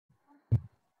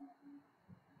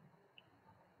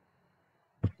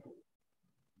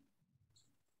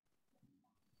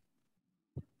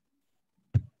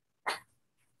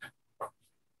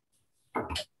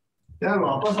यार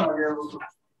वापस आ गया वो तो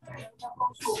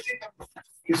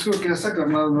किसको कैसा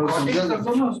करना है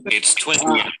It's 20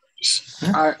 hours.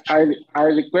 I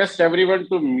request everyone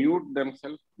to mute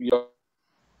themselves.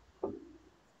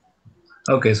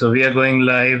 Okay, so we are going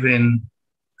live in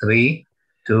 3,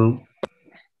 2,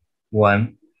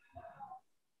 1.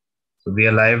 So we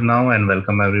are live now, and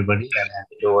welcome everybody, and hand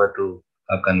it over to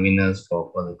our conveners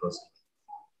for the process.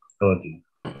 Over to you.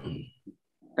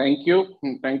 Thank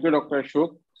you, Dr.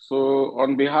 Ashok. So,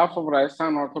 on behalf of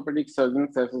Rajasthan Orthopedic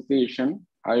Surgeons Association,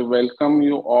 I welcome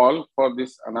you all for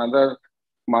this another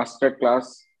master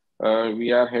class.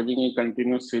 We are having a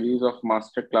continuous series of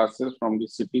master classes from the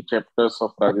city chapters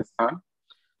of Rajasthan.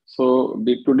 So,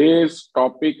 today's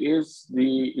topic is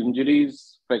the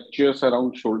injuries, fractures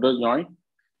around shoulder joint,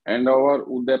 and our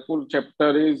Udaipur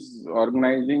chapter is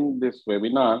organizing this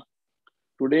webinar.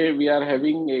 Today, we are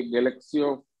having a galaxy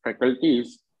of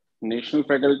faculties, national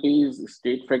faculties,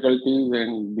 state faculties,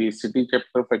 and the city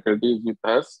chapter faculties with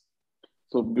us.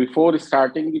 So before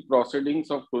starting the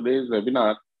proceedings of today's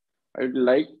webinar, I'd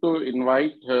like to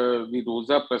invite the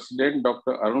Rosa President,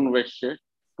 Dr. Arun Vaishy,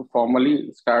 to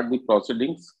formally start the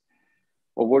proceedings.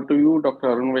 Over to you,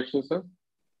 Dr. Arun Vaishy, sir.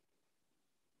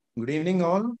 Good evening,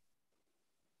 all.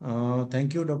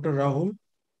 Thank you, Dr. Rahul.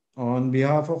 On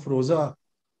behalf of Rosa,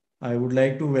 I would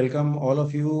like to welcome all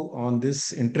of you on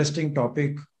this interesting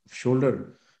topic,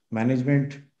 shoulder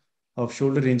management of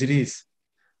shoulder injuries.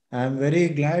 I am very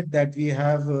glad that we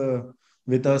have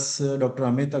with us Dr.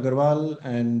 Amit Agarwal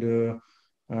and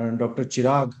Dr.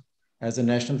 Chirag as a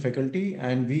national faculty.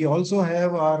 And we also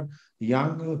have our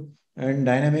young and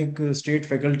dynamic state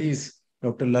faculties,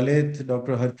 Dr. Lalit,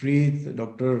 Dr. Harpreet,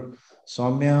 Dr.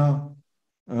 Soumya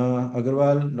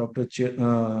Agarwal, Dr.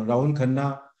 Rahul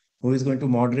Khanna, who is going to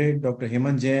moderate, Dr.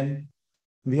 Hemant Jain.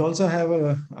 We also have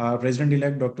our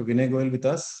President-elect, Dr. Vinay Goyal, with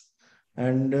us.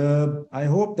 And I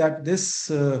hope that this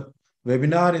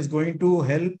webinar is going to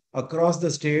help across the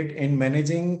state in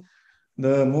managing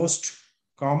the most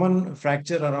common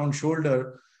fracture around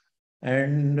shoulder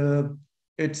and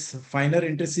its finer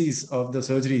intricacies of the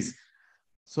surgeries.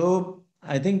 So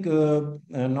I think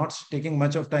not taking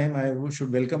much of time, I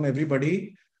should welcome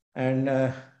everybody. And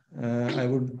I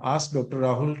would ask Dr.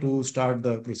 Rahul to start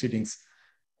the proceedings.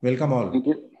 Welcome all. Thank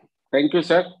you. Thank you,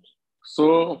 sir.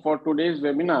 So for today's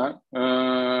webinar,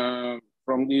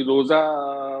 from the Rosa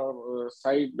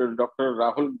side, Dr.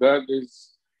 Rahul Garg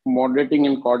is moderating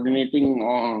and coordinating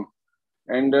on,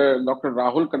 and Dr.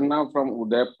 Rahul Khanna from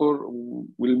Udaipur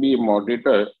will be a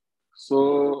moderator.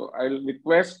 So I'll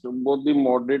request both the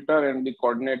moderator and the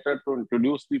coordinator to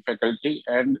introduce the faculty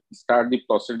and start the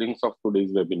proceedings of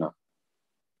today's webinar.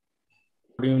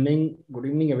 Good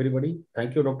evening, everybody.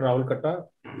 Thank you, Dr. Rahul Katta.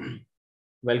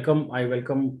 I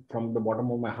welcome from the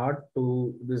bottom of my heart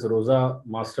to this Rosa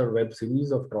Master Web Series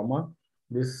of Trauma.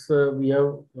 This we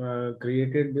have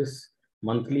created this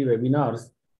monthly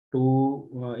webinars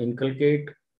to inculcate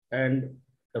and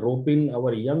rope in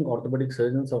our young orthopedic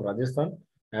surgeons of Rajasthan,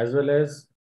 as well as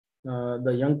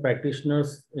the young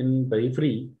practitioners in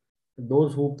periphery,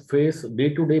 those who face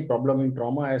day-to-day problem in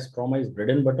trauma, as trauma is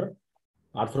bread and butter.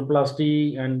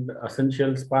 Arthroplasty and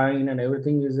essential spine and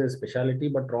everything is a specialty,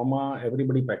 but trauma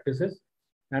everybody practices.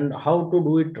 And how to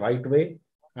do it right way,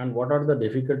 and what are the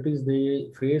difficulties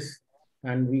they face.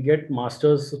 And we get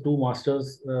two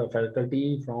masters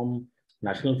faculty from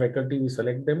national faculty. We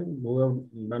select them who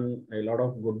have done a lot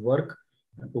of good work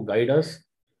to guide us.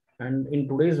 And in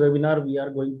today's webinar,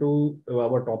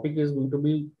 our topic is going to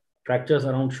be fractures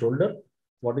around shoulder.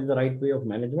 What is the right way of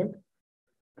management,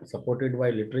 supported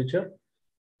by literature.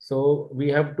 So we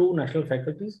have two national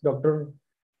faculties,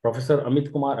 Professor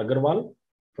Amit Kumar Agarwal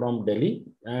from Delhi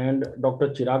and Dr.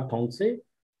 Chirag Thonse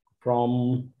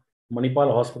from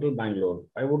Manipal Hospital, Bangalore.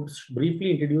 I would briefly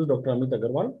introduce Dr. Amit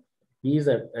Agarwal. He is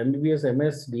an MBBS,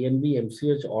 MS, DNB,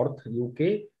 MCH Orth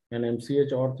UK and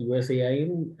MCH Orth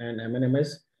USAIN and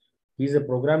MNMS. He is a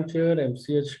program chair,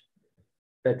 MCH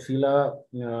Texila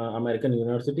American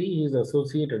University. He is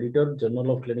Associate Editor,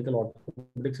 Journal of Clinical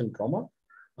Orthopedics and Trauma.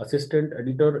 Assistant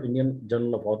Editor, Indian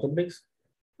Journal of Orthopedics,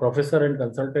 Professor and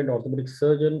Consultant Orthopedic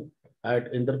Surgeon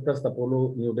at Indraprasth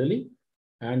Apollo, New Delhi,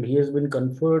 and he has been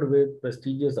conferred with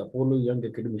prestigious Apollo Young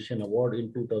Academician Award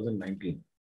in 2019.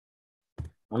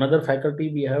 Another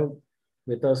faculty we have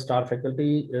with a star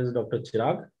faculty is Dr.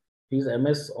 Chirag. He is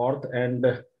MS Orth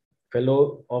and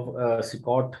Fellow of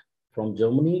SICOT from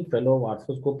Germany, Fellow of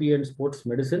Arthroscopy and Sports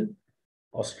Medicine,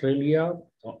 Australia,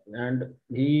 and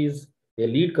he is a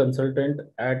lead consultant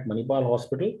at Manipal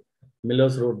Hospital,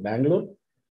 Millers Road, Bangalore.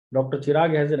 Dr.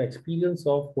 Chirag has an experience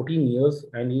of 14 years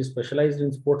and he is specialized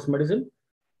in sports medicine,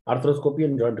 arthroscopy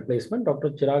and joint replacement. Dr.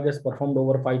 Chirag has performed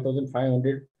over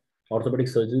 5,500 orthopedic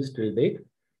surgeries till date,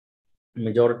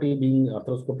 majority being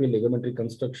arthroscopy, ligament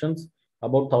reconstructions,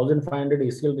 about 1,500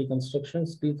 ACL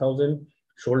reconstructions, 3,000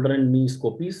 shoulder and knee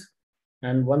scopies,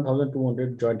 and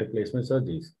 1,200 joint replacement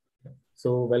surgeries.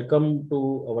 So welcome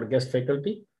to our guest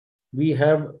faculty. We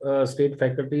have state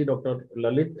faculty, Dr.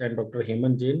 Lalit and Dr.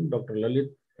 Hemant Jain. Dr. Lalit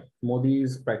Modi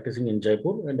is practicing in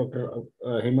Jaipur, and Dr.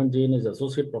 Hemant Jain is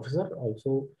associate professor,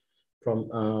 also from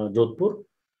Jodhpur.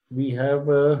 We have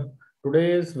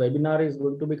today's webinar is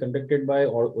going to be conducted by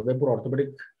Udaipur Orthopedic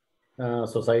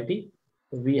Society.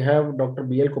 We have Dr.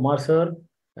 B L Kumar sir,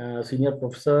 senior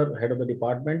professor, head of the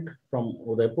department from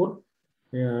Udaipur.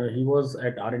 He was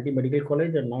at R&T Medical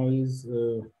College and now he's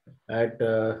at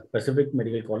Pacific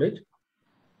Medical College,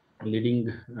 leading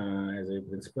as a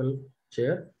principal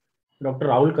chair. Dr.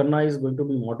 Rahul Khanna is going to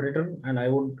be moderator, and I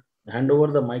would hand over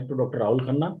the mic to Dr. Rahul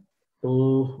Khanna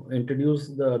to introduce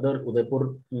the other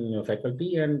Udaipur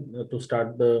faculty and to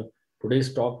start the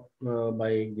today's talk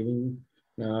by giving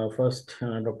first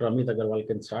Dr. Amit Agarwal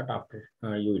can start after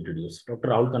you introduce. Dr.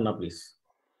 Rahul Khanna, please.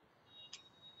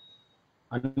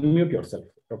 Unmute yourself.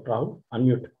 Dr. Rahul,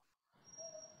 unmute.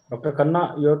 Dr.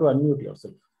 Khanna, you have to unmute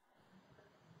yourself.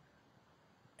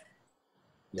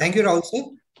 Thank you, Rahul sir.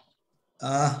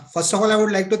 First of all, I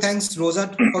would like to thank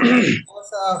Rosa for giving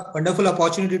us a wonderful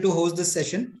opportunity to host this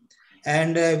session.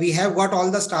 And we have got all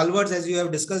the stalwarts as you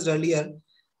have discussed earlier.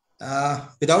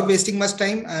 Without wasting much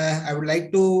time, I would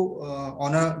like to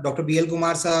honor Dr. B L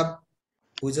Kumar sir,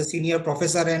 who is a senior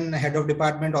professor and head of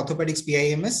department orthopedics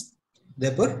PIMS,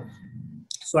 Udaipur.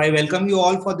 So I welcome you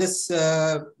all for this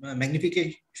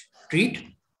magnificent treat.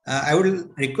 I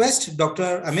would request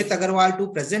Dr. Amit Agarwal to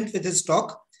present with his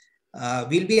talk.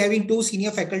 We'll be having two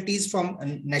senior faculties from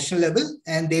national level,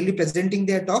 and they'll be presenting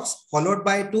their talks, followed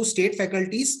by two state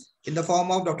faculties in the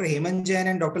form of Dr. Hemant Jain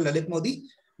and Dr. Lalit Modi.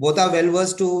 Both are well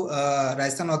versed to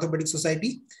Rajasthan Orthopedic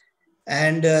Society.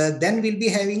 And then we'll be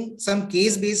having some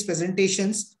case-based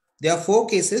presentations. There are 4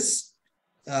 cases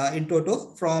in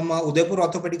total from Udaipur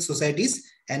Orthopedic Societies,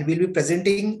 and we'll be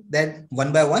presenting that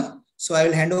one by one. So I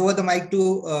will hand over the mic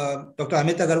to Dr.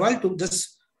 Amit Agarwal to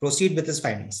just proceed with his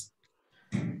findings.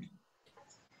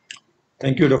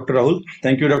 Thank you, Dr. Rahul.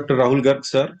 Thank you, Dr. Rahul Garg,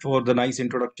 sir, for the nice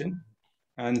introduction.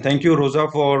 And thank you, Rosa,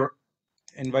 for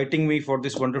inviting me for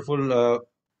this wonderful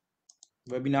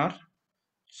webinar.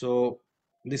 So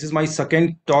this is my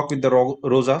second talk with the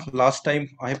Rosa. Last time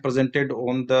I have presented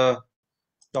on the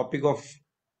topic of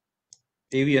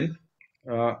avian,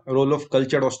 role of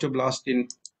cultured osteoblast in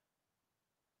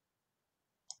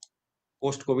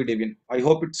post-COVID avian. I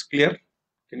hope it's clear.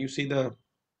 Can you see the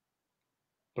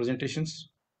presentations?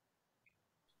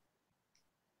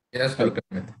 Yes, Dr.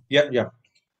 Amit. Yeah.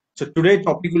 So today's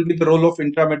topic will be the role of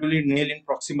intramedullary nail in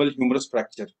proximal humerus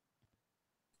fracture.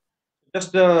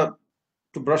 Just to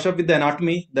brush up with the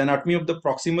anatomy of the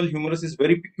proximal humerus is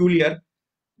very peculiar.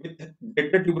 With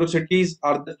greater tuberosities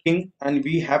are the king, and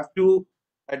we have to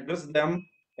address them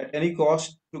at any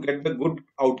cost to get the good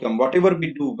outcome. Whatever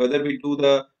we do, whether we do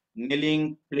the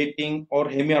nailing, plating, or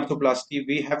hemiarthroplasty,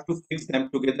 we have to fix them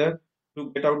together to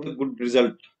get out the good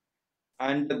result.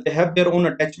 And they have their own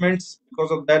attachments. Because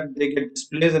of that, they get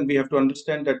displaced, and we have to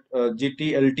understand that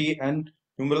GT, LT, and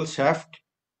humeral shaft,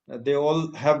 they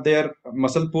all have their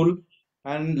muscle pull.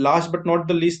 And last but not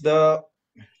the least, the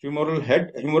humeral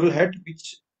head,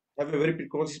 which have a very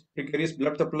precarious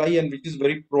blood supply and which is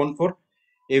very prone for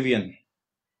avian.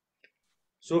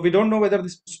 So we don't know whether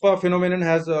this PUSPA phenomenon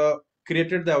has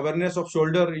created the awareness of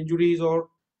shoulder injuries or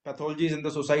pathologies in the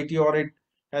society, or it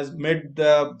has made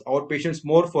our patients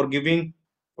more forgiving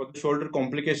for the shoulder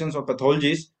complications or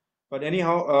pathologies. But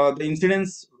anyhow, the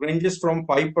incidence ranges from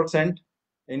 5%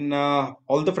 in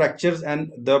all the fractures,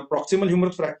 and the proximal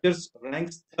humerus fractures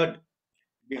ranks third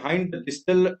behind the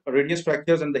distal radius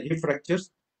fractures and the hip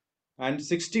fractures. And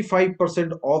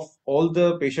 65% of all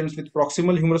the patients with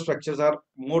proximal humerus fractures are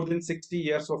more than 60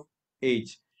 years of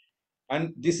age.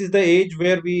 And this is the age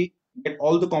where we get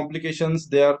all the complications.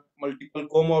 There are multiple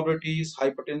comorbidities,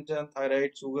 hypertension,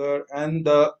 thyroid, sugar, and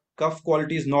the cuff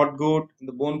quality is not good.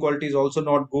 The bone quality is also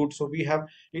not good. So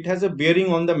it has a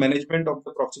bearing on the management of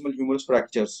the proximal humerus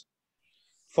fractures.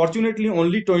 Fortunately,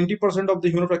 only 20% of the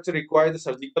humerus fracture requires the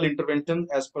surgical intervention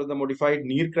as per the modified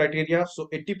Neer criteria. So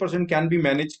 80% can be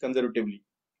managed conservatively.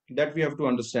 That we have to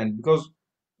understand, because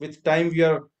with time we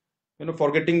are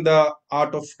forgetting the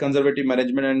art of conservative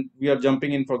management and we are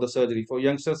jumping in for the surgery. For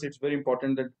youngsters, it's very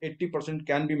important that 80%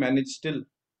 can be managed still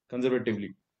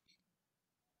conservatively.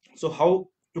 So how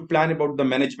to plan about the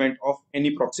management of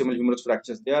any proximal humerus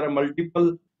fractures? There are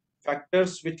multiple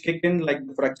factors which kick in, like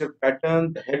the fracture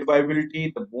pattern, the head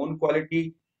viability, the bone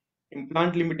quality,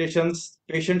 implant limitations,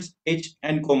 patient's age,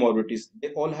 and comorbidities.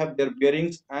 They all have their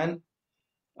bearings, and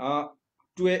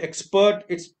to an expert,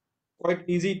 it's quite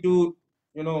easy to,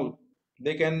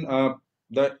 they can,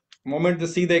 the moment they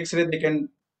see the X-ray, they can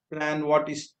plan what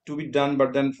is to be done.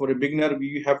 But then for a beginner,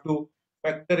 we have to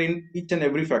factor in each and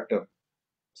every factor.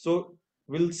 So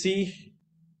we'll see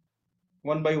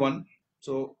one by one.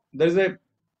 So there is a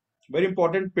very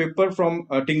important paper from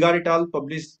Tingar et al.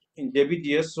 Published in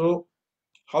JBGS. So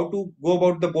how to go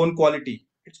about the bone quality?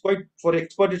 It's quite, for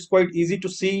expert, it's quite easy to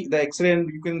see the X-ray and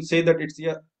you can say that it's,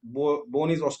 yeah, bone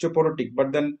is osteoporotic.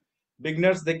 But then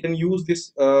beginners, they can use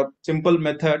this simple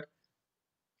method.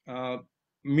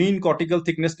 Mean cortical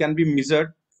thickness can be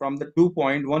measured from the 2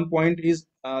 point. One point is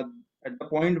at the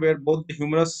point where both the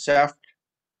humerus shaft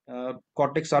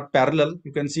cortex are parallel.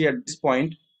 You can see at this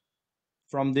point.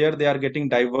 From there, they are getting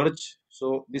diverged.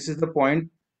 So this is the point.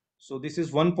 So this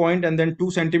is 1 point, and then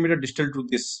 2 centimeter distal to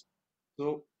this.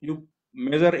 So you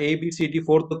measure A, B, C, D,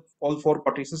 all 4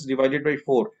 cortices divided by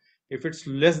 4. If it's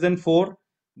less than 4,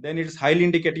 then it is highly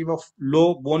indicative of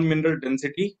low bone mineral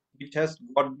density, which has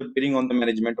got the bearing on the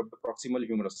management of the proximal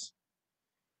humerus.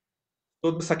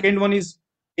 So the second one is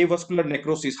avascular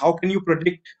necrosis. How can you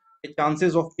predict the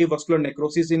chances of avascular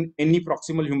necrosis in any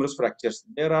proximal humerus fractures?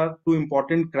 There are 2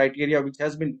 important criteria which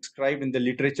has been described in the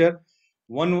literature.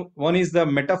 One is the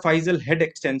metaphyseal head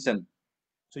extension.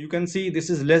 So you can see this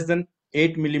is less than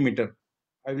 8 millimeter.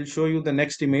 I will show you the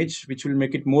next image, which will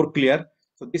make it more clear.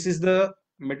 So this is the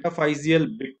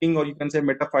metaphyseal bitting, or you can say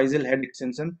metaphyseal head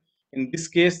extension. In this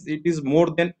case, it is more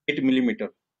than 8 millimeter.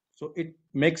 So it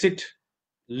makes it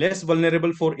less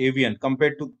vulnerable for avian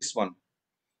compared to this one.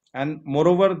 And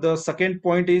moreover, the second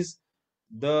point is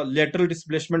the lateral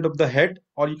displacement of the head,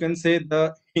 or you can say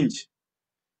the hinge.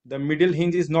 The middle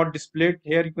hinge is not displayed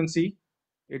here. You can see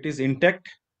it is intact,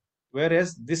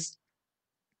 whereas this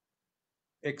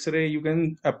X-ray, you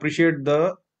can appreciate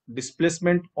the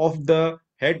displacement of the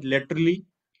head laterally,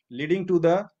 leading to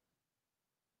the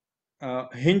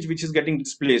hinge which is getting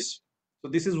displaced. So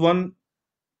this is one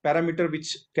parameter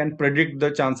which can predict the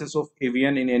chances of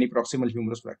avian in any proximal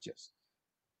humerus fractures.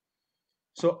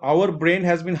 So our brain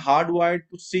has been hardwired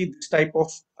to see this type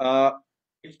of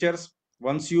pictures.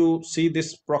 Once you see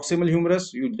this proximal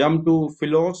humerus, you jump to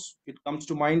philos. It comes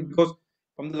to mind because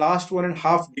from the last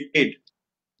 1.5 decade,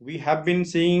 we have been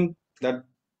seeing that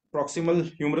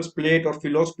proximal humerus plate or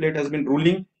philos plate has been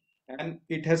ruling, and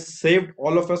it has saved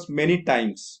all of us many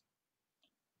times.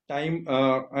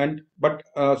 But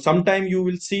sometime you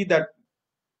will see that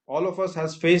all of us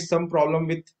has faced some problem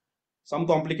with some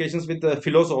complications with the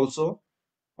philos also.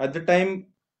 At the time,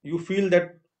 you feel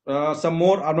that some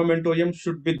more armamentarium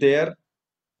should be there.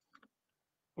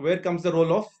 Where comes the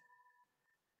role of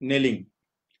nailing?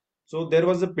 So there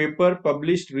was a paper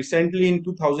published recently in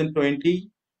 2020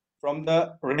 from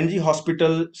the Renji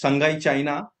Hospital, Shanghai,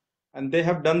 China, and they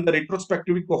have done the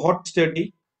retrospective cohort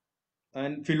study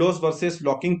and philos versus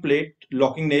locking plate,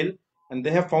 locking nail, and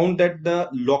they have found that the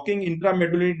locking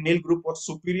intramedullary nail group was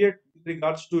superior with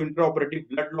regards to intraoperative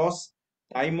blood loss,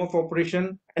 time of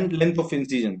operation, and length of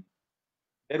incision.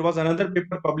 There was another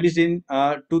paper published in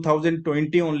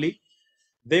 2020 only.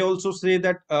 They also say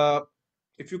that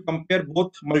if you compare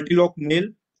both multi-lock nail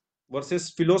versus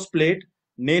philos plate,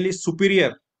 nail is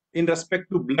superior in respect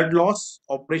to blood loss,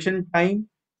 operation time,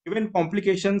 even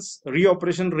complications,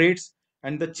 reoperation rates,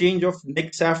 and the change of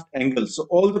neck shaft angle. So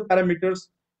all the parameters,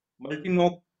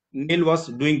 multi-lock nail was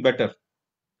doing better.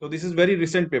 So this is very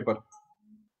recent paper.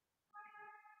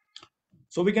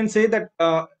 So we can say that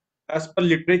as per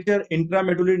literature,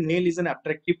 intramedullary nail is an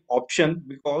attractive option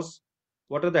because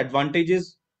what are the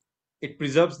advantages? It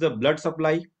preserves the blood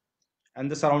supply,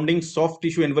 and the surrounding soft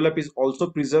tissue envelope is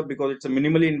also preserved because it's a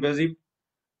minimally invasive,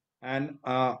 and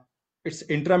its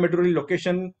intramedullary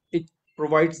location, it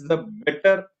provides the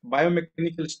better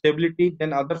biomechanical stability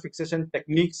than other fixation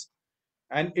techniques,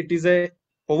 and it is a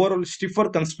overall stiffer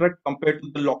construct compared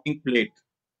to the locking plate.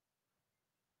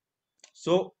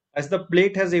 So as the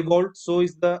plate has evolved, so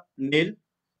is the nail.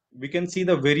 We can see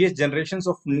the various generations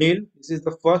of nail. This is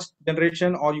the first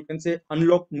generation, or you can say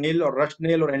unlocked nail or rushed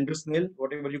nail or endless nail,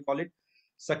 whatever you call it.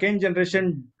 Second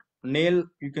generation nail,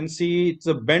 you can see it's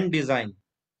a bend design.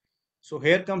 So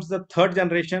here comes the third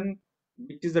generation,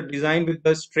 which is the design with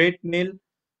the straight nail,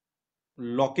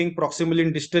 locking proximally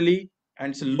and distally,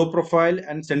 and it's a low profile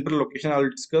and central location. I will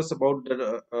discuss about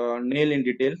the nail in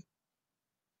detail.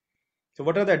 So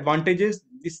what are the advantages?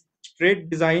 This straight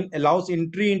design allows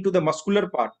entry into the muscular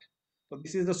part. So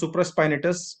this is the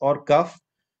supraspinatus or cuff.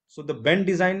 So the bend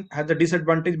design has a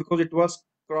disadvantage because it was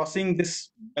crossing this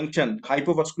junction,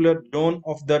 hypovascular zone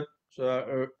of the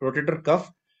rotator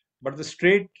cuff, but the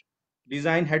straight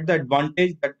design had the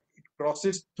advantage that it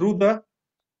crosses through the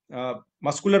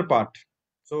muscular part.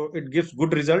 So it gives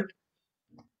good result.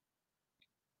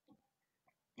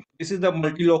 This is the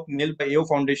multi-lock nail by AO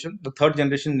Foundation, the 3rd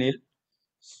generation nail.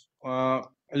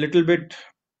 A little bit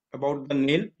about the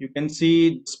nail. You can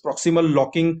see proximal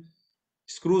locking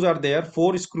screws are there,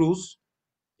 4 screws,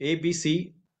 A, B,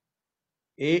 C.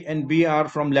 A and B are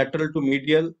from lateral to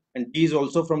medial, and D is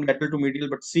also from lateral to medial,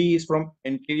 but C is from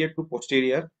anterior to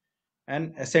posterior.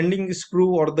 And ascending screw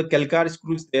or the calcar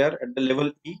screw is there at the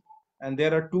level E, and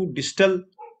there are 2 distal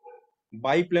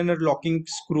biplanar locking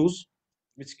screws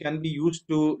which can be used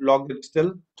to lock the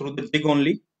distal through the jig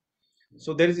only.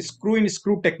 So there is a screw in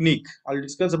screw technique. I'll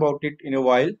discuss about it in a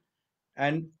while.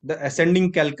 And the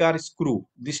ascending calcar screw.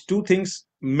 These 2 things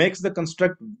makes the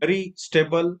construct very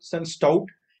stable and stout,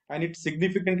 and it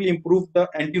significantly improves the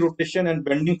anti-rotation and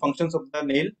bending functions of the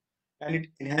nail, and it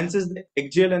enhances the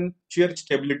axial and shear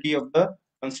stability of the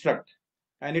construct,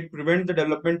 and it prevents the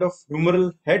development of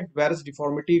humeral head varus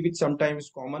deformity, which sometimes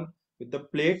is common with the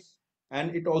plate,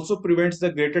 and it also prevents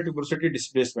the greater tuberosity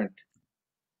displacement.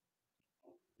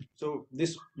 So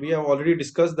this we have already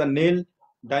discussed. The nail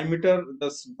diameter, the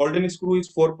golden screw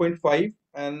is 4.5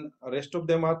 and rest of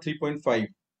them are 3.5.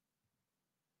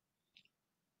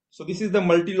 So this is the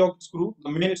multi-lock screw, the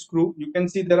main screw. You can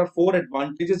see there are 4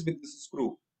 advantages with this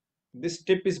screw. This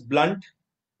tip is blunt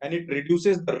and it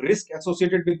reduces the risk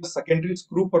associated with the secondary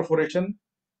screw perforation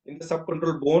in the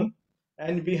subchondral bone.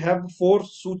 And we have 4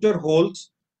 suture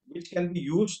holes which can be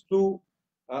used to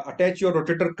attach your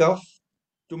rotator cuff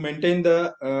to maintain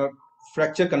the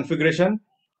fracture configuration.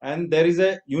 And there is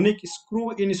a unique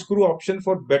screw in screw option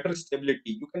for better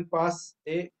stability. You can pass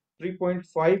a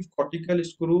 3.5 cortical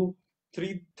screw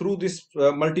through this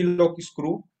multi-lock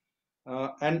screw,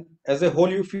 and as a whole,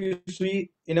 if you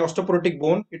see in osteoporotic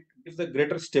bone, it gives a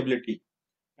greater stability.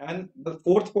 And the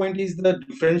 4th point is the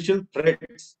differential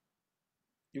threads.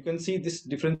 You can see this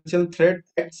differential thread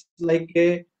acts like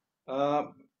a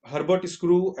Herbert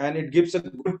screw, and it gives a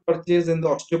good purchase in the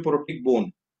osteoporotic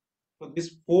bone. So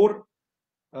these 4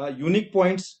 unique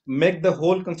points make the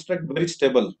whole construct very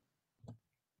stable.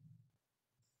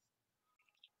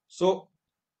 So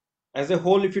as a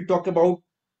whole, if you talk about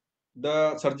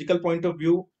the surgical point of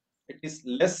view, it is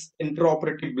less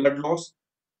intraoperative blood loss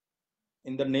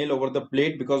in the nail over the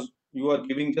plate because you are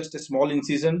giving just a small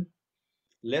incision,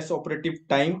 less operative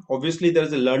time. Obviously, there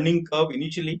is a learning curve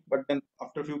initially, but then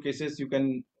after a few cases, you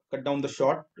can cut down the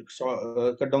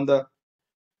cut down the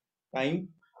time,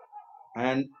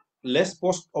 and less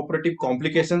post-operative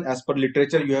complication as per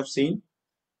literature you have seen.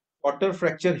 Shorter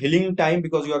fracture healing time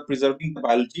because you are preserving the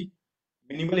biology.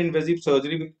 Minimal invasive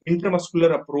surgery with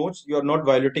intramuscular approach. You are not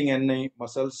violating any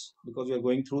muscles because you are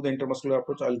going through the intramuscular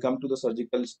approach. I'll come to the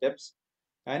surgical steps.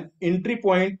 And entry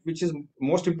point, which is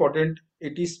most important,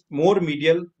 it is more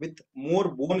medial with more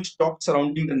bone stock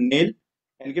surrounding the nail,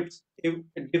 and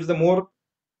it gives the more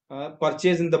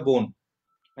purchase in the bone.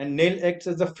 And nail acts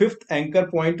as the 5th anchor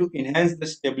point to enhance the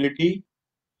stability,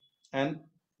 and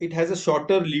it has a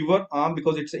shorter lever arm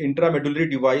because it's an intramedullary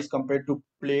device compared to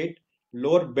plate,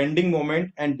 lower bending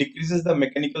moment, and decreases the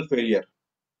mechanical failure.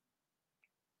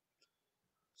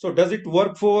 So does it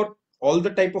work for all the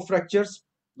type of fractures?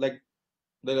 Like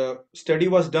the study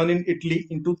was done in Italy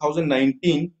in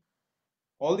 2019.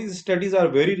 All these studies are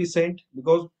very recent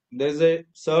because there is a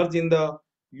surge in the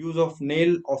use of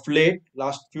nail of late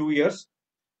last few years,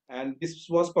 and this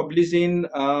was published in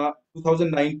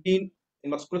 2019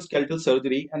 in musculoskeletal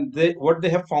surgery. And what they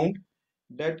have found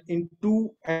that in 2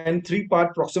 and 3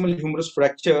 part proximal humerus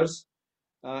fractures,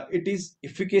 it is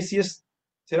efficacious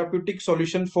therapeutic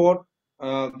solution for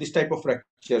this type of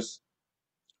fractures.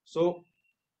 So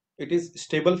it is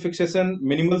stable fixation,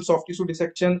 minimal soft tissue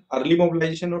dissection, early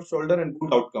mobilization of shoulder, and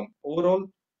good outcome. Overall,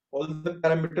 all the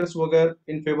parameters were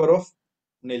in favor of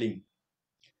nailing.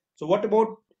 So what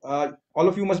about all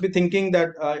of you must be thinking that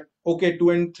okay, 2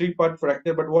 and 3 part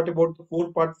fracture, but what about the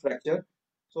 4 part fracture?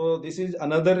 So this is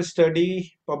another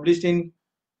study published in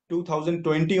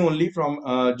 2020 only from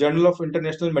Journal of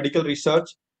International Medical Research,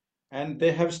 and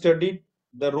they have studied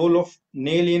the role of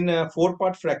nail in 4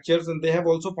 part fractures, and they have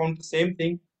also found the same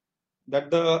thing, that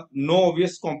the no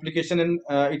obvious complication, and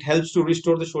it helps to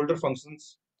restore the shoulder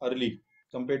functions early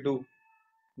compared to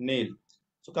nail.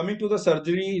 So coming to the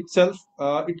surgery itself,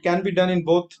 it can be done in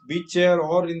both beach chair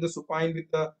or in the supine with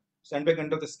the sandbag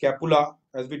under the scapula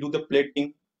as we do the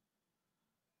plating.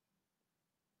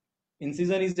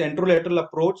 Incision is the anterolateral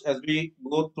approach as we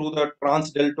go through the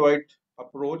transdeltoid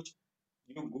approach.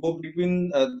 you go between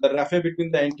the raphe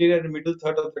between the anterior and middle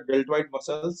third of the deltoid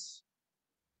muscles.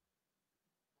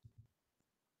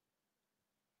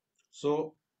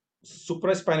 So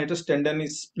supraspinatus tendon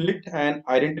is split and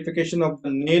identification of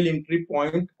the nail entry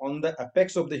point on the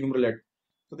apex of the humeral head.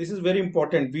 So this is very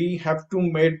important. We have to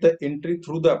make the entry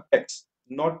through the apex,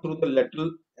 not through the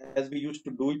lateral as we used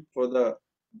to do it for the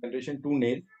generation 2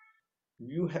 nail.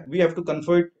 We have to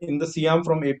convert in the Shyam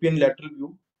from APN lateral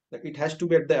view that it has to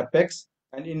be at the apex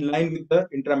and in line with the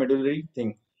intramedullary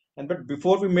thing. And but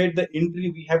before we made the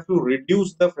entry, we have to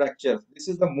reduce the fracture. This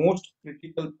is the most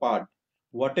critical part.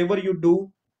 Whatever you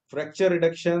do, fracture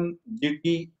reduction,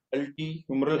 GT, LT,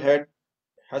 humeral head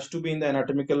has to be in the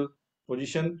anatomical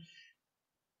position.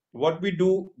 What we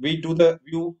do you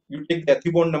take the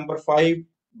ethibond number 5,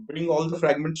 bring all the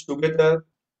fragments together,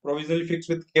 provisionally fix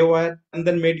with K wire, and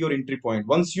then made your entry point.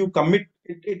 Once you commit,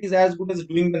 it is as good as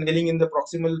doing the nailing in the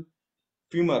proximal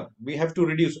femur. We have to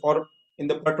reduce, or in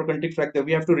the protrochanteric fracture,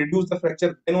 we have to reduce the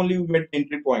fracture, then only we made the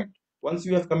entry point. Once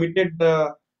you have committed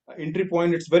the entry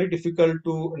point, it's very difficult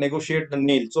to negotiate the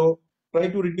nail. So try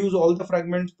to reduce all the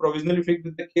fragments, provisionally fix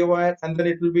with the K wire, and then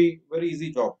it will be very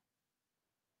easy job.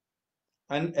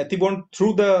 And ethibond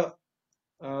through the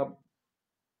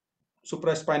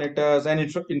supraspinatus and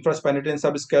infraspinatus and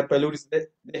subscapularis,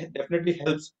 they definitely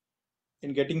helps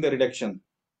in getting the reduction.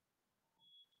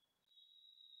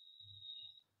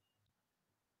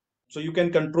 So you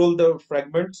can control the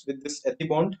fragments with this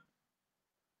ethibond,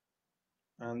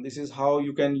 and this is how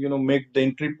you can make the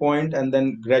entry point, and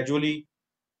then gradually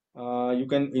you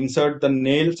can insert the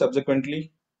nail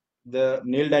subsequently. The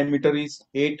nail diameter is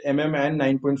 8 mm and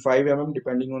 9.5 mm,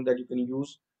 depending on that you can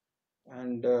use,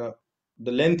 and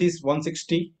the length is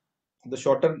 160. The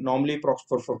shorter, normally for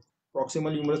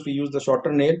proximal humerus we use the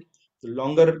shorter nail. The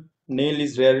longer nail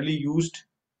is rarely used,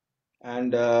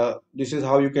 and this is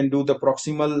how you can do the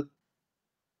proximal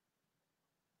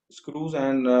screws,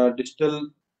 and distal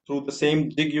through the same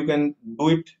jig you can do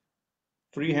it.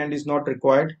 Free hand is not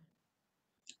required.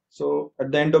 So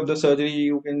at the end of the surgery,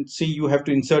 you can see you have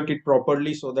to insert it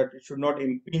properly so that it should not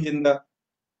impinge in the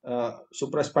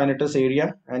supraspinatus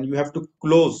area, and you have to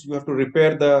close, you have to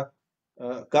repair the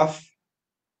cuff.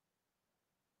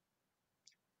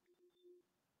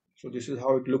 So this is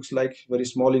how it looks like, very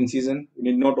small incision. You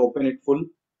need not open it full.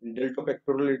 In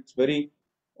deltopectoral, it's very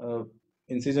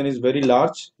incision is very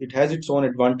large. It has its own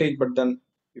advantage, but then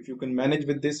if you can manage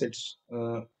with this, it's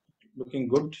looking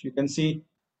good. You can see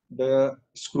the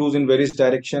screws in various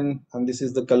direction, and this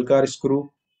is the calcar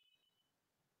screw.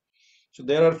 So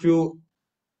there are few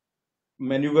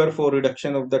maneuver for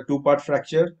reduction of the two-part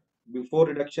fracture. Before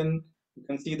reduction, you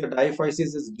can see the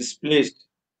diaphysis is displaced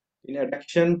in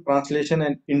adduction, translation,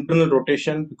 and internal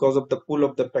rotation because of the pull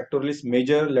of the pectoralis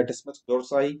major, latissimus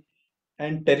dorsi,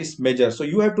 and teres major. So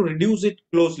you have to reduce it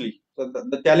closely. So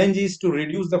the challenge is to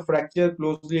reduce the fracture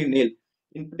closely in nail.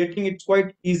 In plating, it's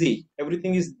quite easy.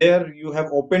 Everything is there. You have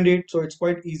opened it, so it's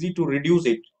quite easy to reduce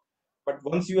it. But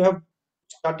once you have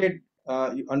started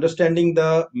understanding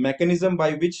the mechanism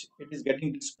by which it is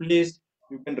getting displaced,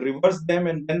 you can reverse them,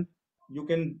 and then you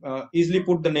can easily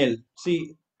put the nail.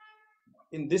 See,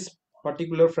 in this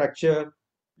particular fracture,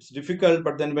 it's difficult,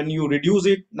 but then when you reduce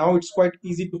it, now it's quite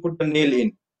easy to put the nail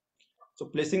in. So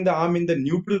placing the arm in the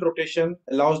neutral rotation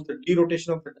allows the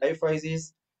derotation of the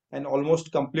diaphysis and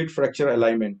almost complete fracture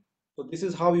alignment. So this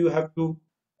is how you have to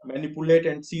manipulate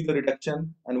and see the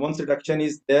reduction. And once reduction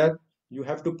is there, you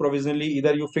have to provisionally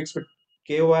either you fix with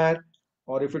K wire,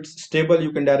 or if it's stable,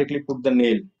 you can directly put the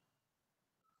nail.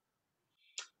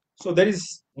 So there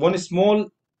is one small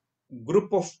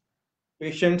group of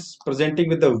patients presenting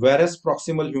with the varus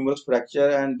proximal humerus fracture,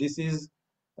 and this is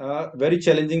very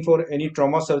challenging for any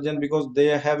trauma surgeon because they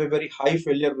have a very high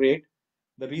failure rate.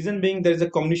 The reason being there is a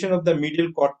combination of the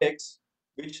medial cortex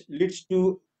which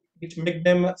make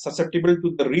them susceptible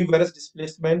to the revarus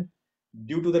displacement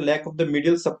due to the lack of the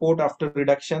medial support after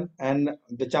reduction, and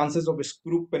the chances of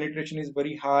screw penetration is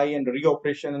very high, and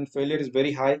reoperation and failure is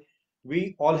very high.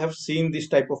 We all have seen this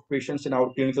type of patients in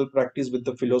our clinical practice with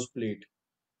the Philos plate.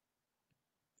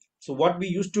 So what we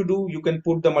used to do, you can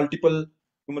put the multiple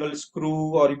humeral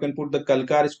screw, or you can put the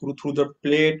calcar screw through the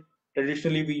plate.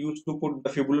 Traditionally, we used to put the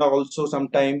fibula also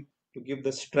sometime to give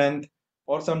the strength,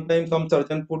 or sometimes some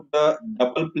surgeon put the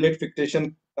double plate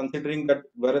fixation considering that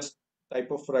varus type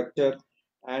of fracture.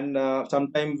 And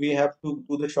sometimes we have to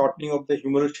do the shortening of the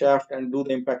humeral shaft and do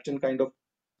the impaction kind of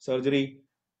surgery.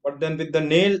 But then with the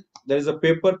nail, there is a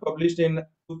paper published in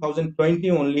 2020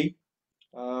 only,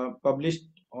 published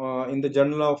in the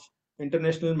Journal of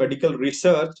International Medical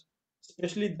Research.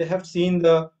 Especially, they have seen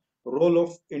the role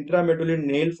of intramedullary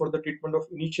nail for the treatment of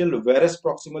initial varus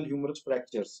proximal humerus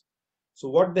fractures. So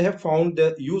what they have found,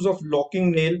 the use of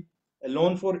locking nail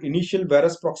alone for initial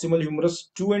varus proximal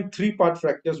humerus 2 and 3 part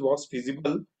fractures was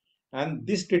feasible, and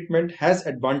this treatment has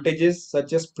advantages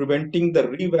such as preventing the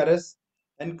revarus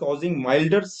and causing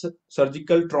milder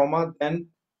surgical trauma than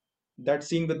that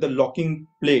seen with the locking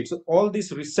plate. So all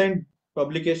these recent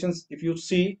publications, if you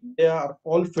see, they are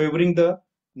all favoring the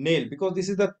nail because this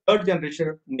is the third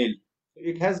generation nail.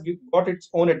 It has got its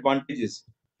own advantages.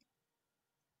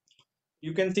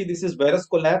 You can see this is varus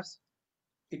collapse.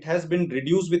 It has been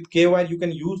reduced with K-wire. You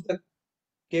can use the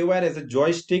K-wire as a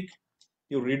joystick.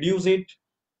 You reduce it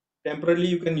temporarily.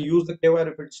 You can use the K-wire.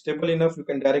 If it's stable enough, you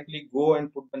can directly go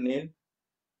and put the nail.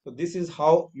 So this is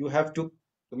how you have to,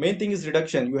 the main thing is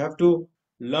reduction. You have to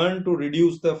learn to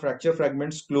reduce the fracture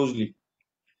fragments closely.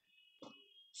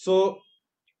 So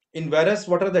in varus,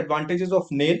 what are the advantages of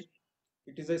nail?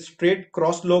 It is a straight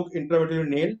cross-lock intramedullary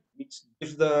nail, which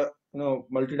gives the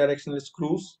multi-directional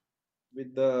screws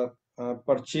with the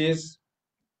purchase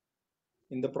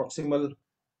in the proximal.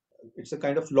 It's a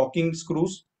kind of locking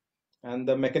screws, and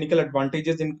the mechanical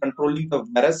advantages in controlling the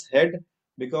varus head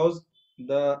because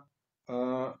the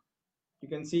you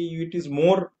can see it is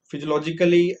more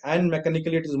physiologically and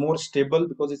mechanically it is more stable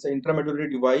because it's an intramedullary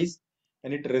device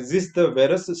and it resists the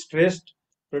varus stress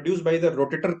produced by the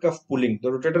rotator cuff pulling. The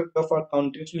rotator cuff are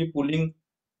continuously pulling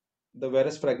the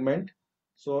varus fragment,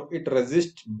 so it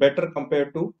resists better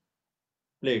compared to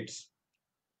plates.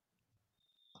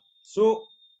 So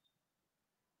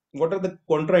what are the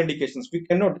contraindications? We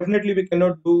cannot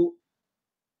do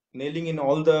nailing in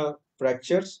all the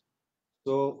fractures.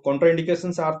 So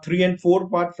contraindications are 3 and 4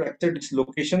 part fracture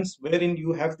dislocations, wherein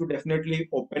you have to definitely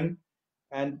open,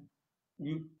 and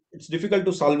it's difficult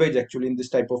to salvage actually in this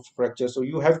type of fracture. So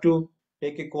you have to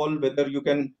take a call whether you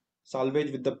can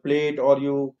salvage with the plate or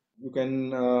you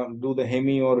can do the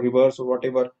hemi or reverse or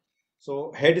whatever.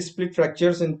 So head split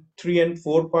fractures in 3 and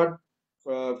 4 part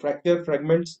fracture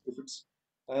fragments, if it's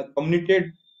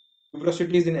communicated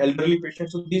tuberosities in elderly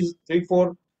patients. So these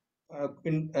 3-4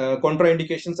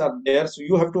 contraindications are there. So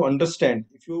you have to understand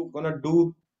if you're gonna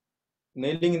do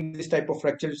nailing in this type of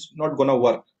fracture, it's not gonna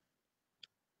work.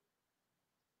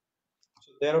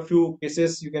 So there are a few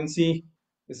cases you can see.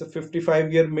 It's a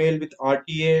 55-year male with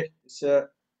RTA. It's a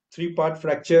 3-part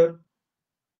fracture,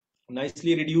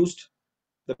 nicely reduced.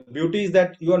 The beauty is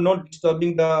that you are not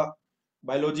disturbing the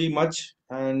biology much,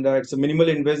 and it's a minimal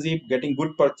invasive, getting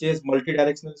good purchase,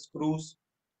 multi-directional screws,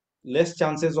 less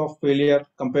chances of failure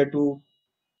compared to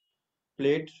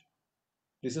plate.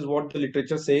 This is what the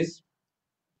literature says.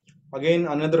 Again,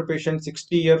 another patient,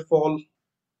 60-year fall.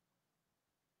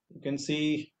 You can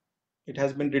see it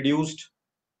has been reduced,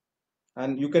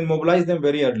 and you can mobilize them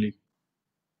very early.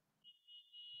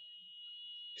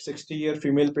 60-year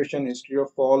female patient, history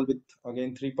of fall with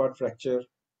again 3-part fracture.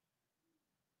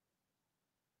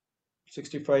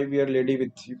 65-year lady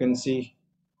with, you can see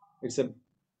it's a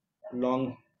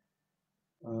long,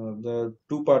 the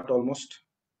 2-part almost.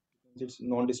 It's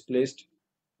non-displaced.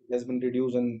 It has been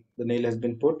reduced and the nail has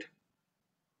been put.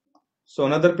 So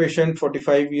another patient,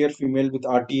 45-year female with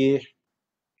RTA.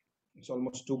 It's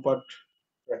almost 2-part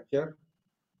fracture.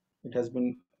 It has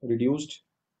been reduced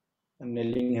and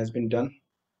nailing has been done.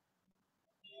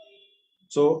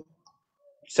 So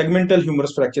segmental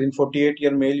humerus fracture in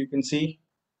 48-year male, you can see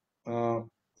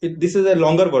this is a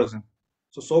longer version.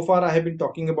 So far I have been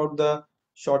talking about the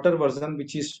shorter version,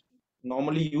 which is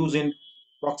normally used in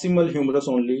proximal humerus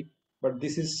only, but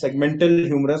this is segmental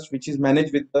humerus, which is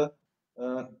managed with the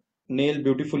nail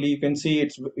beautifully. You can see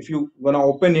it's, if you wanna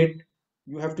open it,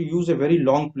 you have to use a very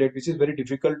long plate, which is very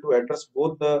difficult to address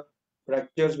both the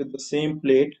fractures with the same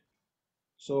plate.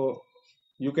 So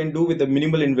you can do with the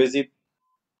minimal invasive,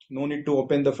 no need to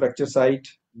open the fracture site.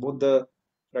 Both the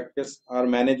fractures are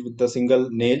managed with the single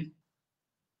nail.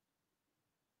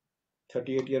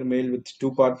 38-year male with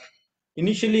 2-part.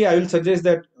 Initially, I will suggest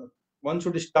that one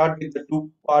should start with the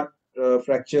 2-part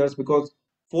fractures because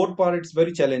 4-part it's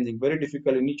very challenging, very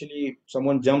difficult. Initially, if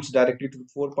someone jumps directly to the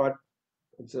 4-part,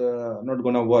 it's not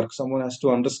gonna work. Someone has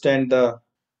to understand the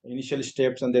initial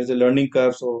steps, and there's a learning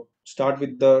curve. So start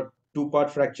with the 2-part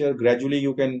fracture. Gradually,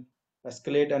 you can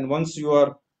escalate, and once you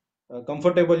are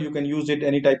comfortable, you can use it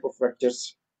any type of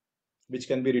fractures which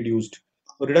can be reduced.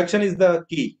 So reduction is the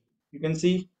key. You can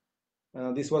see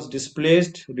this was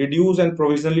displaced, reduced, and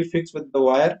provisionally fixed with the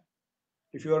wire.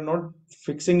 If you are not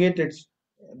fixing it, it's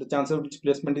the chance of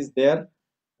displacement is there,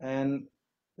 and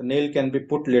the nail can be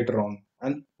put later on.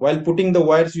 And while putting the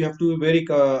wires, you have to be very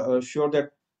sure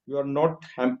that you are not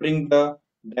hampering the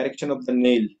direction of the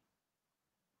nail.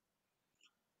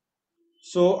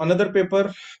 So another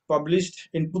paper published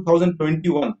in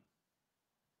 2021,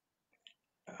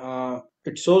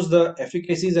 it shows the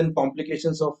efficacies and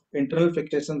complications of internal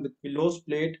fixation with pillows,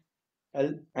 plate,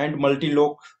 and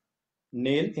multi-loc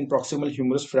nail in proximal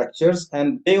humerus fractures,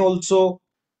 and they also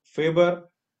favor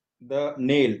the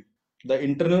nail. The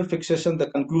internal fixation, the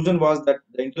conclusion was that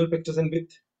the internal fixation with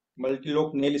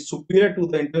multi-loc nail is superior to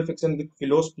the internal fixation with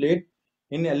Philos plate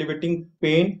in alleviating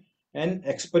pain and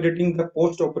expediting the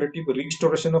post-operative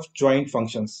restoration of joint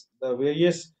functions. The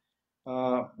various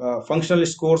functional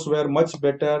scores were much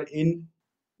better in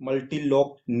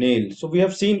multi-loc nail. So we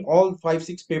have seen all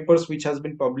 5-6 papers which has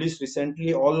been published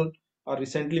recently. All are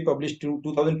recently published to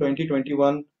 2020,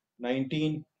 21,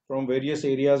 19 from various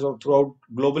areas of throughout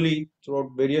globally, throughout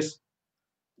various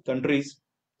countries,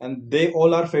 and they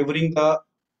all are favoring the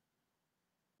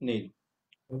nail.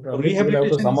 So Amit, you will have to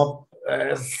rehabilitation sum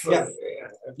is, up.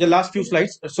 the last few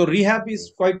slides. So rehab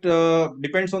is quite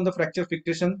depends on the fracture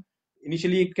fixation.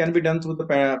 Initially, it can be done through the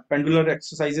pendular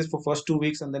exercises for first 2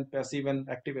 weeks, and then passive and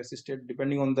active assisted,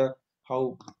 depending on the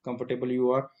how comfortable you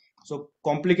are. So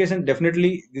complication,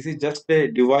 definitely, this is just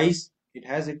a device. It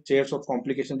has its shares of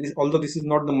complication. Although this is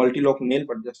not the multi-loc nail,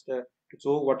 but just to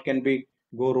show what can be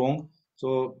go wrong.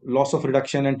 So loss of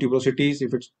reduction and tuberosities,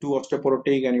 if it's too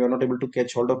osteoporotic and you are not able to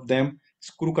catch hold of them.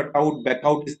 Screw cut out, back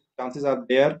out, chances are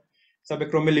there.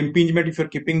 Subacromial impingement, if you're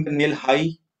keeping the nail high,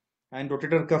 and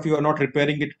rotator cuff, you are not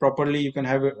repairing it properly, you can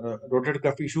have rotator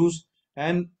cuff issues,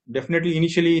 and definitely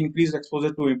initially increased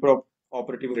exposure to improper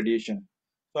operative radiation.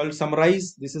 So I'll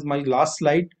summarize. This is my last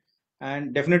slide,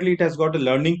 and definitely it has got a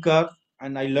learning curve,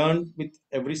 and I learned with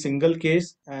every single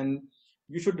case, and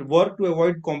you should work to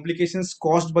avoid complications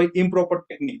caused by improper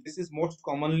technique. This is most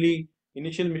commonly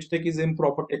initial mistake is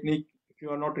improper technique. If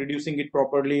you are not reducing it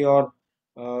properly or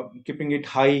keeping it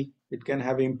high, it can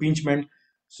have impingement.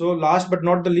 So last but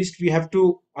not the least, we have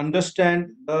to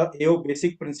understand the AO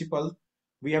basic principle.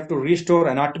 We have to restore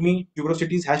anatomy.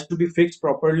 Tuberosities has to be fixed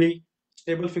properly,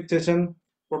 stable fixation,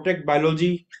 protect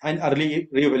biology, and early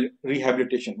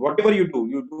rehabilitation. Whatever you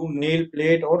do nail,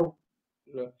 plate, or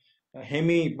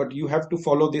hemi, but you have to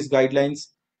follow these guidelines.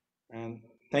 And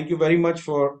thank you very much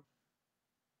for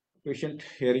patient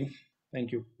hearing.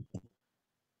 Thank you.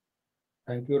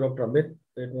 Thank you, Dr. Amit.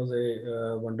 It was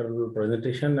a wonderful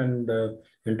presentation, and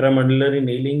intramedullary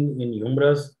nailing in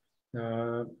humerus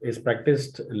is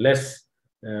practiced less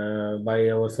by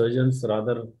our surgeons.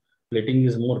 Rather, plating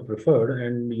is more preferred,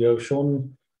 and you have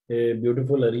shown a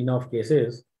beautiful arena of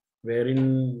cases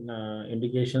wherein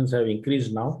indications have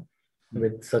increased now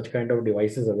with such kind of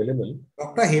devices available.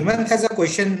 Dr. Hemant has a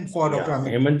question for Dr.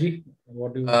 Amit. Hemant ji,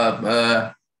 what do you...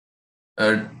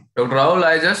 Dr. Rahul,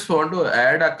 I just want to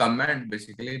add a comment,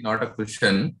 basically, not a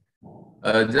question.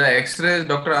 The X-rays,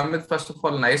 Dr. Amit, first of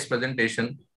all, nice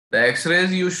presentation. The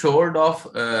X-rays you showed of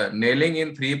nailing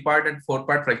in 3-part and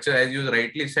 4-part fracture, as you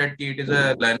rightly said, it is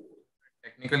a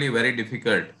technically very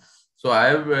difficult. So I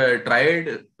have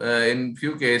tried in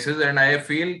few cases, and I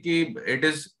feel it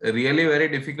is really very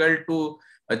difficult to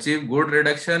achieve good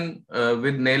reduction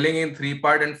with nailing in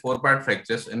 3-part and 4-part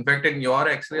fractures. In fact, in your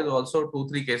X-rays also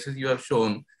 2-3 cases you have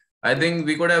shown. I think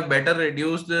we could have better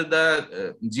reduced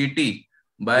the GT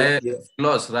by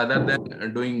loss rather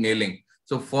than doing nailing.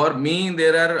 So for me,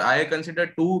 I consider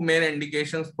 2 main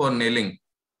indications for nailing.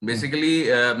 Basically,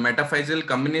 metaphyseal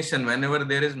combination, whenever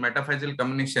there is metaphyseal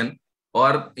combination,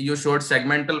 or you showed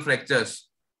segmental fractures,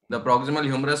 the proximal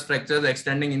humerus fractures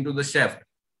extending into the shaft.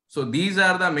 So these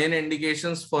are the main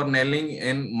indications for nailing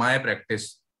in my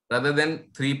practice, rather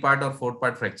than 3-part or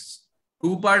 4-part fractures.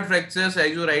 2-part fractures,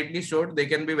 as you rightly showed, they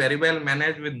can be very well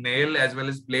managed with nail as well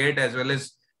as plate, as well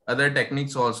as other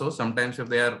techniques also. Sometimes if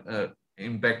they are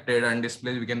impacted and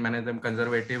displaced, we can manage them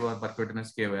conservative or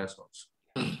percutaneous KVS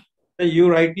also.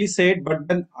 You rightly said, but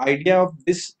the idea of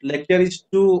this lecture is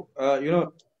to,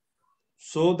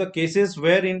 show the cases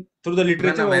wherein through the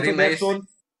literature also they have shown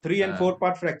 3- and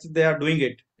 4-part fractures, they are doing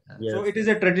it. Yes. So it is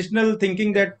a traditional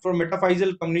thinking that for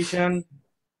metaphyseal combination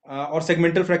or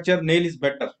segmental fracture, nail is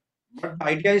better. But the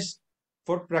idea is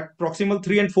for proximal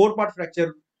 3- and 4-part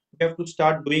fracture, we have to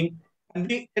start doing, and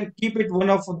we can keep it one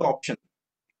of the options.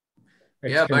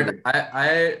 Yeah, but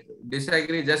I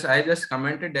disagree. I just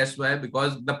commented that's why,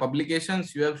 because the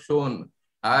publications you have shown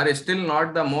are still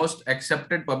not the most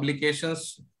accepted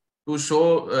publications to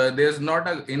show there's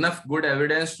not enough good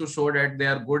evidence to show that they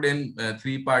are good in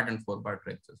 3-part and 4-part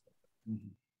fractures.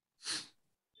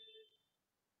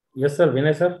 Yes, sir.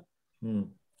 Vinay, sir.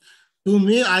 To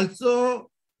me also,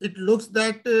 it looks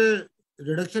that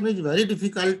reduction is very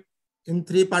difficult in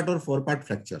 3-part or 4-part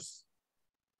fractures.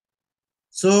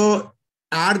 So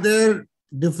are there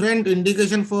different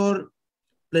indications for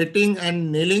plating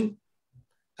and nailing,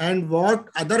 and what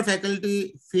other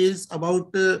faculty feels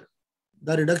about the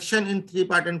reduction in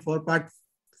 3-part and 4-part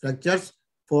fractures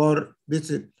for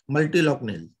this multi-lock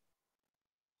nail.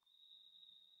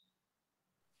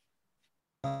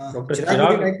 Dr. Chirag,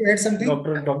 would you like to add something?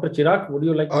 Dr. Chirag, would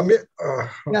you like to?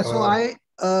 Yeah, so I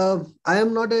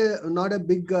am not a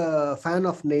big fan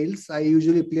of nails. I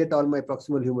usually plate all my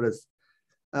proximal humerus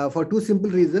for two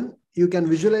simple reasons. You can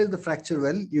visualize the fracture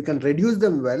well, you can reduce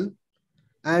them well,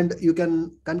 and you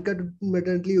can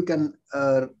concomitantly you can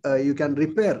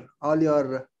repair all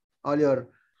your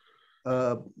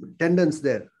tendons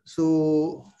there.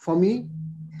 So for me,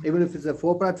 even if it's a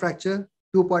 4-part fracture,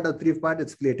 2-part or 3-part,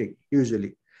 it's plating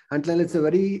usually. Until it's a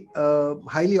very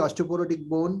highly osteoporotic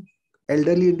bone,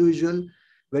 elderly individual,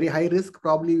 very high risk,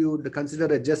 probably you would consider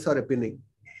a Jess or a pinning.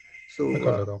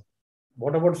 So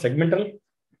what about segmental?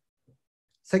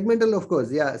 Segmental, of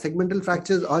course, yeah. Segmental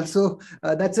fractures also,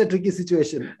 that's a tricky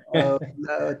situation.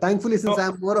 Thankfully, since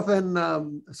I'm more of an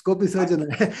scopy surgeon,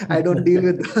 I don't deal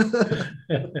with.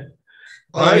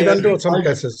 I've done some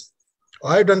cases.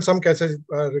 I've done some cases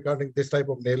regarding this type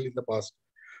of nail in the past.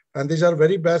 And these are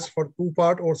very best for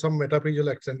 2-part or some metaphyseal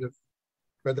extension,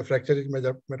 where the fracture is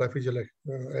metaphyseal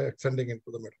extending into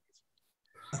the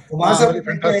metaphyseal.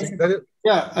 Fantastic.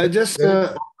 Yeah,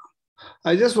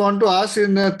 I just want to ask,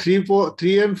 in a 3 and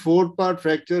 4-part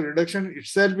fracture, reduction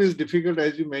itself is difficult,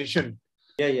 as you mentioned.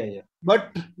 Yeah.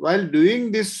 But while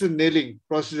doing this nailing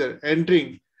procedure,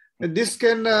 entering, this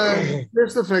can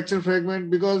replace the fracture fragment,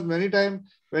 because many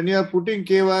times when you are putting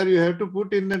K-wire, you have to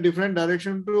put in a different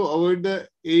direction to avoid the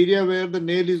area where the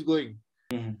nail is going.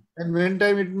 And many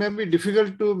times it may be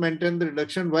difficult to maintain the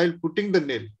reduction while putting the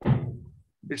nail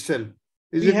itself.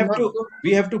 We have to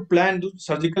do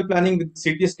surgical planning with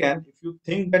CT scan. If you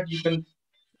think that you can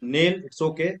nail, it's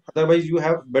okay. Otherwise, you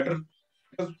have better.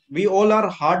 Because we all are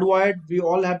hardwired. We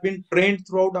all have been trained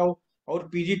throughout our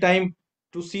PG time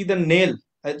to see the nail,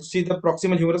 to see the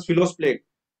proximal humerus Philos plate.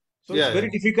 So it's very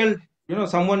difficult.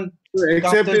 Someone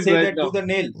comes and say that do the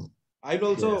nail. I will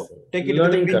also take it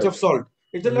with a pinch of salt.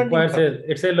 It's a learning curve.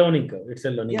 It's a learning curve. It's a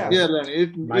learning curve.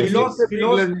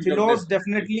 Philos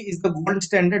definitely is the gold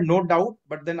standard, no doubt.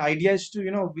 But then idea is to,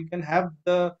 we can have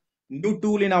the new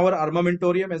tool in our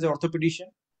armamentarium as an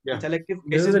orthopedician. Selective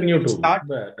cases, we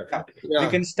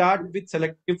can start with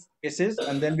selective cases,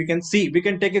 and then we can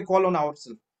take a call on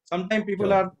ourselves. Sometimes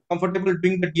people are comfortable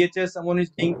doing the DHS, someone is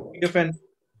doing PFN.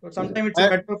 But sometimes it's a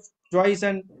matter of choice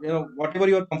and whatever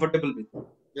you are comfortable with.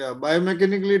 Yeah,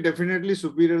 biomechanically definitely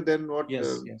superior than what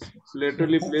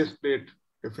laterally placed plate.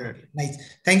 Definitely.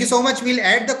 Nice. Thank you so much. We'll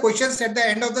add the questions at the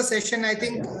end of the session. I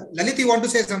think Lalit, you want to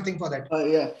say something for that?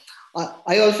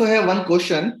 I also have one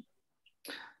question.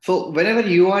 So whenever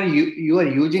you are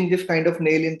using this kind of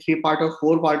nail in 3-part or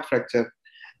 4-part fracture,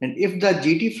 and if the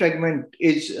GT fragment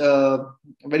is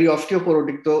very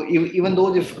osteoporotic, so even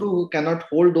though the screw cannot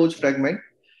hold those fragments,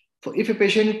 so if a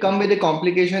patient come with a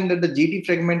complication that the GT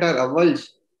fragment are avulged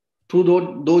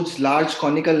through those large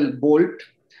conical bolt,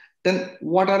 then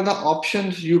what are the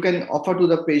options you can offer to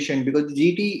the patient? Because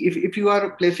GT, if you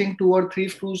are placing 2 or 3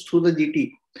 screws through the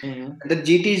GT, the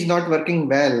GT is not working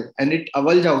well and it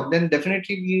avulge out, then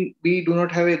definitely we do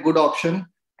not have a good option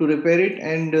to repair it.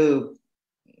 And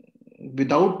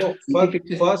without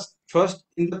first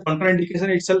in the contraindication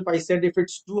itself, I said if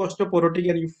it's too osteoporotic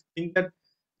and you think that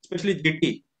especially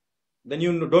GT, then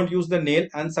you don't use the nail.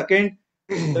 And second,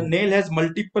 the nail has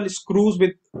multiple screws,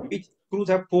 with each screws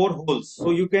have 4 holes,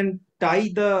 so you can tie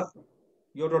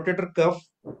your rotator cuff.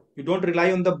 You don't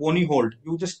rely on the bony hold.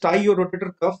 You just tie your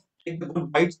rotator cuff, take the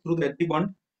good bites through the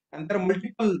ethibond, and there are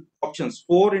multiple options.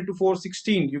 4 into 4,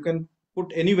 16. You can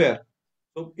put anywhere.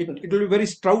 So it will be very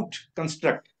stout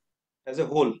construct as a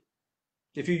whole.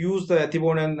 If you use the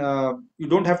ethibond, and you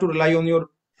don't have to rely on your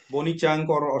bony chunk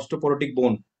or osteoporotic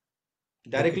bone.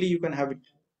 Directly you can have it.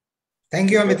 Thank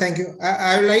you, Amit. Thank you.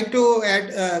 I would like to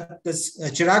add this.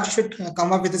 Chirag should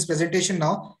come up with his presentation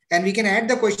now, and we can add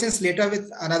the questions later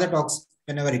with another talks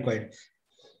whenever required.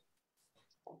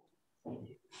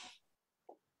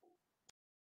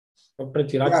 Dr.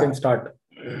 Chirag can start.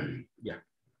 Yeah.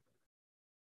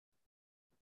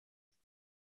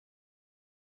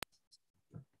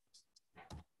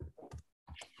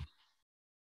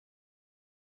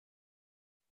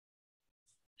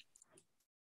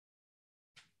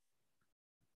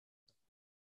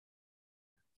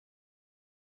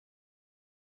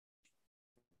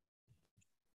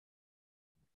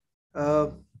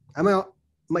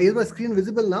 Is my screen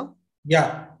visible now?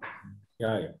 Yeah.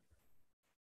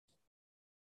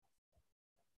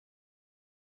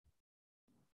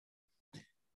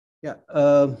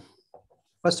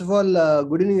 First of all,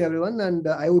 good evening, everyone. And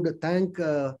I would thank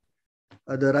the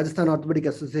Rajasthan Orthopedic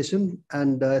Association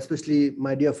and especially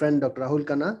my dear friend, Dr. Rahul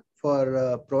Khanna,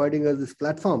 for providing us this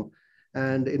platform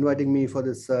and inviting me for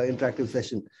this interactive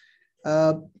session.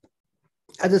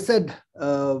 As I said,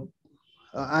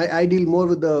 I deal more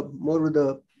with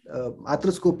the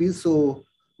arthroscopies. So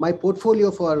my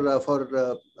portfolio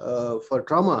for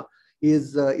trauma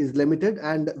is limited,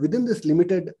 and within this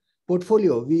limited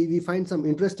portfolio, we find some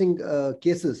interesting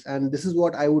cases, and this is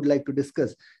what I would like to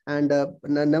discuss. And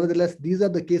nevertheless, these are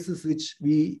the cases which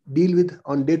we deal with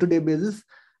on day-to-day basis,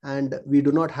 and we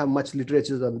do not have much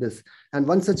literature on this. And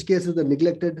one such case is the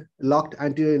neglected locked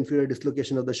anterior inferior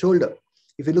dislocation of the shoulder.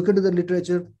 If you look into the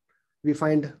literature, we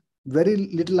find very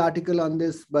little article on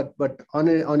this, but on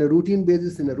a routine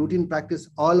basis, in a routine practice,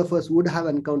 all of us would have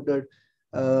encountered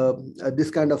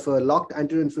this kind of locked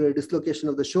anterior inferior dislocation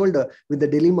of the shoulder with the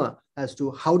dilemma as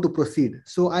to how to proceed.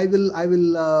 So I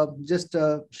will just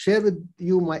share with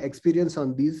you my experience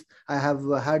on these. I have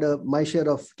had my share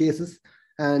of cases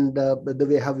and the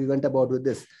way how we went about with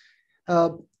this.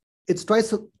 It's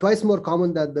twice more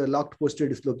common than the locked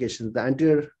posterior dislocations. The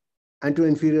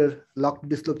anterior-inferior locked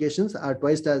dislocations are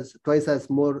twice as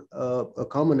more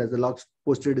common as the locked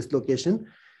posterior dislocation.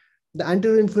 The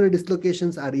anterior-inferior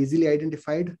dislocations are easily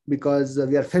identified because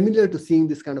we are familiar to seeing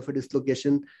this kind of a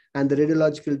dislocation, and the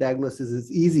radiological diagnosis is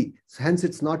easy. So hence,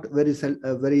 it's not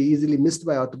very easily missed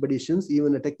by orthopedicians.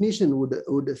 Even a technician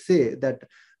would say that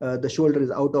the shoulder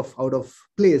is out of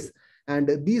place,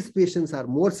 and these patients are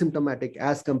more symptomatic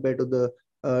as compared to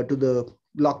the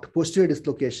locked posterior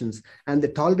dislocations, and they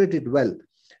tolerate it well.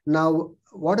 Now,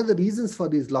 what are the reasons for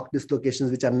these locked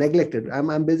dislocations which are neglected?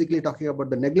 I'm basically talking about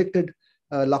the neglected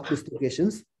locked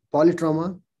dislocations: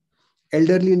 polytrauma,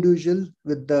 elderly individual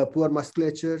with the poor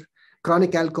musculature,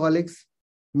 chronic alcoholics,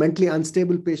 mentally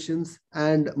unstable patients,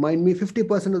 and mind me,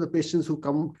 50% of the patients who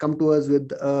come to us with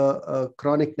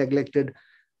chronic neglected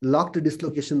locked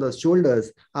dislocation of the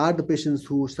shoulders are the patients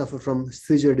who suffer from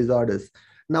seizure disorders.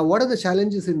 Now, what are the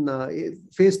challenges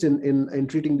faced in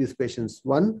treating these patients?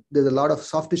 One, there's a lot of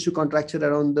soft tissue contracture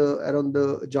around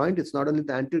the joint. It's not only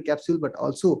the anterior capsule, but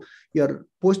also your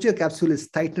posterior capsule is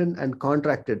tightened and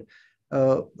contracted.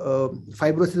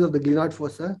 Fibrosis of the glenoid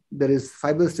fossa. There is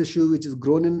fibrous tissue which is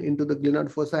grown into the glenoid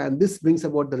fossa, and this brings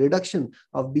about the reduction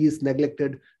of these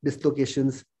neglected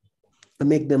dislocations and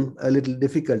make them a little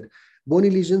difficult. Bony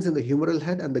lesions in the humeral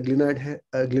head and the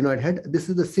glenoid head. This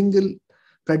is the single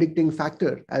predicting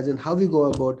factor as in how we go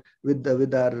about with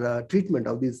our treatment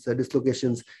of these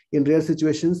dislocations. In rare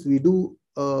situations, we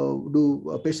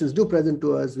patients do present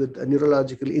to us with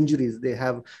neurological injuries. They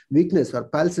have weakness or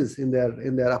pulses in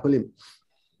their upper limb.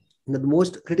 Now, the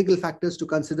most critical factors to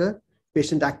consider: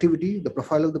 patient activity, the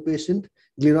profile of the patient,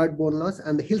 glenoid bone loss,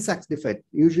 and the Hill-Sachs defect.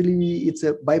 Usually, it's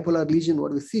a bipolar lesion.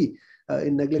 What we see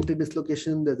in neglected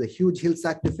dislocation, there's a huge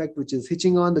Hill-Sachs defect which is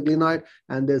hitching on the glenoid,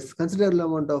 and there's considerable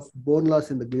amount of bone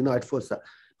loss in the glenoid fossa.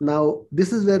 Now,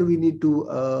 this is where we need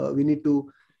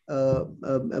to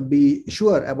be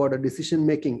sure about a decision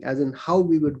making, as in how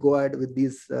we would go ahead with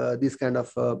these kind of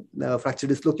fracture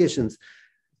dislocations.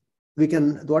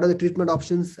 What are the treatment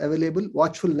options available?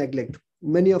 Watchful neglect.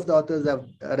 Many of the authors have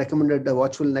recommended the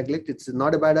watchful neglect. It's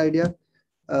not a bad idea.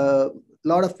 A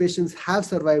lot of patients have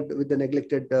survived with the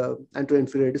neglected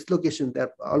anterior-inferior dislocation.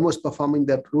 They're almost performing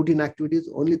their routine activities.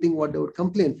 Only thing what they would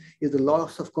complain is the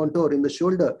loss of contour in the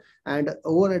shoulder, and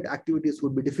overhead activities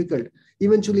would be difficult.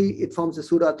 Eventually, it forms a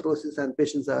pseudoarthrosis, and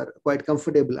patients are quite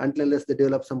comfortable unless they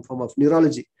develop some form of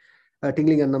neurology,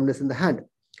 tingling and numbness in the hand.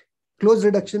 Close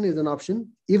reduction is an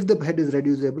option if the head is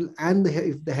reducible and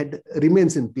if the head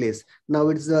remains in place. Now,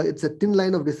 it's a thin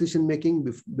line of decision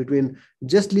making between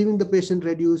just leaving the patient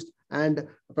reduced and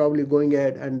probably going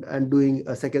ahead and doing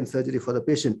a second surgery for the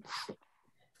patient.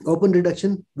 Open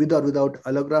reduction with or without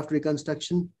allograft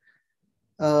reconstruction,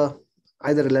 either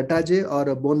a Latage or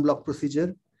a bone block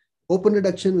procedure. Open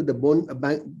reduction with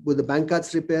the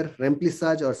Bankard's repair,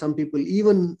 remplissage, or some people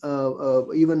even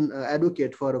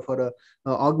advocate for a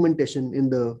augmentation in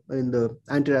the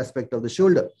anterior aspect of the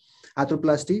shoulder.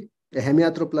 Arthroplasty, a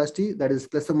hemiarthroplasty, that is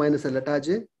plus or minus a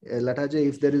Latage. A Latage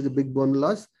if there is a big bone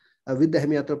loss with the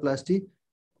hemiarthroplasty.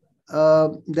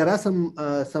 There are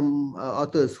some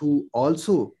authors who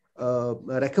also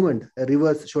recommend a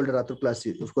reverse shoulder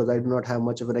arthroplasty. Of course, I do not have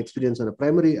much of an experience on a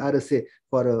primary RSA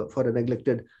for a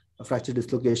neglected fracture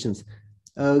dislocations.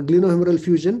 Glenohumeral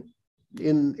fusion,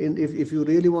 if you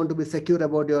really want to be secure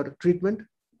about your treatment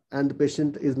and the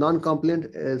patient is non-compliant,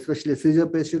 especially a seizure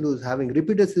patient who's having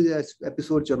repeated seizure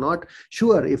episodes, you're not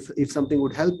sure if something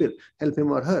would help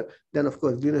him or her, then of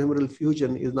course glenohumeral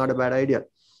fusion is not a bad idea.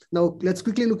 Now, let's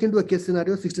quickly look into a case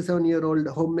scenario. 67-year-old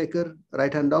homemaker,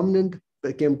 right hand dominant,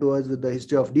 came to us with the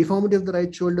history of deformity of the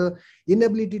right shoulder,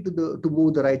 inability to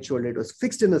move the right shoulder. It was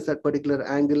fixed in a set particular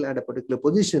angle and a particular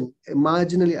position,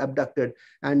 marginally abducted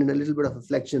and in a little bit of a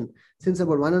flexion. Since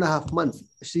about 1.5 months,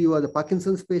 she was a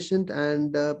Parkinson's patient,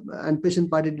 and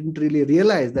patient party didn't really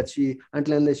realize that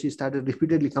until she started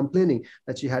repeatedly complaining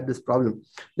that she had this problem.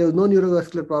 There was no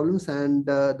neurovascular problems, and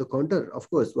the counter, of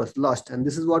course, was lost. And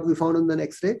this is what we found on the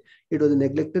X-ray. It was a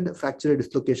neglected fracture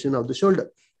dislocation of the shoulder.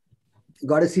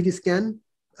 Got a CT scan,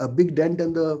 a big dent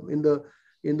in the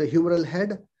humeral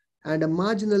head, and a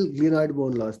marginal glenoid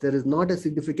bone loss. There is not a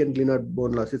significant glenoid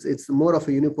bone loss. It's more of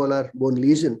a unipolar bone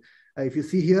lesion. If you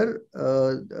see here,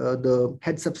 the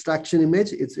head subtraction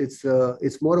image,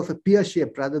 it's more of a pear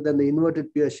shape rather than the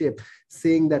inverted pear shape,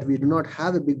 saying that we do not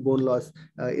have a big bone loss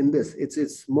in this.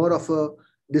 It's more of a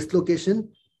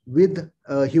dislocation with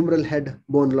humeral head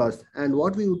bone loss. And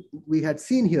what we had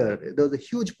seen here, there was a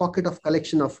huge pocket of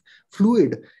collection of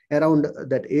fluid around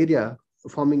that area,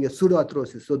 forming a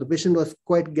pseudoarthrosis. So the patient was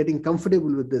quite getting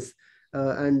comfortable with this,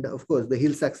 and of course the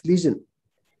heel sacs lesion.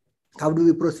 How do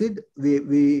we proceed?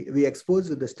 We exposed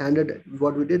with the standard.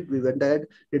 What we did, we went ahead,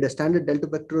 did a standard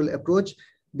deltopectoral approach.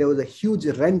 There was a huge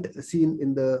rent seen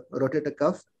in the rotator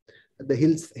cuff. The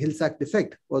heel sac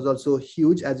defect was also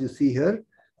huge, as you see here.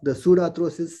 The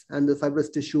pseudoarthrosis and the fibrous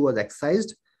tissue was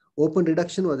excised. Open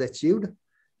reduction was achieved.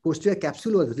 Posterior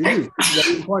capsule was reduced.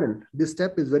 Very important. This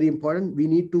step is very important. We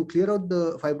need to clear out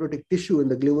the fibrotic tissue in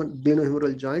the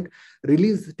glenohumeral joint,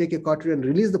 take a cautery and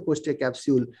release the posterior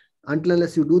capsule. Until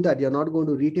unless you do that, you're not going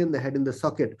to retain the head in the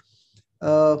socket.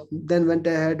 Then went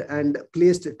ahead and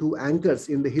placed 2 anchors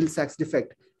in the heel sacs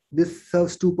defect. This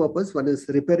serves 2 purposes. One is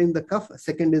repairing the cuff.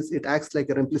 Second is it acts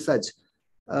like a remplissage.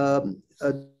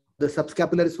 The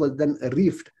subscapularis was then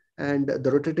reefed and the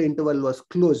rotator interval was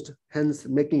closed, hence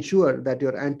making sure that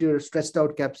your anterior stretched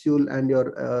out capsule and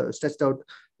your stretched out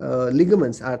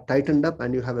ligaments are tightened up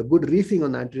and you have a good reefing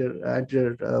on the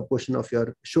anterior portion of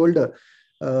your shoulder.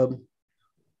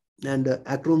 And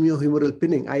acromiohumeral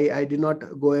pinning. I did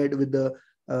not go ahead with the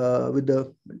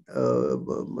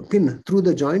pin through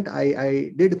the joint.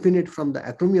 I did pin it from the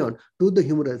acromion to the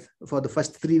humerus for the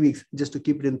first 3 weeks just to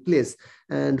keep it in place.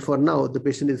 And for now, the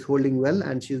patient is holding well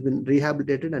and she's been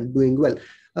rehabilitated and doing well.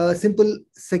 Simple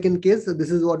second case. This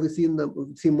is what we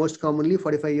see most commonly.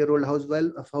 45-year-old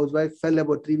housewife fell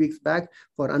about 3 weeks back.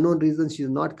 For unknown reasons, she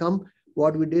has not come.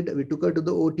 What we did, we took her to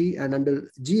the OT and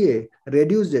under GA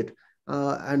reduced it.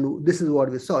 And this is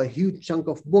what we saw, a huge chunk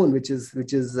of bone which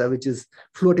is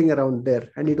floating around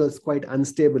there, and it was quite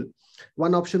unstable.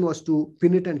 One option was to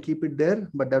pin it and keep it there,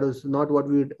 but that was not what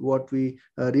we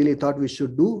really thought we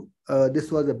should do.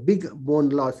 This was a big bone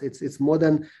loss. It's more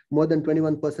than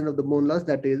 21% of the bone loss.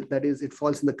 That is it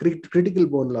falls in the critical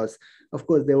bone loss. Of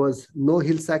course, there was no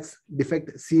heel sacs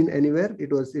defect seen anywhere.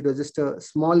 It was just a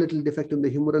small little defect in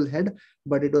the humeral head,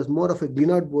 but it was more of a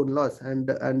glenoid bone loss. And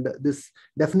this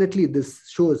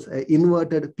shows an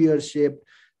inverted pear-shaped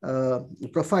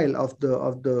profile of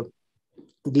the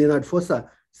glenoid fossa,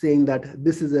 saying that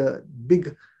this is a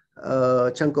big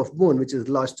chunk of bone which is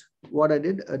lost. What I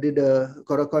did a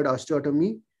coracoid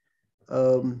osteotomy,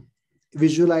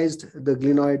 visualized the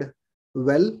glenoid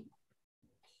well,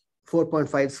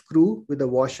 4.5 screw with a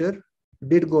washer,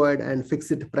 did go ahead and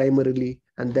fix it primarily,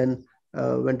 and then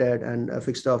went ahead and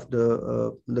fixed off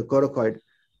the coracoid.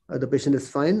 The patient is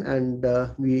fine, and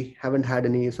we haven't had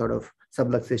any sort of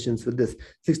subluxations with this.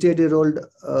 68-year-old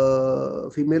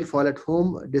female fall at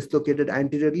home, dislocated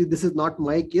anteriorly. This is not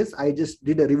my case. I just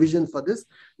did a revision for this.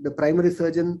 The primary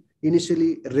surgeon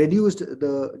initially reduced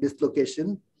the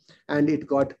dislocation and it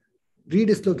got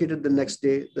redislocated the next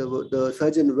day. The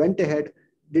surgeon went ahead,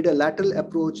 did a lateral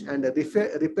approach and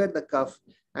repaired the cuff.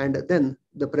 And then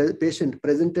the patient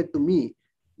presented to me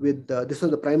with this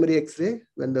was the primary X-ray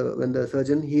when the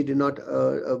surgeon, he did not,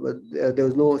 there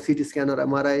was no CT scan or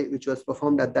MRI which was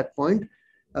performed at that point.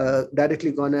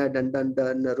 Directly gone ahead and done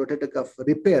rotator cuff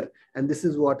repair, and this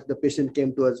is what the patient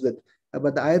came to us with.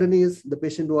 But the irony is the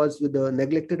patient was with a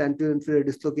neglected anterior inferior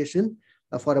dislocation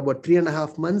for about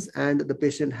 3.5 months, and the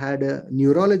patient had a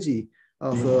neurology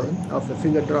of a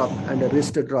finger drop and a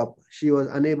wrist drop. She was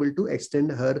unable to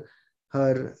extend her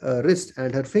wrist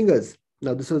and her fingers.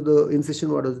 Now, this was the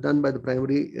incision what was done by the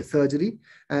primary surgery,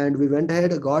 and we went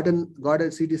ahead, got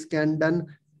a CT scan done.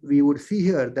 We would see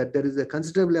here that there is a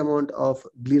considerable amount of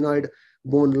glenoid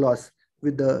bone loss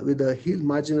with the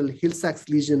marginal heel sacs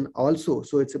lesion also.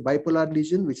 So it's a bipolar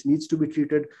lesion which needs to be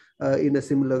treated in a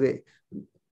similar way.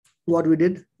 What we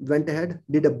did, went ahead,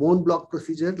 did a bone block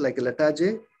procedure like a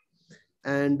Latage,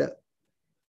 and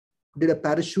did a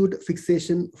parachute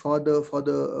fixation for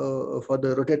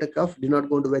the rotator cuff. Did not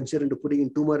going to venture into putting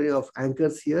in too many of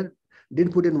anchors here.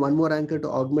 Did put in one more anchor to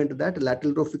augment that.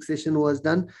 Lateral row fixation was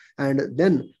done, and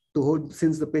then to hold,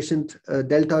 since the patient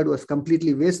deltoid was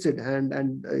completely wasted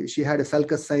and she had a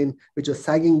sulcus sign which was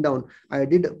sagging down, I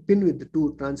did a pin with the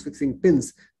 2 transfixing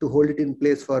pins to hold it in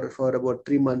place for about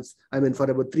 3 months. I mean for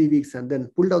about 3 weeks, and then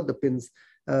pulled out the pins.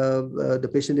 The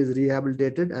patient is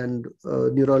rehabilitated, and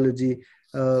neurology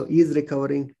is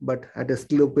recovering, but at a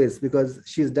slow pace because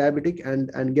she is diabetic,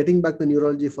 and getting back the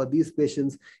neurology for these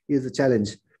patients is a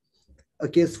challenge. A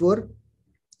case for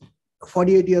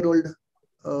 48-year-old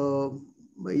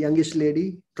youngish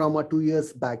lady, trauma 2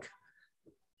 years back.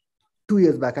 2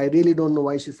 years back. I really don't know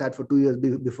why she sat for 2 years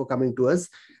before coming to us.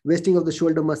 Wasting of the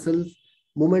shoulder muscles,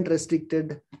 movement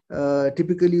restricted.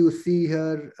 Typically, you see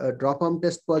her drop arm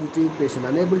test positive, patient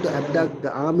unable to abduct.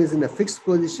 The arm is in a fixed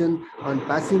position on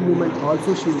passive movement.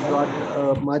 Also, she's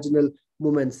got marginal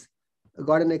movements.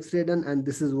 Got an X-ray done, and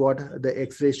this is what the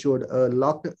X-ray showed: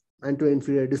 locked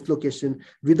anterior-inferior dislocation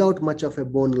without much of a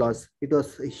bone loss. It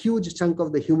was a huge chunk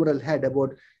of the humeral head,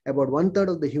 about 1/3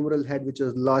 of the humeral head, which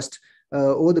was lost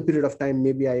over the period of time,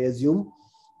 maybe I assume.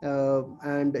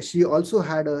 And she also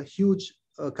had a huge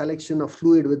collection of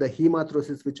fluid with the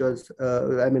hemarthrosis, which was,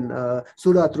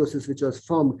 pseudoarthrosis, which was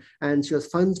formed, and she was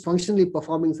functionally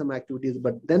performing some activities.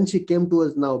 But then she came to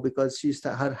us now because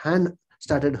her hand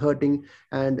started hurting,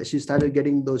 and she started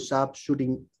getting those sharp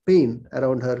shooting pain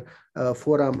around her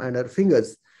forearm and her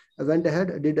fingers. I went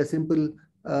ahead, did a simple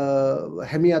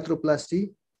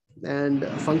hemiarthroplasty, and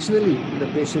functionally the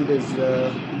patient is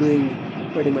doing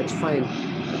pretty much fine.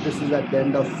 This is at the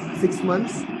end of 6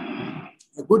 months.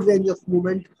 A good range of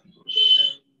movement.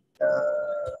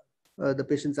 The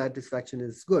patient satisfaction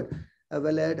is good.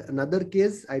 Well, I had another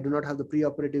case. I do not have the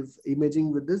preoperative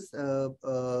imaging with this.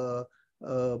 A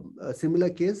similar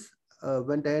case.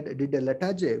 Went ahead, did a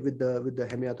Latage with the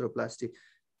hemiarthroplasty.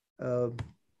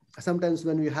 Sometimes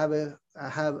when we have a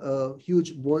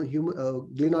huge bone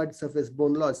glenoid surface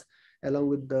bone loss, along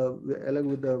with the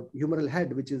humeral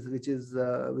head, which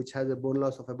has a bone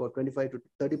loss of about 25 to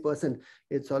 30%,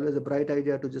 it's always a bright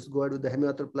idea to just go ahead with the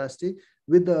hemiarthroplasty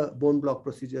with the bone block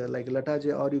procedure like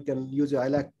Latage, or you can use your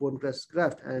ILAC bone crest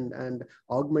graft and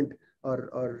augment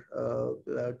or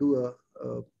do a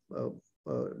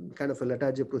kind of a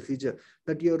Latage procedure.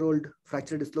 30-year-old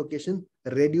fracture dislocation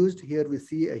reduced. Here we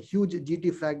see a huge GT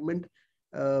fragment.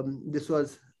 This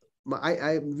was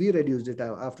we reduced it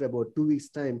after about 2 weeks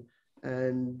time,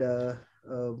 and the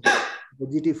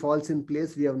GT falls in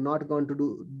place. We have not gone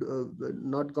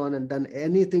and done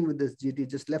anything with this GT,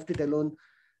 just left it alone.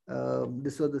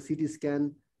 This was the CT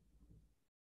scan.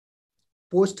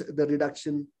 Post the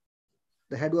reduction,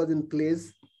 the head was in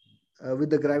place with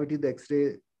the gravity, the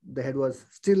X-ray. The head was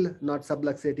still not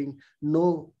subluxating,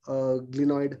 no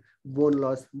glenoid bone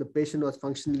loss. The patient was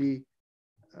functionally,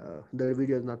 the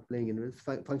video is not playing in, it's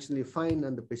functionally fine,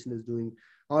 and the patient is doing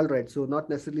all right. So not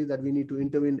necessarily that we need to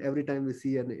intervene every time we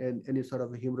see any sort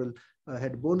of a humeral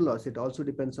head bone loss. It also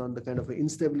depends on the kind of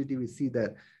instability we see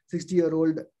there.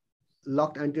 60-year-old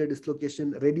locked anterior dislocation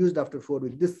reduced after 4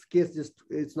 weeks. This case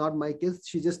it's not my case.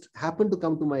 She just happened to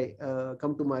come to my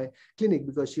clinic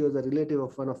because she was a relative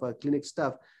of one of our clinic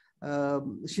staff.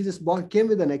 She just came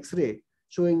with an X-ray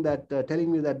showing that, telling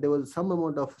me that there was some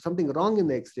amount of something wrong in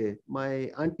the X-ray.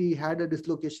 My auntie had a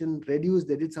dislocation reduced.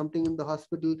 They did something in the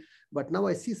hospital, but now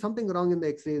I see something wrong in the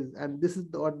X-rays, and this is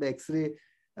what the X-ray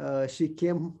she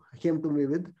came to me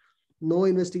with. No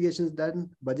investigations done,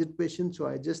 budget patient, so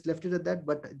I just left it at that.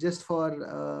 But just for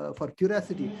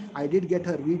curiosity, I did get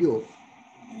her video,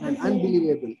 and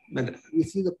unbelievable. We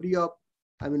see the pre-op,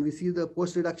 I mean, we see the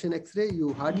post-reduction X-ray.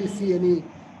 You hardly see any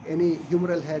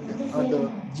humeral head or the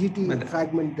GT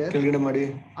fragment there.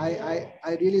 I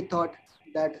really thought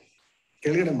that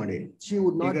she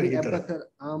would not be abduct her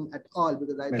arm at all,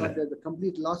 because I thought there's a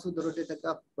complete loss of the rotator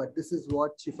cuff, but this is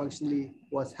what she functionally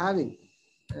was having.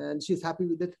 And she's happy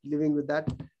with it, living with that.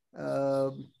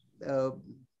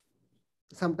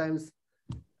 Sometimes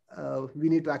we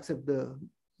need to accept the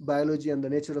biology and the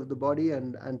nature of the body,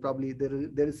 and probably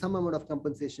there is some amount of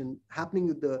compensation happening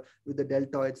with the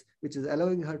deltoids, which is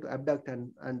allowing her to abduct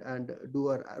and do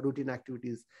her routine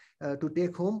activities. To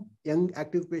take home, young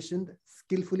active patient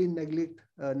skillfully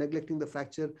neglecting the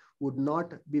fracture would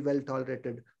not be well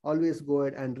tolerated. Always go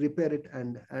ahead and repair it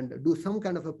and do some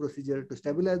kind of a procedure to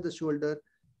stabilize the shoulder.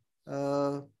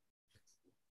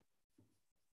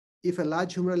 If a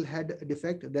large humeral head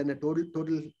defect, then a total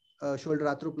shoulder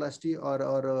arthroplasty or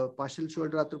a partial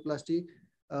shoulder arthroplasty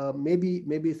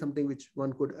maybe something which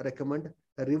one could recommend.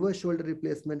 A reverse shoulder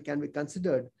replacement can be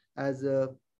considered as a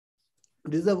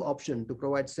reserve option to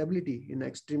provide stability in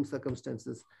extreme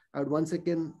circumstances. I would once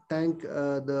again thank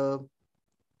the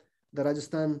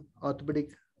Rajasthan Orthopedic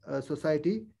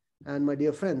Society and my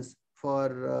dear friends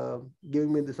for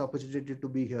giving me this opportunity to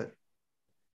be here.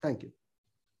 Thank you.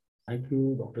 Thank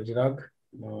you, Dr. Chirag.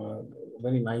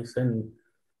 Very nice and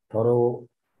thorough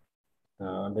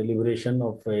deliberation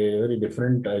of a very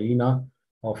different arena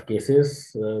of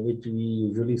cases, which we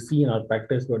usually see in our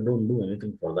practice, but don't do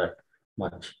anything for that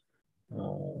much.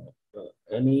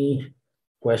 Any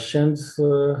questions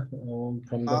from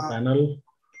the panel?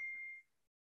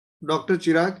 Dr.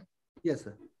 Chirag? Yes,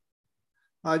 sir.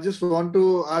 I just want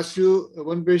to ask you,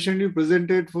 one patient you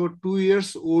presented for 2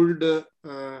 years old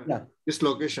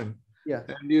dislocation. Yeah.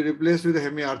 And you replaced with a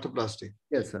hemiarthroplasty.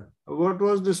 Yes, sir. What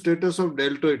was the status of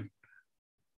deltoid?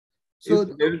 So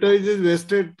if deltoid is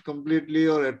wasted completely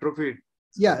or atrophied.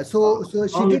 Yeah, so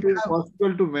she did it is have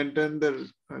possible to maintain the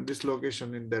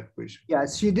dislocation in that position. Yeah,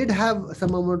 she did have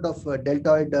some amount of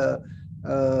deltoid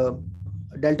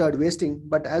wasting,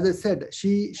 but as I said,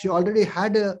 she already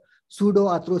had a pseudo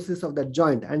arthrosis of that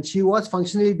joint, and she was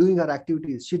functionally doing her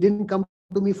activities. She didn't come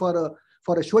to me for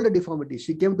a shoulder deformity.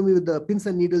 She came to me with the pins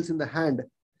and needles in the hand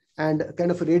and kind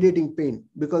of a radiating pain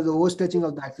because of overstretching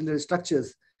of the axillary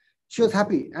structures. She was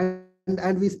happy, and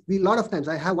we a lot of times,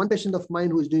 I have one patient of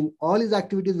mine who is doing all his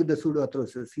activities with the pseudo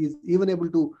arthrosis. He's even able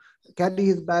to carry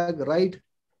his bag, ride,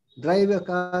 drive a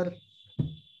car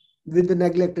with the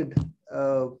neglected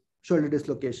shoulder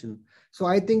dislocation. So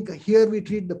I think here we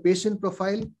treat the patient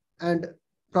profile and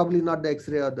probably not the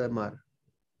X-ray or the MR.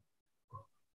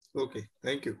 Okay,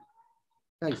 thank you.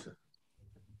 Thanks, sir.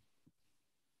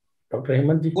 Dr.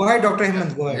 Hemant. Go ahead, Dr.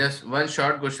 Hemant. Go ahead. Just one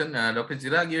short question. Dr.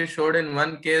 Chirag, you showed in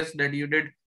one case that you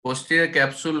did posterior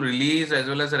capsule release as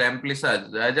well as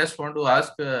remplissage. I just want to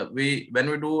ask, when we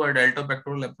do a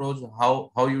deltopectoral approach,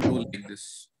 how you do like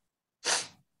this?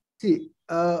 See,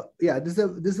 yeah, this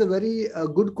is a very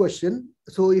good question.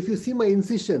 So if you see my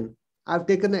incision, I've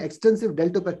taken an extensive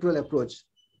deltopectoral approach.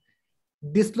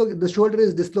 The shoulder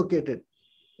is dislocated,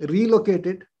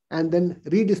 relocated, and then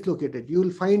redislocated. You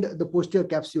will find the posterior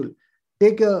capsule.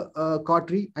 Take a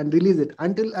cautery and release it.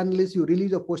 Unless you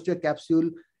release a posterior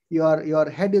capsule, your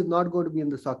head is not going to be in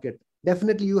the socket.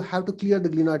 Definitely, you have to clear the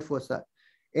glenoid fossa.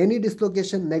 Any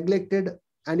dislocation neglected,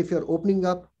 and if you're opening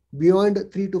up beyond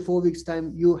 3 to 4 weeks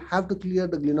time, you have to clear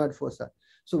the glenoid fossa.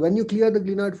 So when you clear the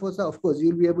glenoid fossa, of course,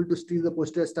 you'll be able to steal the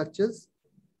posterior structures.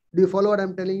 Do you follow what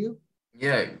I'm telling you?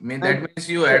 Yeah, that means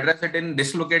you address it in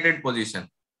dislocated position.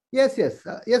 Yes,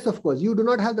 yes, of course. You do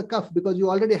not have the cuff because you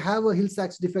already have a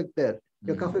Hill-Sachs defect there.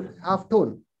 Your cuff is half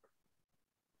tone.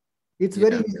 It's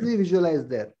very easily visualized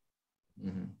there.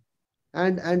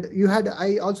 And you had,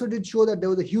 I also did show that there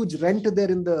was a huge rent there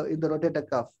in the rotator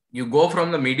cuff. You go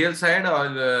from the medial side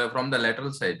or from the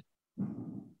lateral side?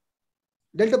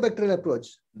 Deltopectoral approach.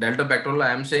 Deltopectoral,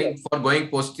 I am saying for going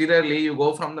posteriorly, you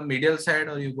go from the medial side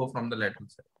or you go from the lateral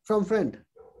side? From front.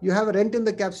 You have a rent in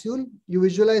the capsule. You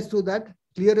visualize through that,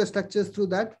 clear your structures through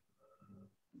that.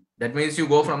 That means you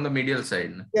go from the medial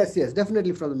side. Yes,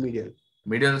 definitely from the medial.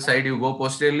 Medial side, you go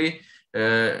posteriorly,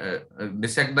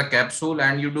 dissect the capsule,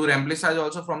 and you do remplissage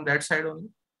also from that side only?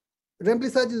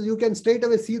 Remplissage is you can straight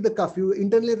away see the cuff. You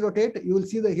internally rotate, you will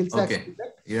see the Hill-Sachs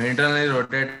defect. You internally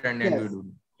rotate and then you do.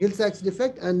 Hill-Sachs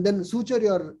defect, and then suture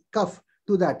your cuff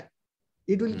to that.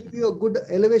 It will give you a good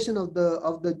elevation of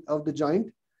the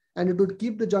joint, and it would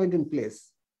keep the joint in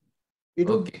place. It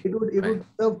would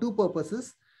serve two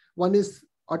purposes. One is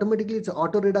automatically it's an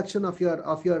auto reduction of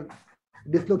your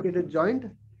dislocated joint,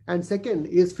 and second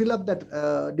is fill up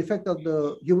that defect of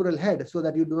the humeral head so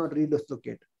that you do not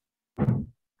redislocate.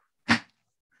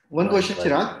 One question,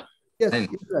 Chirag. Yes,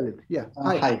 Lalit. Yeah.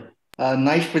 Hi.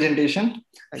 Nice presentation.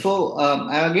 So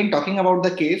I'm again talking about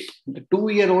the case, the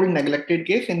 2-year-old neglected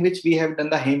case in which we have done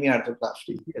the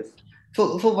hemiarthroplasty. Yes.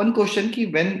 So one question,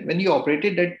 when you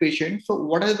operated that patient, so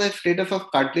what is the status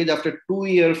of cartilage after 2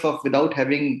 years of without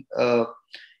having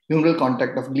humeral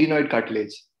contact of glenoid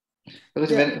cartilage?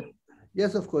 Because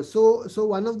yes, of course. So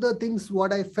one of the things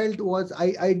what I felt was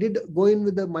I did go in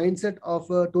with the mindset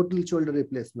of a total shoulder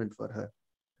replacement for her.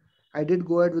 I did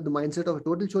go ahead with the mindset of a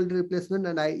total shoulder replacement,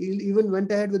 and I even went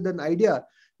ahead with an idea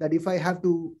that if I have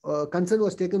to, consent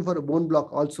was taken for a bone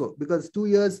block also, because 2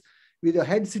 years with your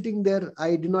head sitting there,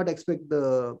 I did not expect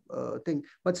the thing.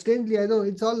 But strangely, I know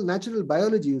it's all natural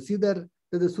biology. You see there's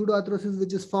a pseudoarthrosis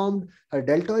which is formed. Her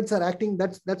deltoids are acting.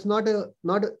 That's that's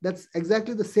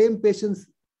exactly the same patient's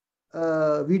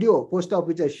video post-op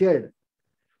which I shared.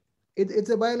 It's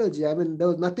a biology. I mean, there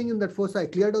was nothing in that fossa. I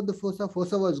cleared out the fossa.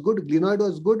 Fossa was good. Glenoid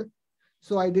was good.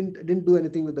 So I didn't do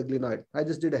anything with the glenoid. I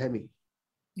just did a hemi.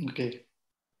 Okay.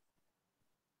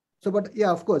 So, but yeah,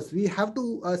 of course, we have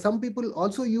to, some people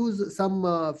also use some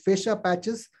fascia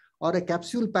patches or a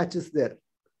capsule patches there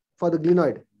for the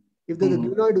glenoid. If there's a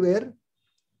glenoid wear,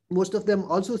 most of them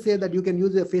also say that you can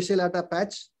use a fascial lata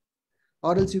patch,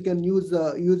 or else you can use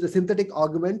a synthetic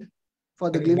augment for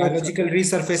the glenoid. Biological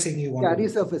resurfacing you want. Yeah,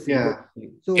 resurfacing. Yeah.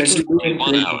 So,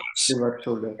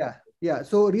 yeah.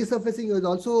 So resurfacing is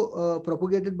also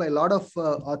propagated by a lot of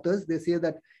authors. They say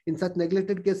that in such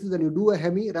neglected cases, when you do a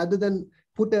hemi, rather than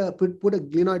put a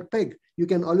glenoid peg, you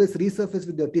can always resurface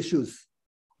with the tissues.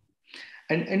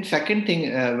 And second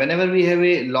thing, whenever we have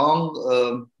a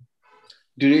long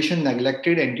duration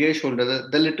neglected anterior shoulder,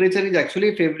 the literature is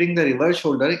actually favoring the reverse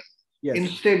shoulder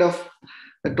instead of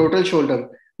the total shoulder,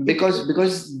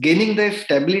 because gaining the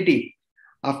stability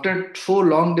after so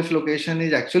long dislocation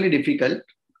is actually difficult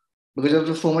because of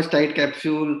the so much tight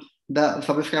capsule, the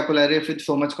subscapularis is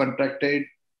so much contracted.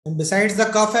 And besides, the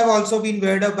cuff have also been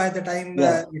weared up by the time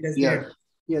it has made.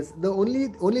 Yes, the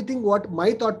only thing what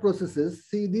my thought process is,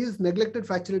 see, these neglected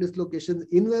fracture dislocations,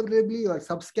 invariably your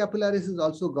subscapularis is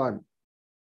also gone.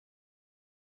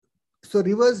 So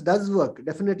reverse does work,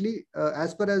 definitely.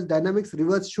 As per as dynamics,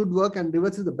 reverse should work, and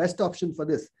reverse is the best option for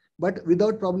this, but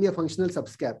without probably a functional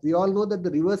subscap. We all know that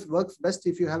the reverse works best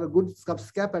if you have a good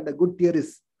subscap and a good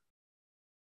teres.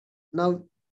 Now,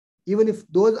 even if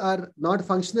those are not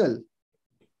functional,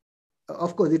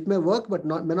 of course, it may work, but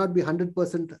may not be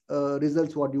 100%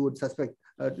 results what you would suspect,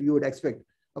 you would expect.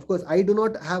 Of course, I do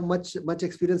not have much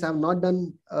experience. I have not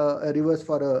done a reverse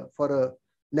for a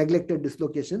neglected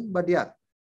dislocation, but yeah,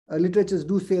 literatures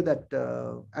do say that,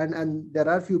 and there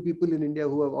are few people in India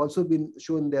who have also been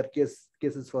shown their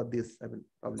cases for this. I mean,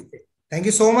 probably. Thank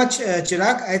you so much,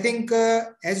 Chirag. I think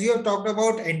as you have talked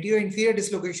about anterior-inferior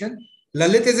dislocation,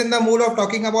 Lalit is in the mood of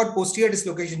talking about posterior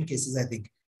dislocation cases, I think.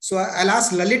 So I'll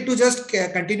ask Lalit to just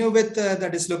continue with the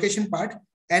dislocation part,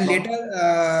 and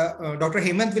later Dr.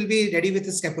 Hemant will be ready with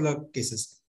the scapular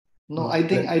cases. No, I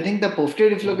think the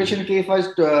posterior dislocation case was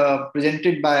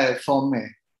presented by Soumya.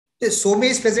 Soumya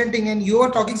is presenting, and you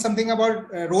are talking something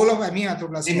about role of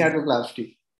hemiarthroplasty.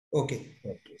 Hemiarthroplasty. Okay.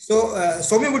 So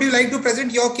Soumya, would you like to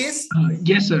present your case?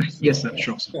 Yes, sir. Yes, sir.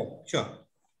 Sure. Sure.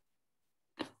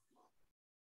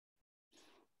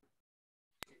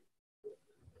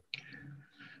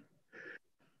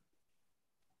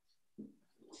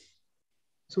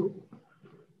 So,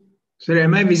 sir,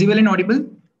 am I visible and audible?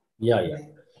 Yeah.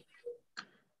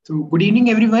 So, good evening,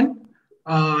 everyone.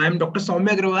 I'm Dr.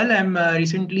 Soumya Agarwal. I'm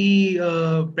recently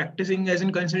practicing as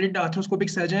a consultant arthroscopic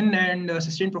surgeon and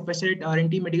assistant professor at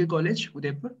RNT Medical College,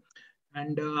 Udaipur.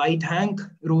 And I thank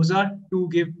Rosa to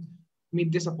give me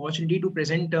this opportunity to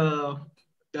present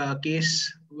the case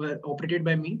operated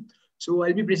by me. So,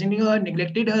 I'll be presenting a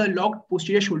neglected locked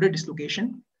posterior shoulder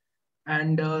dislocation.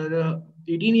 And the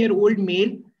 18-year-old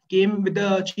male came with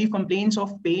the chief complaints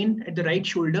of pain at the right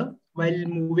shoulder while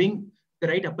moving the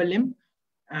right upper limb.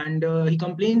 And he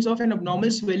complains of an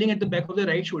abnormal swelling at the back of the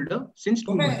right shoulder since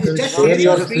 2 months. Just share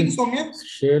your screen, Soumya.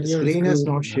 Share your screen has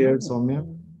not shared, Soumya.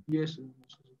 Yes.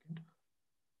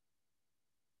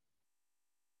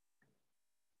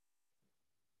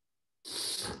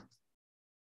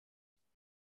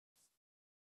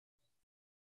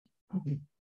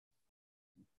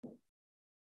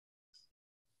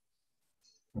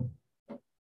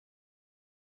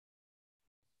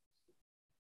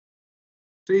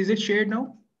 So is it shared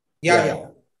now? Yeah.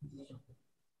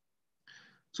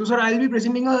 So, sir, I'll be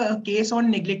presenting a case on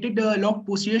neglected locked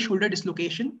posterior shoulder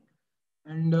dislocation.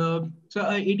 And so,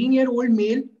 an 18-year-old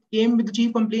male came with the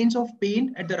chief complaints of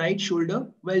pain at the right shoulder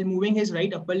while moving his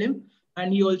right upper limb.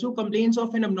 And he also complains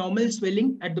of an abnormal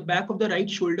swelling at the back of the right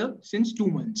shoulder since 2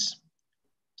 months.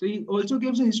 So, he also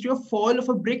gives a history of fall of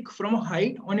a brick from a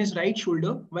height on his right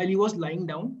shoulder while he was lying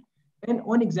down. And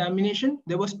on examination,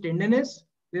 there was tenderness.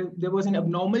 There was an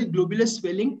abnormal globular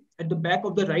swelling at the back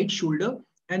of the right shoulder,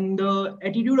 and the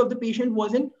attitude of the patient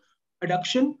was in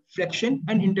adduction, flexion,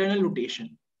 and internal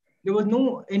rotation. There was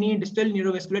no any distal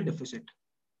neurovascular deficit.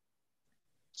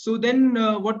 So then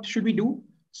what should we do?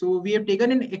 So we have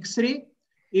taken an X-ray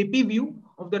AP view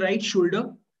of the right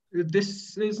shoulder.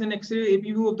 This is an X-ray AP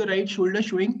view of the right shoulder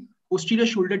showing posterior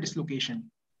shoulder dislocation.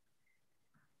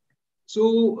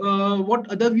 So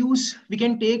what other views we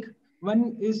can take?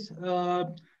 One is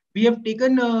we have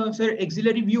taken sir,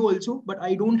 axillary view also, but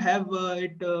I don't have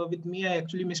it with me. I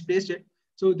actually misplaced it.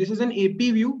 So this is an AP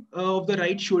view of the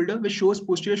right shoulder, which shows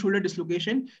posterior shoulder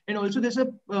dislocation. And also there's a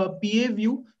PA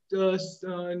view,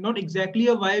 not exactly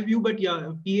a Y view, but yeah,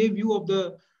 a PA view of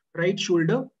the right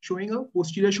shoulder showing a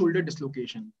posterior shoulder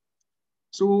dislocation.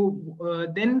 So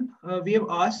then we have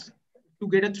asked to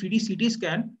get a 3D CT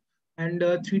scan. And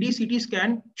 3D CT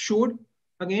scan showed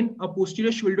again a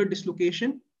posterior shoulder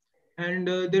dislocation, and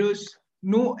there was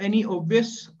no any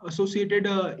obvious associated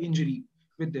injury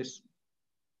with this.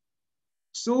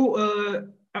 So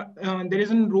there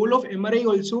is a role of MRI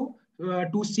also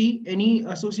to see any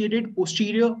associated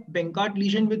posterior Bankart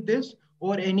lesion with this,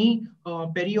 or any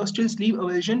periosteal sleeve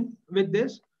avulsion with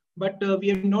this, but we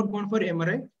have not gone for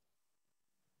MRI.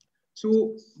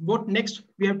 So what next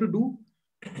we have to do?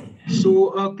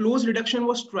 So close reduction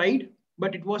was tried,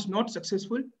 but it was not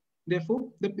successful. Therefore,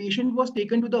 the patient was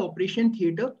taken to the operation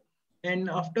theater, and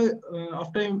after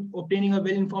obtaining a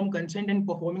well-informed consent and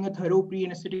performing a thorough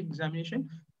pre-anesthetic examination,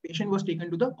 patient was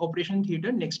taken to the operation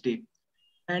theater next day.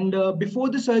 And before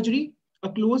the surgery, a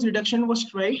close reduction was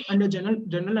tried under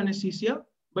general anesthesia,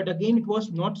 but again it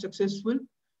was not successful.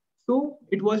 So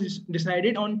it was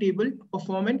decided on table to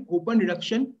perform an open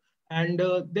reduction, and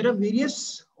there are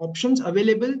various options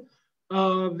available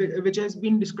which has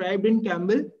been described in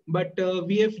Campbell, but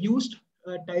we have used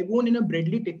tie bone in a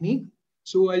Bradley technique.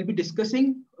 So I'll be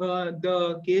discussing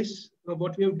the case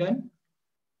what we have done.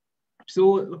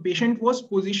 So the patient was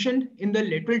positioned in the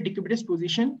lateral decubitus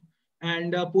position,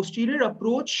 and posterior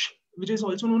approach, which is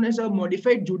also known as a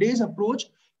modified Jude's approach.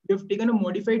 We have taken a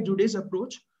modified Jude's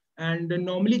approach, and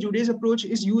normally Jude's approach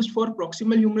is used for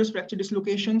proximal humerus fracture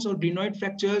dislocations or glenoid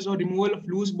fractures or removal of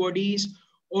loose bodies,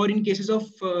 or in cases of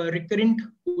recurrent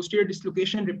posterior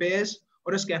dislocation repairs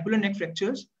or a scapular neck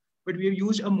fractures. But we have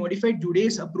used a modified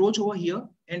Jude's approach over here,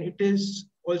 and it is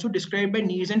also described by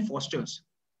Neeraj and Foster's.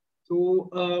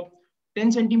 So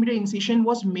 10 centimeter incision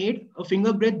was made a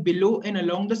finger breadth below and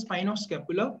along the spine of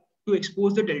scapula to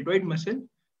expose the deltoid muscle,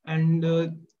 and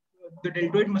the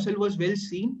deltoid muscle was well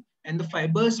seen, and the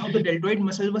fibers of the deltoid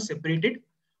muscle were separated.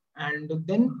 And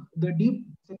then the deep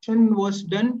section was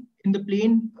done in the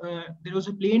plane. There was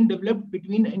a plane developed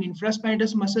between an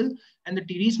infraspinatus muscle and the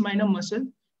teres minor muscle,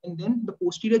 and then the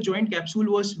posterior joint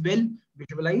capsule was well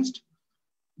visualized.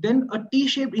 Then a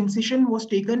T-shaped incision was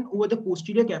taken over the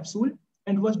posterior capsule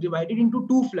and was divided into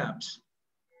two flaps.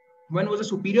 One was a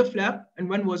superior flap and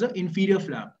one was an inferior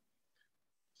flap.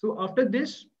 So after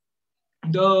this,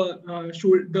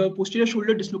 the posterior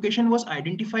shoulder dislocation was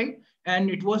identified and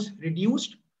it was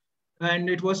reduced, and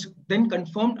it was then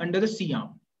confirmed under the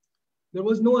C-arm. There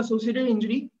was no associated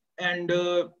injury, and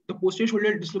the posterior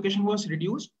shoulder dislocation was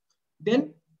reduced.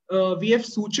 Then we have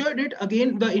sutured it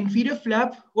again. The inferior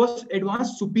flap was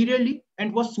advanced superiorly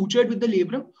and was sutured with the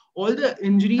labrum. All the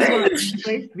injuries were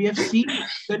identified. We have seen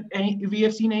that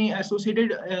any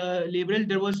associated labral.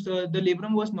 There was the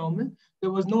labrum was normal.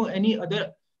 There was no any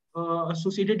other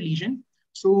associated lesion.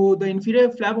 So the inferior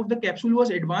flap of the capsule was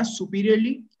advanced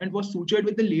superiorly and was sutured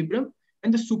with the labrum,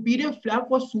 and the superior flap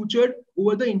was sutured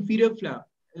over the inferior flap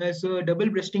as a double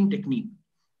breasting technique.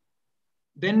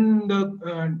 Then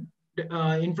the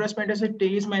infraspinatus and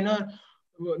teres minor,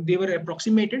 they were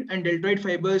approximated, and deltoid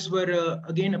fibers were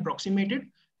again approximated,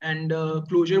 and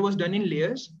closure was done in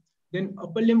layers. Then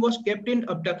upper limb was kept in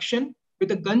abduction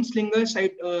with a gunslinger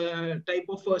type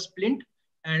of splint,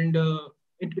 and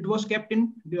it was kept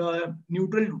in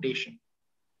neutral rotation.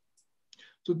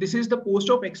 So this is the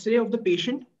post-op X-ray of the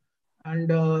patient, and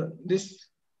this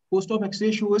post-op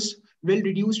X-ray shows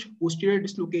well-reduced posterior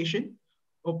dislocation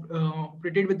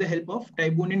operated with the help of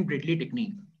tie bone and Bradley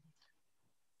technique.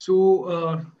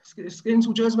 So skin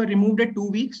sutures were removed at 2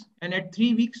 weeks, and at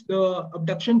 3 weeks, the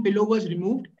abduction pillow was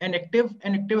removed, and active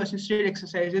assisted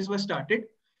exercises were started,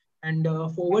 and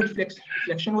forward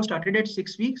flexion was started at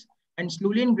 6 weeks, and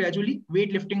slowly and gradually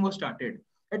weightlifting was started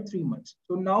at 3 months.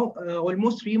 So now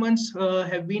almost 3 months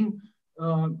have been,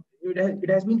 it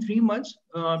has been 3 months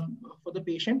for the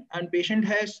patient, and patient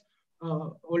has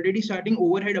already starting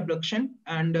overhead abduction,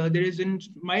 and there is a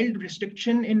mild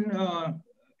restriction in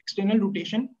external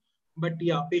rotation, but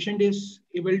yeah, patient is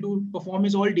able to perform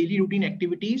his all daily routine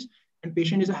activities, and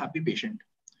patient is a happy patient.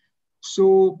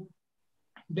 So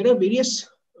there are various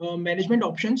management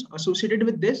options associated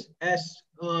with this, as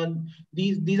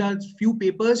these are few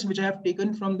papers which I have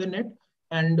taken from the net,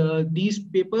 and these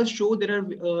papers show there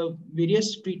are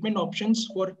various treatment options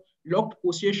for locked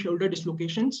posterior shoulder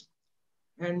dislocations.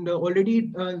 And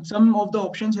already some of the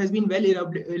options has been well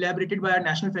elaborated by our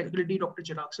national faculty, Dr.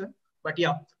 Chirag sir. But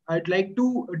yeah, I'd like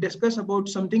to discuss about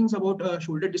some things about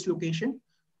shoulder dislocation.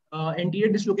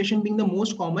 Anterior dislocation being the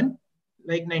most common,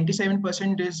 like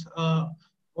 97% is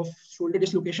of shoulder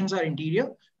dislocations are anterior,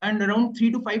 and around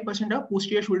 3 to 5% are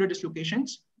posterior shoulder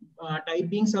dislocations, type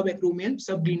being subacromial,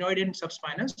 subglenoid, and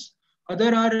subspinous.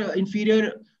 Other are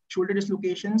inferior shoulder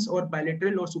dislocations or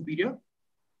bilateral or superior.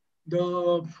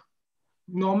 The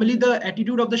Normally, the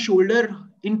attitude of the shoulder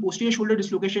in posterior shoulder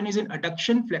dislocation is in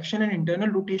adduction, flexion, and internal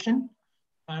rotation.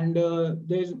 And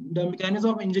there's the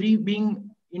mechanism of injury being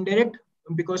indirect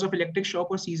because of electric shock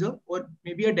or seizure, or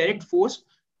maybe a direct force,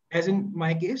 as in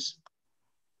my case.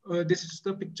 This is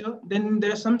the picture. Then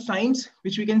there are some signs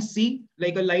which we can see,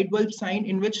 like a light bulb sign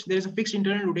in which there is a fixed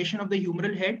internal rotation of the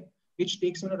humeral head, which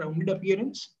takes on a rounded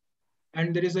appearance.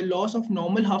 And there is a loss of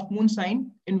normal half moon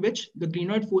sign in which the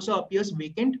glenoid fossa appears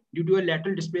vacant due to a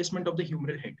lateral displacement of the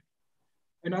humeral head.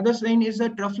 Another sign is a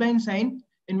trough line sign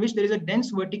in which there is a dense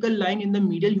vertical line in the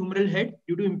medial humeral head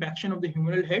due to impaction of the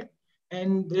humeral head.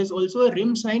 And there is also a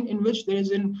rim sign in which there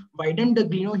is an widened the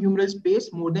glenohumeral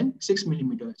space more than 6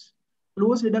 millimeters.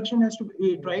 Close reduction has to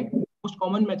be tried. The most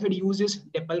common method used is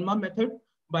De Palma method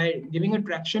by giving a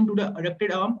traction to the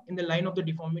adducted arm in the line of the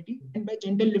deformity and by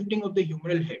gentle lifting of the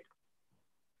humeral head.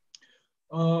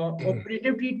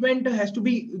 Operative treatment has to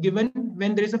be given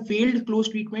when there is a failed close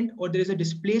treatment, or there is a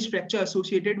displaced fracture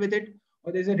associated with it,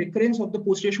 or there is a recurrence of the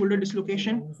posterior shoulder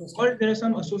dislocation, or there are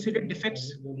some associated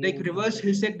defects like reverse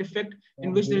Hill-Sachs defect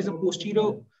in which there is a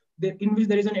posterior, in which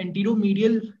there is an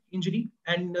anteromedial injury,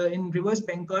 and in reverse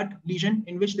Pankart lesion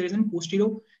in which there is a posterior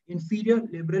inferior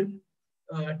labral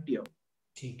tear.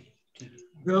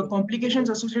 The complications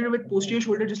associated with posterior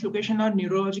shoulder dislocation are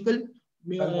neurological,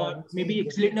 maybe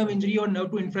axillate nerve injury or nerve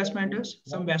to infraspinatus,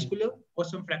 some vascular or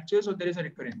some fractures, or there is a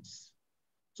recurrence.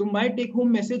 So my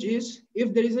take-home message is,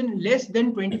 if there is a less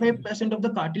than 25% of the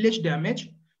cartilage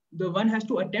damage, the one has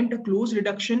to attempt a close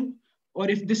reduction, or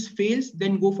if this fails,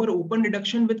 then go for open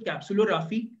reduction with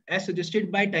capsulorrhaphy as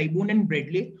suggested by Tybone and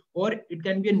Bradley, or it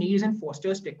can be a Neeraj and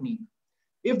Foster's technique.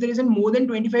 If there is a more than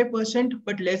 25%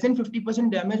 but less than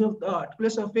 50% damage of the articular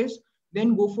surface,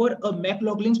 then go for a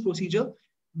McLaughlin's procedure,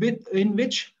 in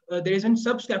which there is a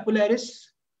subscapularis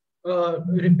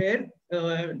repair,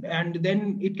 and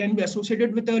then it can be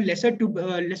associated with a lesser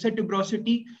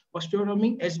tuberosity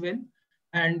osteotomy as well.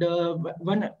 And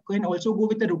one can also go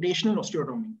with a rotational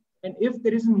osteotomy. And if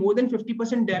there is more than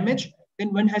 50% damage,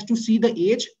 then one has to see the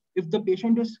age. If the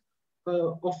patient is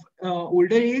of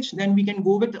older age, then we can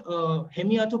go with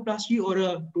hemiarthroplasty or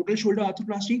a total shoulder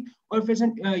arthroplasty. Or if it's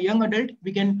a young adult,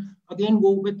 we can again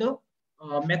go with the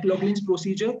McLaughlin's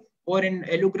procedure or an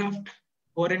allograft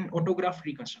or an autograft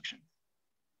reconstruction.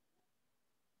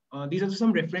 These are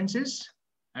some references,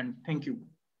 and thank you.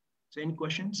 So any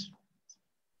questions?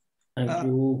 Thank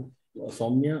you,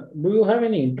 Soumya. Do you have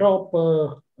any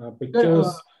intra-op pictures?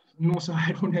 No, sir,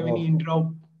 I don't have any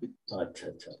intra-op.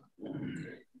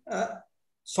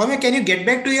 Soumya, can you get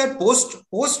back to your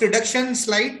post reduction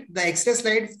slide, the X-ray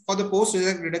slide for the post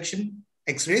reduction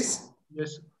X-rays?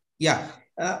 Yes. Yeah.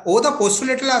 Over the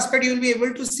posterolateral aspect, you will be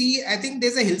able to see, I think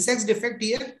there's a Hill-Sachs defect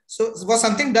here. So was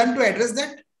something done to address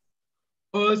that?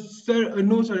 Sir,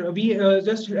 no, sir. We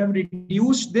just have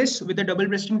reduced this with the double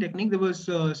breasting technique. There was,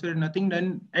 sir, nothing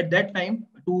done at that time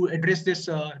to address this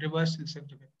reverse Hill-Sachs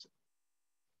defect.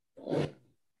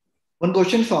 One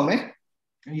question, Soumya.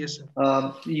 Yes,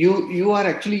 sir. You are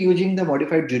actually using the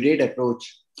modified Judate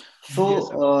approach. So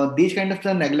yes, these kind of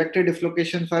the neglected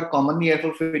dislocations are commonly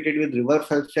associated with reverse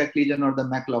Hill-Sachs lesion or the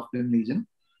McLaughlin lesion.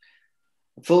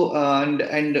 So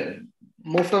and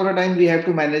most of the time we have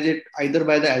to manage it either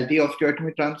by the LT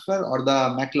osteotomy transfer or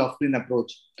the McLaughlin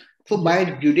approach. So by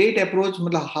Judate approach,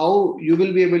 how you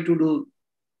will be able to do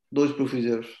those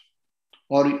procedures,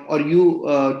 or you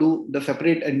do the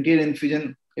separate anterior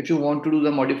incision if you want to do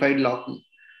the modified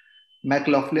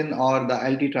McLaughlin or the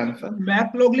LT transfer?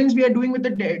 McLaughlin's we are doing with the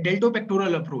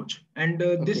deltopectoral approach, and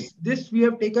this we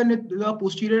have taken the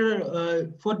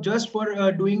posterior for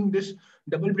doing this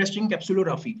double breasting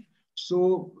capsulorrhaphy.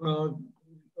 So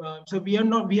so we have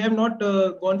not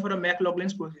gone for a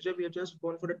McLaughlin's procedure. We have just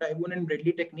gone for a Tybone and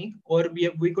Bradley technique, or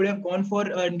we could have gone for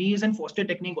a Neeraj and Foster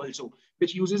technique also,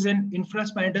 which uses an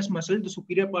infraspinatus muscle, the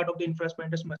superior part of the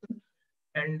infraspinatus muscle,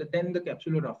 and then the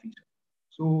capsulorrhaphy.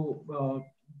 So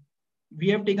we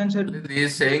have taken, sir.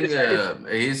 He's saying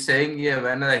yeah,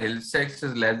 when the Hill-Sachs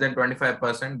is less than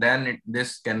 25%, then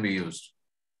this can be used.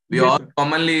 We all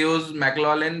commonly use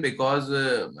McLaughlin because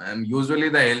usually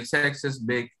the Hill-Sachs is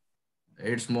big.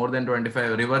 It's more than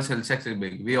 25. Reverse Hill-Sachs is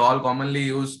big. We all commonly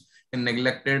use in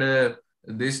neglected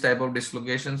this type of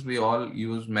dislocations. We all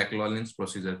use McLaughlin's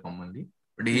procedure commonly.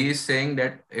 But he is saying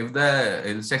that if the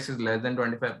Hill-Sachs is less than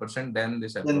 25%, then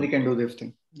this approach. Then we can do this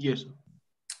thing. Yes.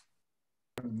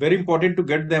 Very important to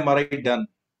get the MRI done.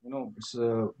 It's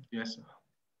yes, sir.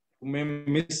 You may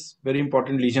miss very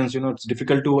important lesions. It's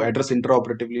difficult to address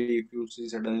intraoperatively if you see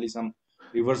suddenly some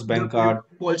reverse Bankart.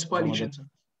 Polspa lesions.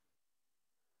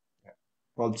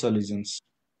 Polsa lesions.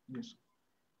 Yes.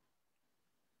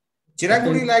 Chirag,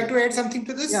 would you like to add something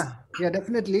to this? Yeah,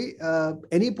 definitely.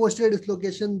 Any posterior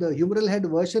dislocation, the humeral head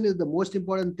version is the most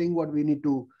important thing what we need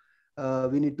to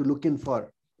look in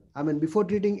for. I mean, before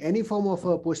treating any form of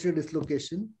a posterior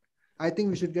dislocation, I think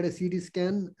we should get a CT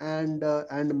scan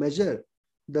and measure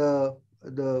the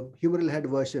humeral head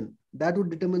version. That would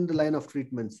determine the line of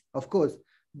treatments. Of course,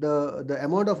 the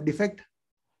amount of defect.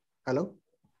 Hello.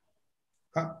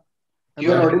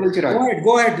 You are audible, Chirag.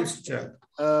 Go ahead, Chirag.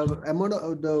 Amount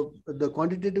of the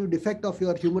quantitative defect of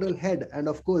your humeral head, and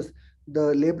of course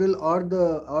the labral or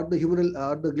the humeral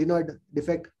or the glenoid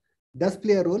defect does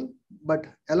play a role. But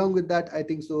along with that, I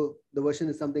think so the version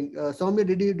is something. Soumya,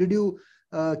 did you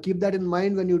keep that in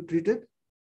mind when you treated?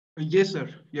 Yes, sir.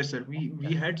 Yes, sir.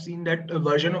 We had seen that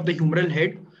version of the humeral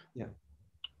head. Yeah.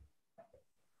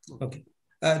 Okay.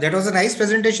 That was a nice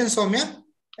presentation, Soumya.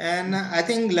 And I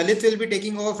think Lalit will be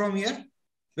taking over from here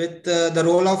with the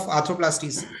role of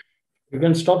arthroplasties. You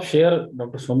can stop share,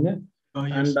 Dr. Soumya.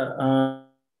 Yes.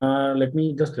 And let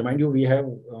me just remind you, we have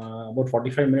about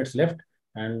 45 minutes left,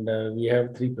 and we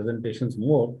have 3 presentations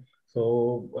more.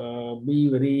 So be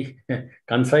very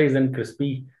concise and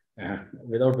crispy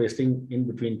without wasting in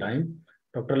between time.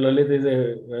 Dr. Lalit is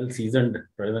a well-seasoned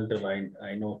presenter.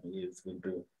 I know he is going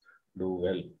to do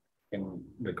well in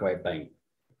required time.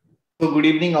 So good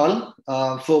evening all.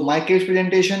 So my case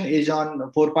presentation is on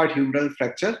 4-part humeral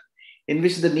fracture in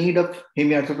which the need of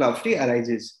hemiarthroplasty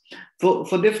arises. So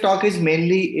this talk is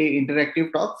mainly a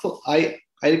interactive talk. So I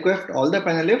request all the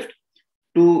panelists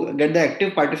to get the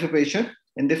active participation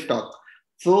in this talk.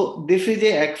 So this is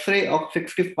a X-ray of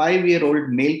 65-year-old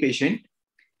male patient.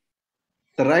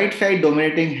 The right side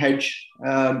dominating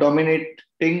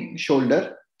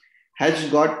shoulder has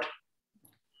got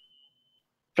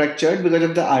fractured because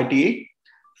of the RTA.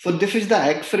 So this is the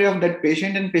X-ray of that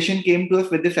patient, and patient came to us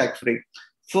with this X-ray.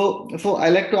 So I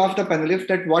like to ask the panelists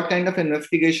that what kind of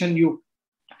investigation you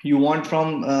want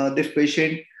from this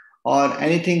patient, or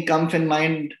anything comes in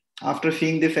mind after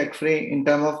seeing this X-ray in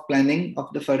terms of planning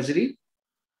of the surgery.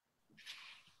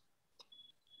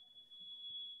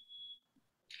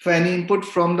 So any input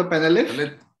from the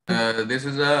panelists? This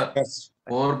is a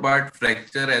 4-part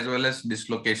fracture as well as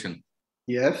dislocation.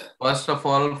 Yes. First of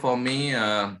all, for me,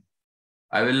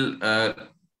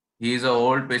 he is an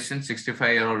old patient,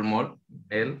 65-year-old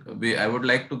male. I would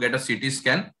like to get a CT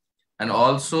scan and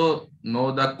also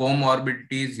know the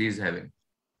comorbidities he is having.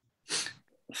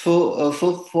 So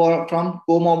from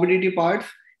comorbidity parts,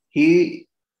 he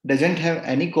doesn't have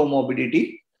any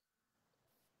comorbidity.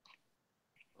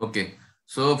 Okay.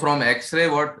 So from X-ray,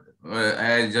 what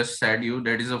I just said you,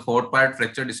 that is a 4-part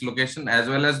fracture dislocation, as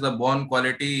well as the bone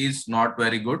quality is not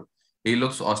very good. He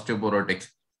looks osteoporotic.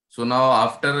 So now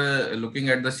after looking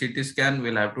at the CT scan,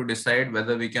 we'll have to decide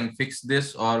whether we can fix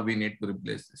this or we need to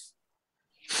replace this.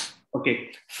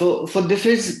 Okay. So this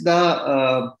is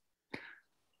the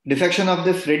dissection of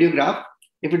this radiograph.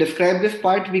 If we describe this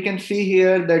part, we can see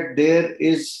here that there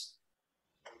is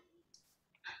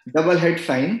double head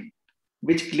sign,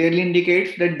 which clearly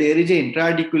indicates that there is an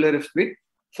intra-articular split.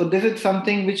 So this is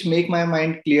something which make my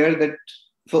mind clear that,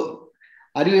 so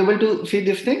are you able to see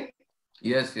this thing?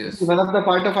 Yes, yes. One of the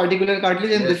part of articular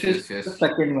cartilage, and this is the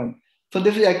second one. So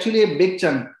this is actually a big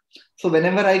chunk. So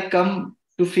whenever I come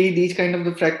to see these kind of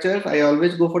the fractures, I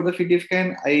always go for the CT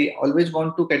scan. I always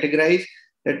want to categorize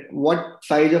that what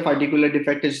size of articular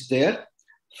defect is there.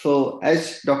 So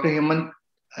as Dr. Hemant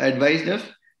advised us,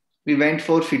 we went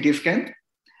for CT scan.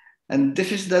 And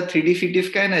this is the 3D CT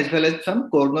scan as well as some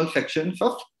coronal sections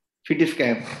of CT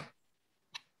scan.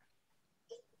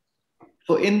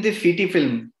 So in this CT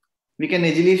film, we can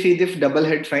easily see this double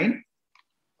head sign.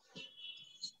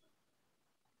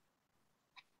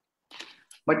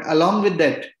 But along with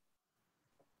that,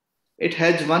 it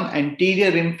has one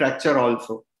anterior rim fracture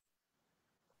also.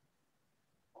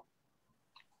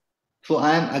 So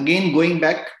I am again going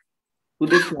back to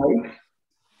this slide.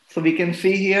 So we can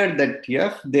see here that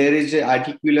yes, there is an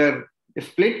articular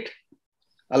split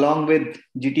along with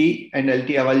GT and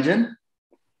LT avulsion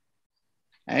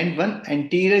and one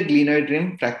anterior glenoid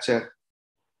rim fracture.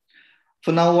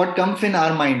 So now what comes in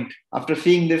our mind after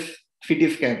seeing this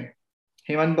CT scan?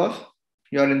 Hemant boss,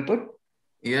 your input?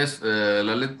 Yes,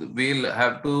 Lalit, we'll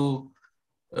have to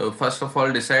first of all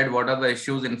decide what are the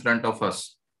issues in front of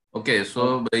us. Okay,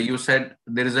 so you said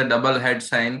there is a double head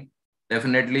sign.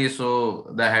 Definitely,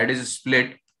 so the head is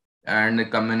split and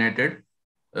comminuted.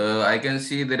 I can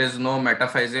see there is no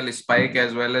metaphyseal spike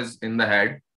as well as in the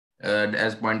head,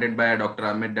 as pointed by Dr.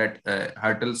 Amit that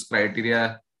Hartel's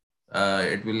criteria,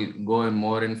 it will go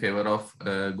more in favor of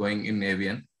going in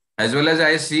avian. As well as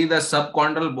I see the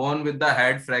subchondral bone with the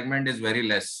head fragment is very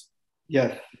less.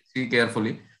 Yes. see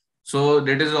carefully. So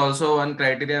that is also one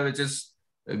criteria which is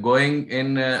going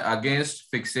in against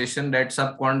fixation, that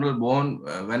subchondral bone,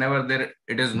 whenever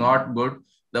it is not good,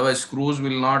 the screws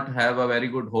will not have a very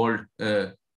good hold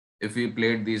if we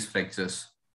plate these fractures.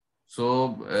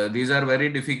 So these are very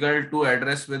difficult to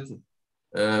address with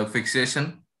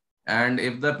fixation. And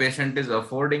if the patient is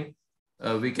affording,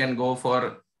 we can go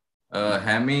for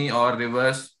hemi or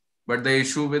reverse. But the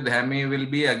issue with hemi will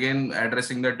be again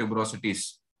addressing the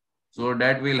tuberosities. So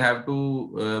that we'll have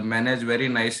to manage very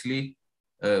nicely.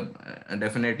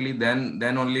 Definitely,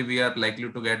 then only we are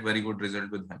likely to get very good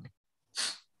result with hemi.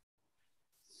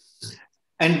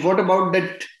 And what about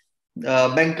that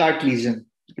Bankart lesion?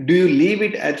 Do you leave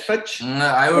it as such?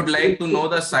 I would like to know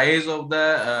the size of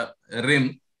the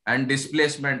rim and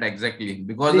displacement exactly,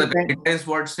 because the guidelines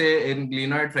what say in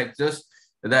glenoid fractures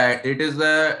that it is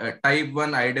the type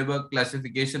 1 Heidelberg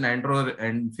classification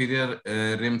anterior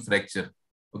rim fracture.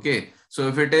 Okay, so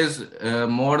if it is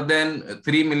more than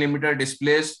 3 millimeter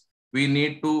displaced, we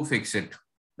need to fix it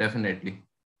definitely.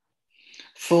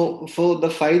 So the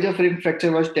size of rim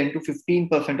fracture was 10 to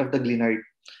 15% of the glenoid.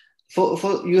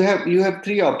 So you have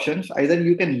three options. Either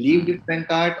you can leave this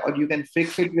Bankart, or you can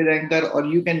fix it with anchor, or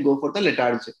you can go for the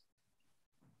letarge.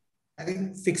 I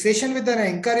think fixation with an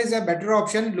anchor is a better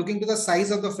option. Looking to the size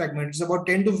of the fragment, it's about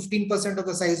 10 to 15% of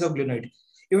the size of glenoid.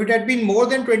 If it had been more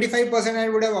than 25%, I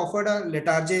would have offered a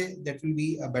letarge. That will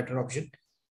be a better option.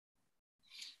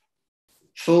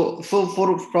 So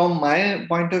from my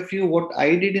point of view, what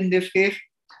I did in this case,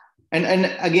 and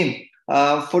again,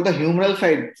 for the humeral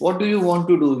side, what do you want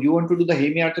to do? You want to do the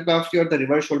hemiarthroplasty or the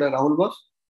reverse shoulder, Rahul boss?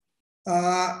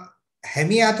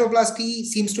 Hemiarthroplasty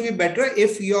seems to be better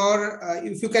if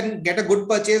you can get a good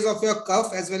purchase of your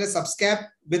cuff as well as subscap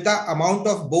with the amount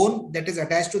of bone that is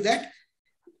attached to that.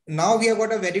 Now we have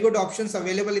got a very good options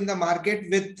available in the market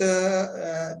with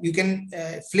you can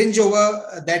flinch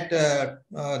over that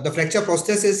the fracture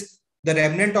prosthesis, the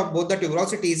remnant of both the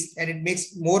tuberosities, and it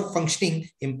makes more functioning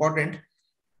important.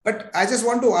 But I just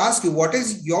want to ask you, what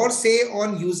is your say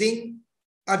on using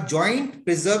a joint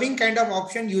preserving kind of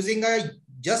option, using a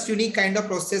just unique kind of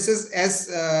prosthesis as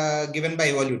given by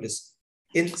evolutus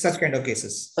in such kind of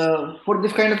cases? For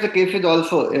this kind of the cases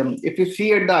also, if you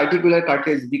see at the articular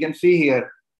cartilage, we can see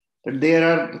here that there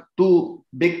are two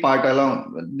big part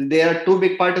along. There are two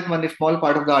big part and one small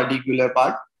part of the articular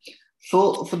part.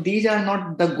 So these are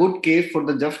not the good case for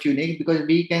the just unique, because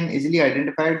we can easily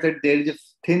identify that there is a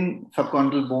thin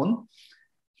subchondral bone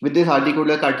with this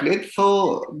articular cartilage.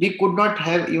 So we could not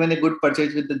have even a good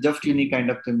purchase with the just unique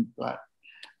kind of thin part.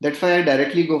 That's why I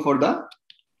directly go for the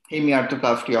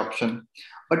hemiarthroplasty option.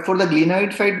 But for the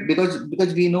glenoid side,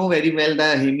 because we know very well the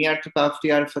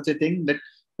hemiarthroplasty are such a thing that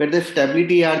where the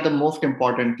stability are the most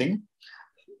important thing.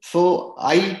 So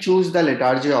I choose the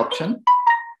letarge option.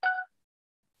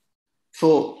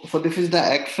 So this is the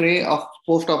X-ray of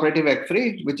post-operative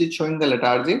X-ray, which is showing the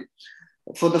letarge.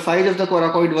 So the size of the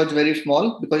coracoid was very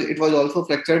small because it was also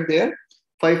fractured there.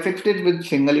 So I fixed it with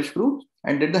single screw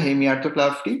and did the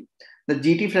hemiarthroplasty. The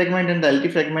GT fragment and the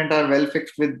LT fragment are well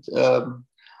fixed with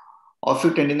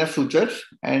osteotendinous sutures,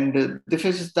 and this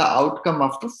is the outcome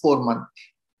after 4 months.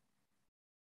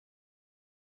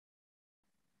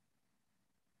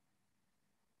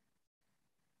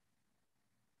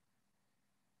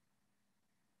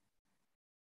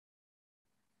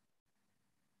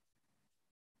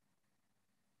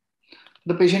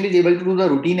 The patient is able to do the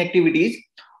routine activities,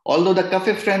 although the cuff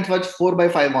strength was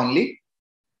 4/5 only,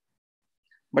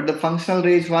 but the functional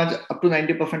range was up to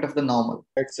 90% of the normal.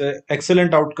 It's an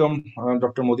excellent outcome,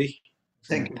 Dr. Modi.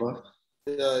 Thank you, boss.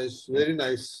 Yeah, it's very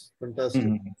nice. Fantastic.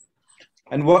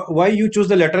 And why you choose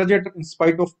the letarge in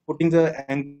spite of putting the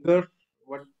anchor?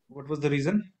 What was the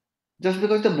reason? Just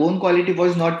because the bone quality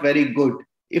was not very good.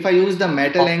 If I use the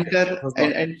metal anchor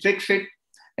and fix it,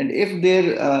 and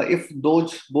if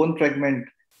those bone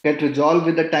fragments get resolved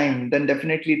with the time, then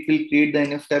definitely it will create the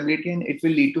instability and it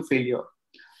will lead to failure.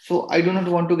 So I do not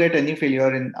want to get any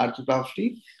failure in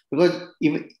arthroplasty, because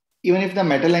even if the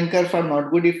metal anchors are not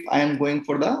good, if I am going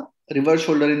for the reverse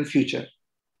shoulder in future.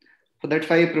 So that's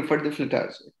why I prefer this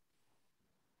letarge.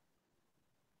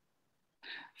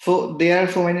 So there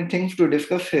are so many things to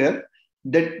discuss here,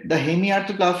 that the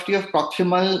hemiarthroplasty of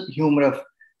proximal humerus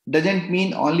doesn't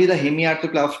mean only the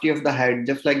hemiarthroplasty of the head,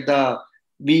 just like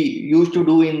we used to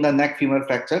do in the neck femur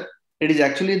fracture. It is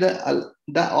actually the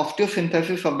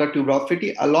osteosynthesis of the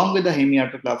tuberosity along with the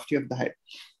hemiarthroplasty of the head.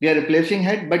 We are replacing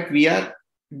head, but we are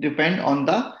depend on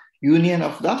the union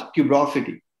of the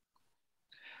tuberosity.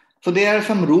 So there are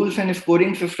some rules and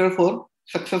scoring system for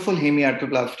successful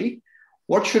hemiarthroplasty.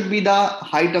 what should be the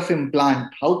height of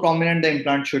implant, how prominent the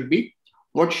implant should be,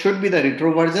 what should be the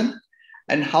retroversion,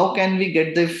 and how can we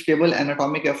get the stable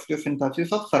anatomic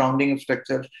osteosynthesis of surrounding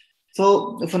structure.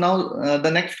 So for now,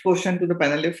 the next question to the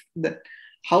panelists, that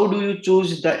how do you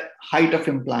choose the height of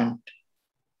implant?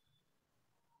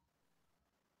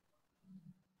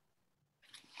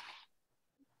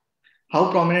 How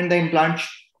prominent the implant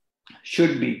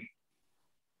should be?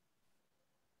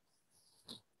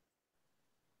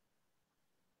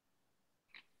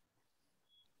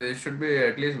 There should be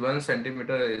at least 1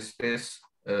 centimeter space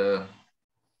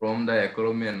from the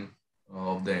acromion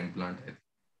of the implant.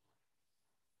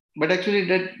 But actually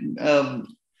that,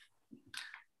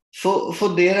 so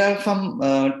there are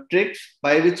some tricks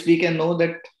by which we can know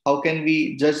that how can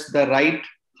we judge the right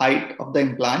height of the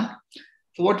implant.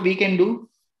 So what we can do,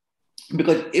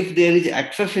 because if there is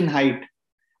excess in height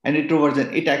and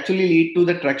retroversion, it actually lead to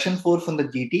the traction force on the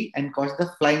GT and cause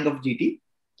the flying of GT.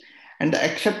 And the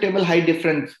acceptable height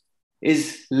difference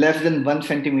is less than 1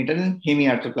 centimeter in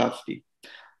hemiarthroplasty.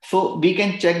 So we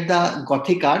can check the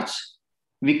Gothic arch,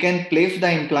 we can place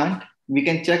the implant, we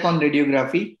can check on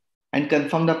radiography and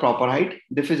confirm the proper height.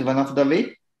 This is one of the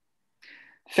way.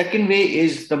 Second way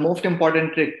is the most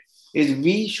important trick, is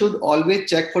we should always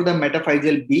check for the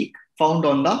metaphyseal beak found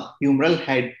on the humeral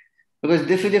head, because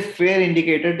this is a fair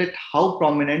indicator that how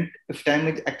prominent stem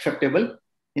is acceptable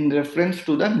in reference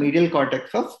to the medial cortex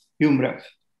of humerus.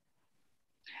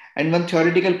 And one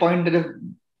theoretical point that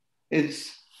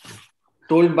is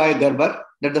told by Garg,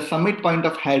 that the summit point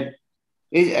of head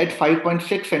is at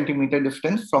 5.6 centimeter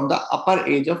distance from the upper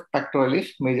edge of pectoralis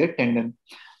major tendon.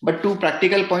 But two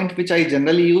practical points which I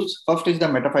generally use, first is the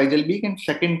metaphyseal beak and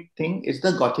second thing is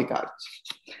the Gothic arch.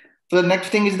 So the next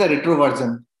thing is the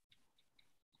retroversion.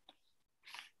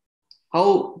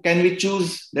 How can we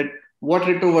choose that what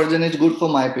retroversion is good for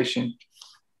my patient?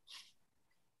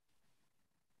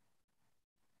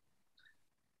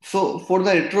 So for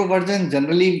the retroversion,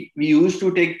 generally we used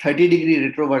to take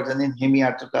 30-degree retroversion in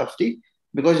hemiarthroplasty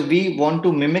because we want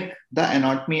to mimic the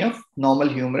anatomy of normal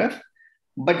humerus.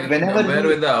 But whenever compare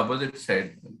with the opposite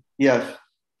side. Yes.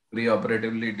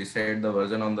 Preoperatively decide the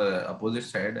version on the opposite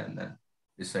side and then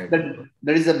decide.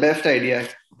 That is the best idea.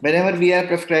 Whenever we are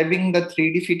prescribing the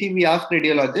 3D CT, we ask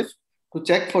radiologist to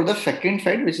check for the second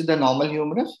side, which is the normal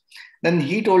humerus. Then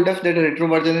he told us that a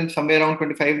retroversion is somewhere around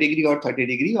 25-degree or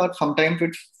 30-degree, or sometimes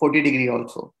it's 40-degree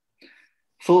also.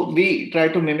 So we try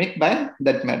to mimic by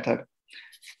that method.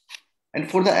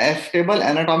 And for the stable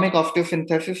anatomic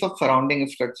osteosynthesis of surrounding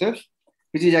structures,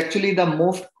 which is actually the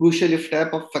most crucial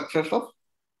step of success of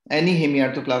any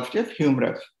hemiarthroplasty of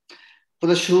humerus. So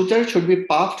the suture should be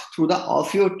passed through the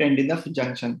osteotendinous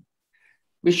junction.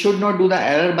 We should not do the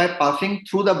error by passing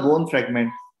through the bone fragment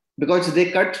because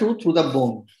they cut through the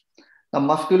bone. The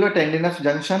musculotendinous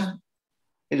junction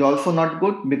is also not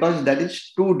good because that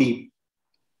is too deep.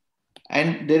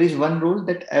 And there is one rule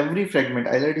that every fragment,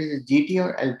 either it is GT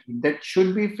or LT, that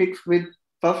should be fixed with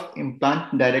first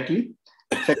implant directly.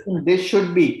 Second, they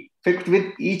should be fixed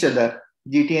with each other,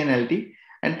 GT and LT.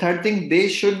 And third thing, they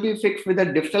should be fixed with a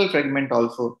distal fragment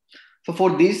also. So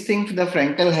for these things, the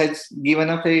Frankel has given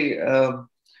us a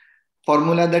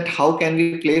formula that how can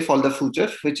we place all the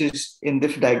sutures, which is in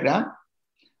this diagram.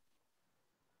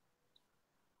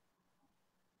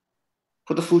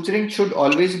 So the suturing should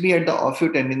always be at the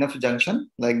osteotendinous junction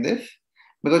like this,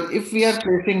 because if we are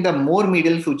placing the more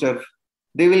medial sutures,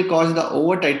 they will cause the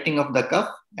over tightening of the cuff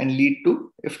and lead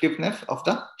to stiffness of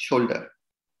the shoulder.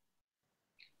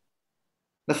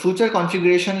 The suture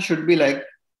configuration should be like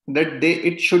that.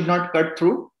 It should not cut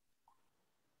through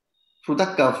the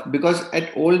cuff, because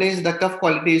at old age the cuff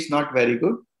quality is not very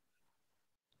good.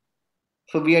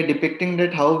 So we are depicting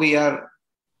that how we are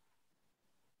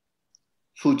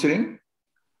suturing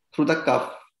through the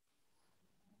cuff.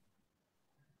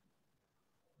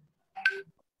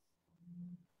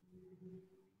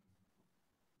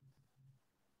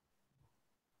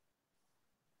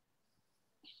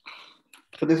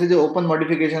 So this is the open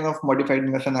modification of modified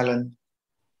Mason Allen.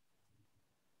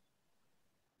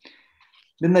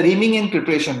 Then the reaming in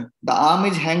preparation. The arm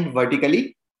is hanged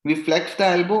vertically. We flex the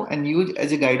elbow and use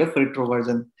as a guide of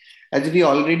retroversion. As we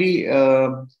already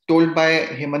told by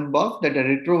Hemant Boss, that the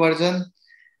retroversion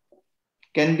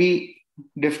can be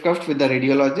discussed with the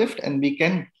radiologist and we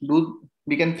can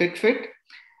fix it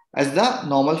as the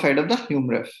normal side of the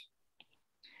humerus.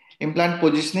 Implant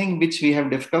positioning, which we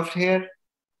have discussed here,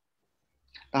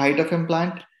 the height of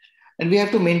implant, and we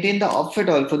have to maintain the offset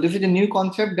also. This is a new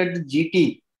concept that the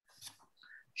GT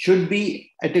should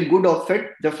be at a good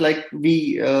offset, just like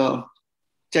we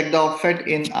check the offset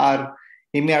in our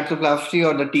hemiarthroplasty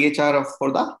or the THR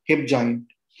for the hip joint.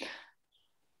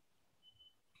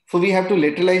 So we have to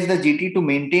lateralize the GT to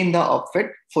maintain the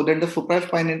offset so that the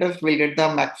supraspinatus will get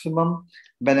the maximum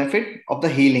benefit of the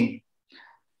healing.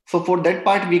 So for that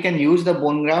part, we can use the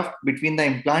bone graft between the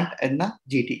implant and the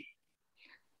GT.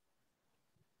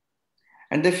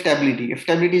 And the stability.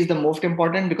 Stability is the most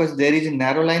important because there is a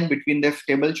narrow line between the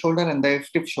stable shoulder and the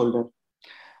stiff shoulder.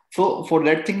 So for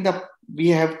that thing, we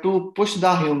have to push the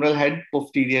humeral head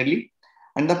posteriorly,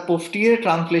 and the posterior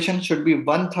translation should be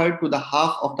 1/3 to the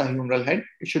half of the humeral head.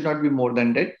 It should not be more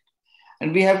than that.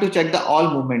 And we have to check the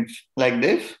all movements like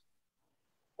this.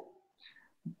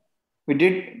 We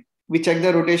check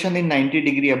the rotation in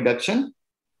 90-degree abduction.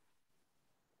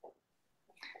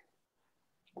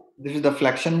 This is the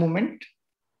flexion movement.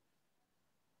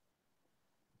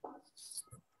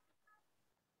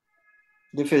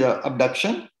 This is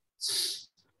abduction.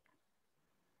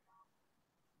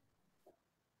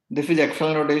 This is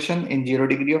external rotation in 0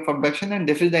 degree of abduction, and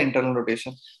this is the internal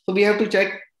rotation. So we have to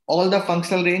check all the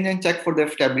functional range and check for the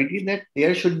stability, that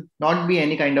there should not be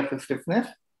any kind of stiffness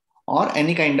or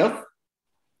any kind of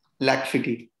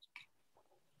laxity.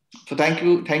 So thank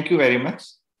you very much.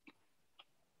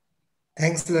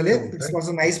 Thanks, Lalit. This was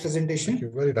a nice presentation. Thank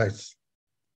you. Very nice.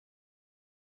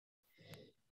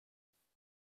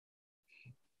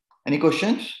 Any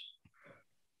questions?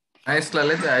 Nice,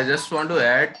 Lalit. I just want to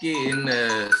add that in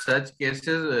such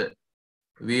cases,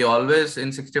 we always, in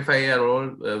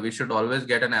 65-year-old, we should always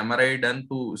get an MRI done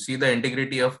to see the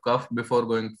integrity of cuff before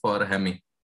going for hemi.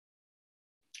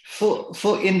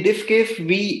 So in this case,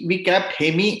 we kept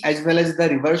hemi as well as the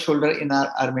reverse shoulder in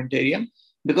our armamentarium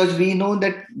because we know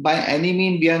that by any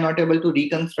means we are not able to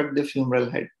reconstruct the humeral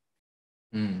head.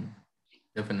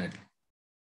 Definitely.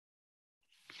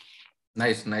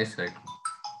 Nice, right.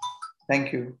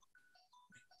 Thank you.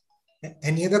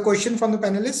 Any other question from the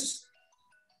panelists?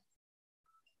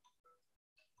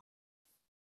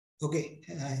 Okay.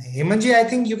 Hemant Ji, I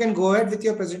think you can go ahead with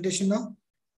your presentation now.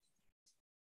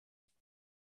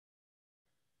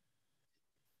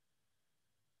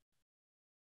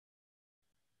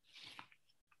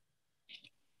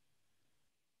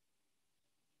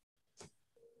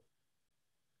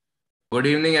 Good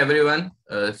evening, everyone,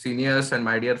 seniors and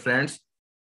my dear friends.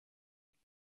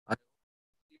 See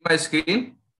my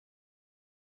screen?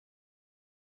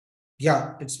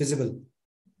 Yeah, it's visible.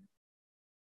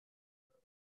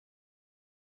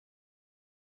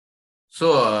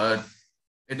 So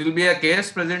it will be a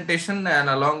case presentation and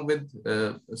along with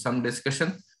some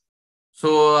discussion.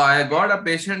 So I got a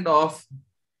patient of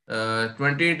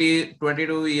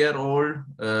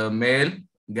 22-year-old male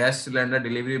gas cylinder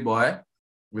delivery boy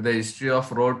with a history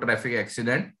of road traffic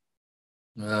accident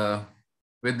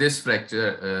with this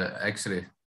fracture X-ray.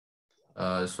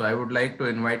 So I would like to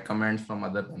invite comments from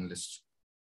other panelists.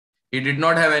 He did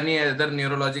not have any other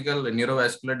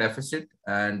neurovascular deficit,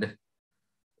 and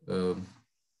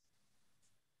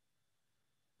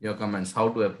your comments, how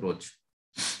to approach.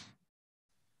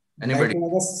 Anybody?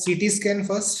 Like a CT scan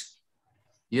first?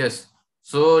 Yes.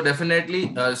 So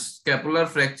definitely a scapular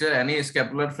fracture, any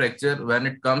scapular fracture, when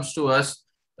it comes to us,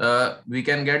 we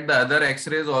can get the other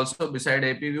X-rays also beside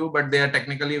AP view, but they are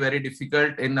technically very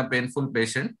difficult in a painful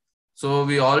patient. So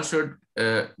we all should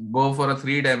go for a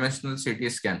 3-dimensional CT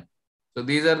scan. So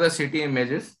these are the CT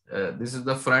images. This is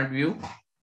the front view.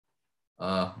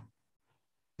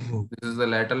 This is the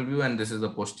lateral view, and this is the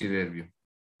posterior view.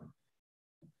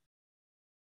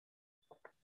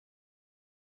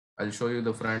 I'll show you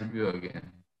the front view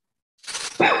again.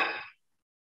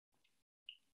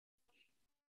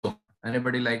 So,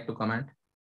 anybody like to comment?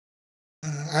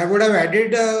 I would have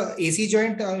added AC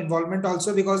joint involvement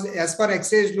also, because as per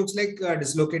X-ray, it looks like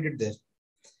dislocated there.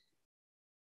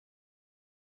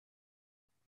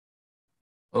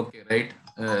 Okay, right.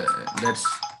 That's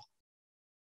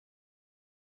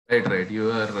right.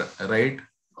 You are right.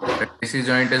 AC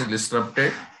joint is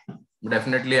disrupted.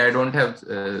 Definitely, I don't have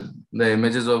the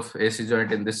images of AC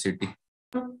joint in this CT.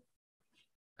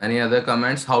 Any other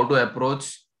comments? How to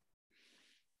approach?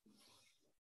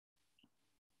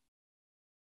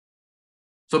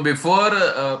 So before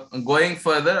going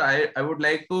further, I would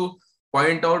like to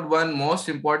point out one most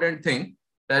important thing,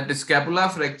 that scapula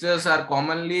fractures are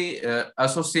commonly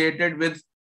associated with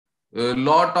a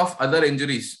lot of other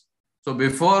injuries. So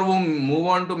before we move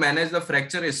on to manage the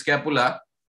fracture scapula,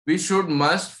 we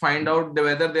must find out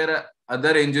whether there are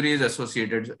other injuries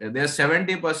associated. There are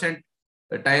 70%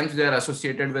 times they are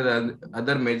associated with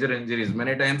other major injuries.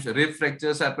 Many times rib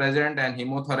fractures are present, and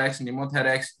hemothorax,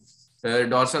 pneumothorax,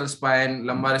 dorsal spine,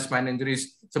 lumbar spine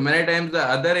injuries. So many times the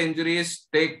other injuries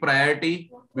take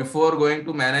priority before going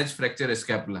to manage fracture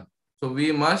scapula. So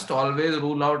we must always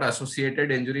rule out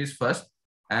associated injuries first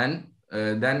and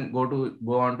then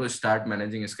go on to start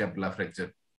managing scapula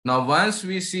fracture. Now, once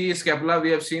we see scapula,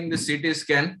 we have seen the CT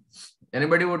scan.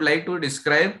 Anybody would like to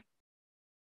describe?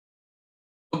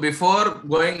 Before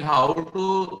going how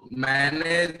to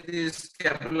manage the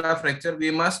scapula fracture,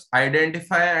 we must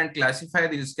identify and classify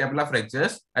these scapula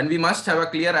fractures, and we must have a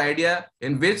clear idea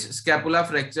in which scapula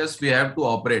fractures we have to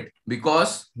operate,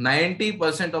 because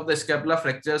 90% of the scapula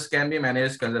fractures can be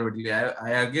managed conservatively. I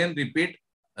again repeat,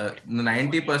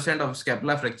 90% of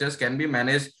scapula fractures can be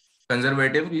managed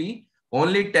conservatively.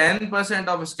 Only 10%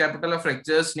 of scapula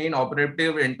fractures need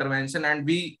operative intervention, and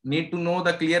we need to know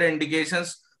the clear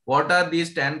indications. What are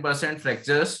these 10%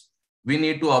 fractures we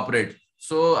need to operate?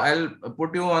 So I'll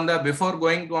put you on the, before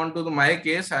going on to my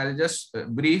case, I'll just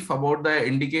brief about the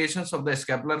indications of the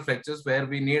scapular fractures where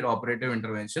we need operative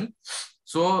intervention.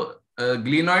 So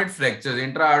glenoid fractures,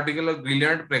 intra-articular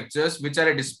glenoid fractures, which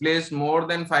are displaced more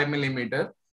than 5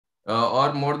 millimeter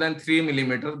or more than 3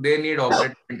 millimeter, they need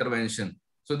operative intervention.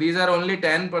 So these are only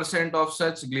 10% of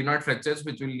such glenoid fractures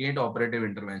which will need operative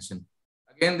intervention.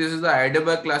 Again, this is the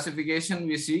Heidelberg classification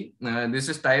we see. This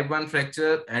is type 1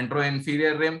 fracture,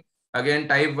 antero-inferior rim. Again,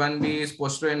 type 1B is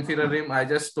posterior-inferior rim. I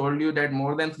just told you that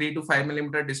more than 3 to 5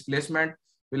 millimeter displacement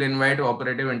will invite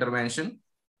operative intervention.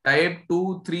 Type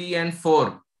 2, 3, and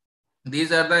 4.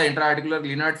 These are the intra-articular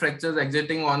glenoid fractures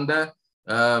exiting on the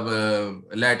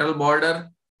lateral border,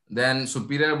 then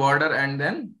superior border, and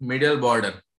then medial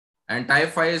border. And type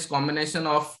 5 is combination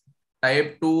of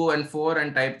type 2 and 4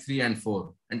 and type 3 and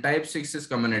 4. And type 6 is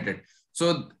comminuted.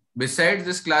 So besides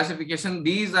this classification,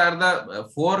 these are the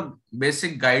 4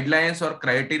 basic guidelines or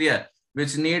criteria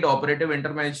which need operative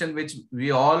intervention, which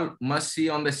we all must see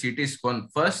on the CT scan.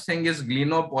 First thing is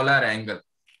glenopolar angle.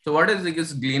 So what is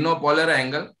this glenopolar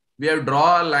angle? We have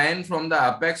drawn a line from the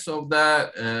apex of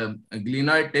the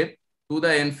glenoid tip to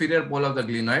the inferior pole of the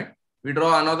glenoid. We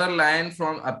draw another line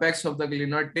from apex of the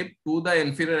glenoid tip to the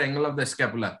inferior angle of the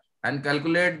scapula and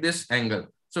calculate this angle.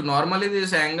 So normally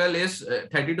this angle is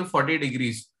 30 to 40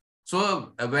 degrees.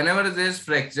 So whenever there is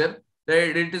fracture,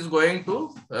 it is going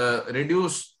to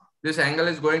reduce. This angle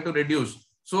is going to reduce.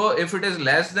 So if it is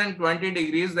less than 20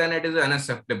 degrees, then it is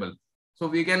unacceptable. So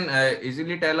we can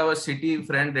easily tell our CT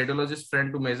friend, radiologist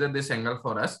friend to measure this angle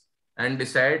for us and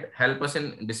help us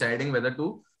in deciding whether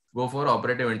to go for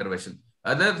operative intervention.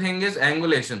 Other thing is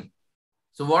angulation.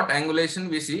 So what angulation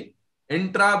we see?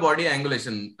 Intra-body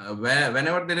angulation.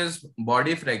 Whenever there is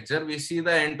body fracture, we see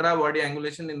the intra-body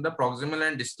angulation in the proximal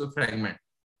and distal fragment.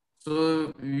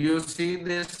 So you see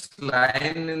this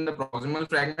line in the proximal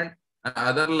fragment,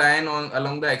 another line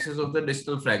along the axis of the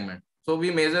distal fragment. So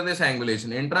we measure this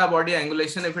angulation. Intra-body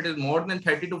angulation, if it is more than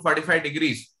 30 to 45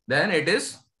 degrees, then it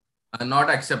is not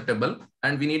acceptable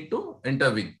and we need to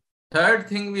intervene. Third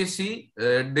thing we see,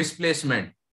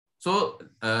 displacement. So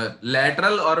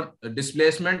lateral or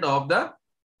displacement of the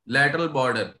lateral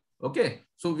border. Okay.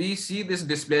 So we see this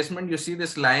displacement. You see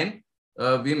this line.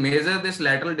 We measure this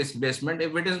lateral displacement.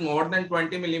 If it is more than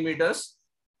 20 millimeters,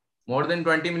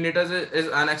 is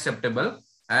unacceptable,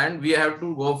 and we have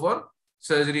to go for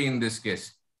surgery in this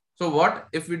case. So what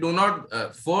if we do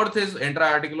not? Fourth is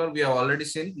intra-articular. We have already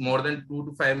seen more than 2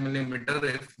 to 5 millimeter.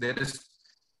 If there is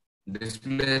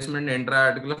displacement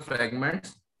intra-articular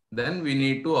fragments, then we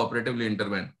need to operatively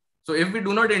intervene. So if we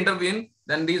do not intervene,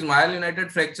 then these myelinated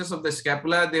fractures of the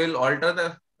scapula, they will alter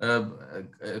the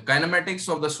kinematics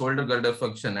of the shoulder girdle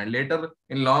function, and later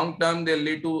in long term they'll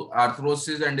lead to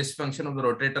arthrosis and dysfunction of the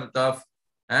rotator cuff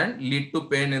and lead to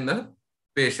pain in the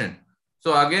patient.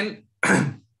 So again,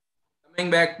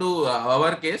 coming back to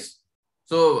our case,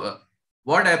 so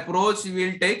what approach we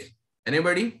will take?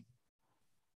 Anybody?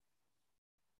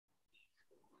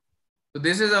 So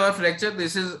this is our fracture.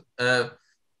 This is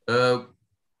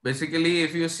basically,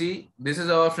 if you see, this is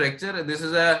our fracture. This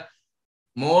is a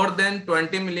more than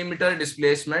 20 millimeter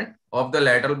displacement of the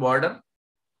lateral border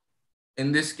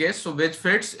in this case, so which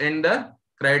fits in the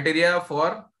criteria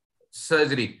for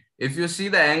surgery. If you see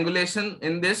the angulation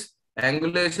in this,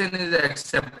 angulation is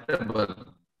acceptable.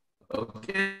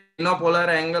 Okay, glenopolar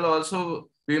angle also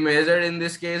we measured in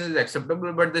this case is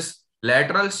acceptable, but this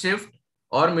lateral shift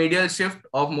or medial shift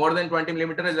of more than 20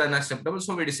 millimeter is unacceptable.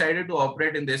 So we decided to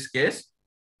operate in this case.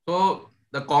 So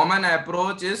the common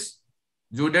approach is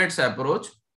Judeth's approach.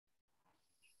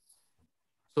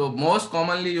 So most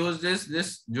commonly used is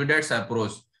this Judeth's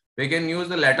approach. We can use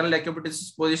the lateral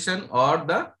decubitus position or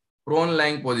the prone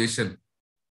lying position.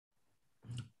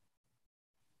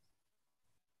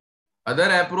 Other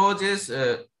approach is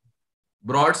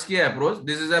Brodsky approach.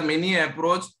 This is a mini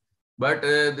approach, but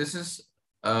this is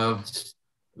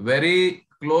very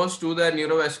close to the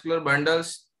neurovascular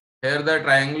bundles. Here the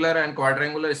triangular and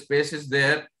quadrangular space is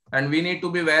there, and we need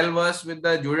to be well versed with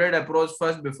the Judet approach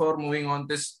first before moving on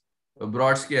this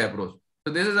Brodsky approach.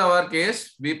 So this is our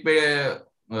case. We place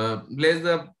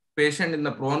the patient in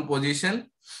the prone position.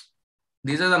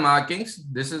 These are the markings.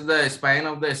 This is the spine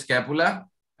of the scapula,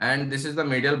 and this is the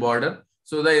medial border.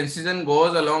 So the incision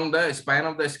goes along the spine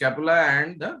of the scapula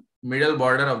and the middle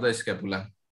border of the scapula.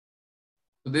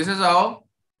 So this is how,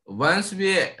 once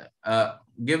we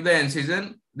give the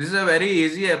incision, this is a very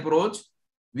easy approach.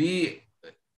 We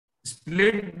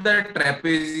split the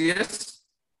trapezius,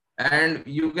 and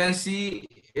you can see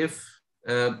if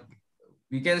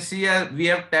we can see we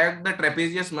have tagged the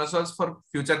trapezius muscles for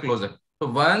future closure. So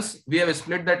once we have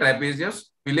split the trapezius,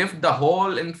 we lift the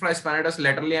whole infraspinatus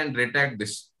laterally and retract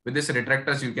this. With this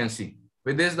retractors, you can see.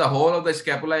 With this, the whole of the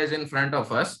scapula is in front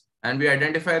of us, and we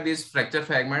identify these fracture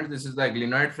fragments. This is the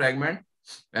glenoid fragment,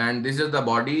 and this is the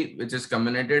body which is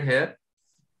comminuted here.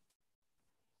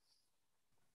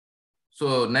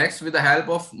 So next, with the help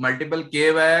of multiple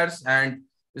K-wires and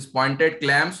these pointed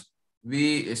clamps,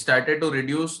 we started to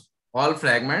reduce all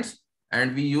fragments,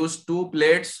 and we used 2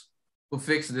 plates to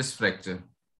fix this fracture.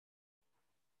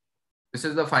 This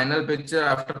is the final picture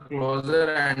after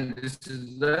closure, and this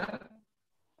is the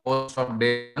post of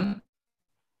day 1.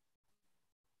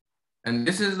 And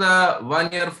this is the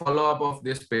 1-year follow-up of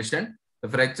this patient. The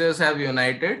fractures have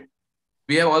united.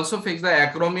 We have also fixed the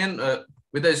acromion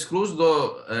with the screws,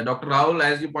 though Dr. Rahul,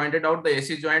 as you pointed out, the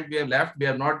AC joint we have left, we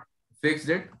have not fixed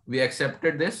it. We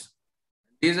accepted this.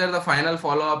 These are the final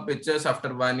follow-up pictures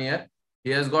after 1 year. He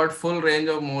has got full range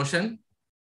of motion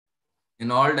in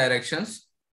all directions.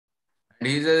 And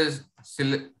he's a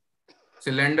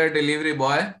cylinder delivery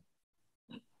boy.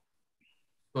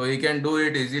 So he can do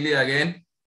it easily again.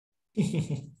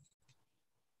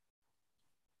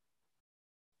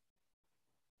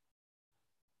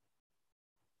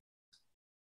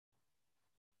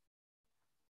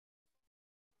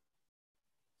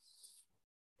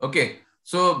 Okay,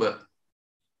 so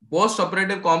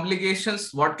post-operative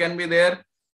complications, what can be there?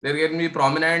 There can be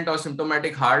prominent or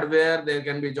symptomatic hardware. There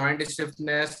can be joint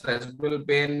stiffness, residual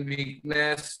pain,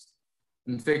 weakness,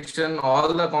 infection.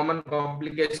 All the common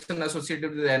complications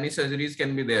associated with any surgeries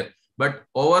can be there. But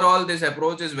overall, this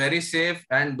approach is very safe,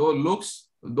 and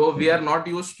though we are not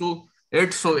used to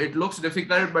it, so it looks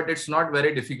difficult, but it's not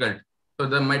very difficult. So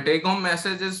my take-home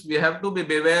message is we have to be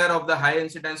beware of the high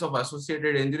incidence of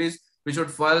associated injuries. We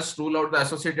should first rule out the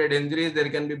associated injuries. There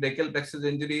can be brachial plexus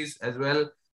injuries as well.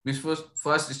 We should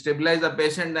first stabilize the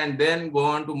patient and then go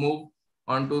on to move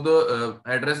on to the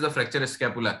address the fracture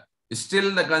scapula.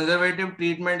 Still, the conservative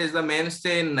treatment is the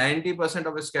mainstay in 90%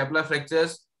 of scapular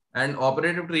fractures, and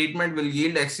operative treatment will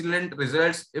yield excellent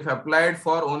results if applied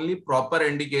for only proper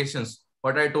indications.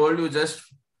 What I told you, just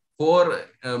 4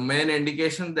 main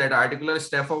indications: that articular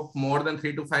staph of more than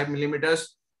 3 to 5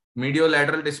 millimeters,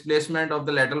 mediolateral displacement of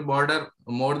the lateral border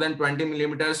more than 20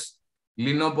 millimeters,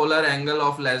 linopolar angle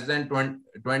of less than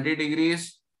 20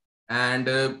 degrees, and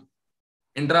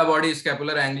intra-body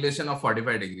scapular angulation of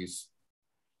 45 degrees.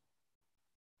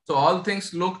 So all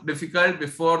things look difficult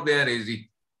before they are easy.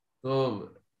 So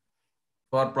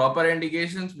for proper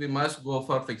indications, we must go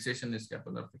for fixation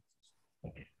scapular fixation.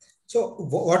 Okay. So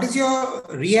what is your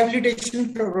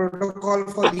rehabilitation protocol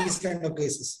for these kind of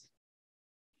cases?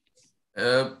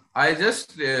 I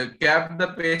just kept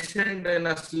the patient in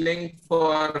a sling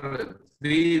for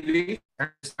 3 weeks and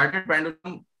started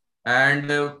pendulum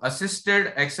and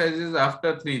assisted exercises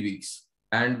after 3 weeks.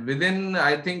 And within,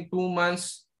 I think, 2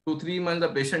 months to 3 months,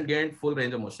 the patient gained full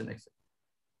range of motion exercise.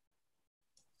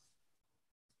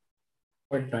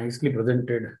 Quite nicely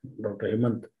presented, Dr.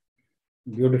 Hemant.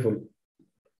 Beautiful.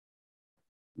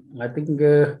 I think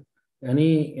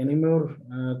any more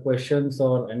questions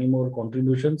or any more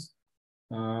contributions?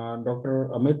 Dr.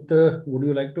 Amit, would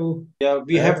you like to? Yeah,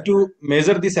 we have to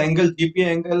measure this angle, GP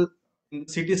angle, in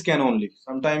the CT scan only.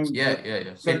 Sometimes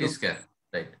CT scan,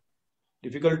 right.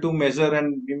 Difficult to measure,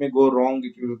 and we may go wrong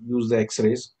if you use the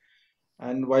X-rays.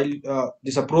 And while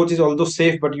this approach is although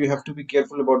safe, but you have to be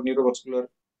careful about neurovascular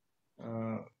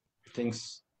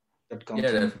things that come.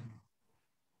 Yeah,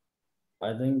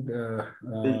 I think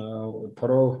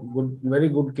thorough, good, very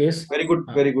good case. Very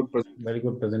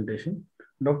good presentation.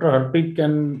 Dr. Harpreet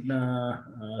can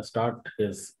start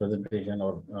his presentation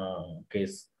or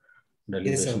case.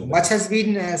 Yes, sir. Much has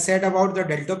been said about the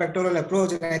deltopectoral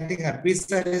approach, and I think Harpreet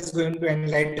sir is going to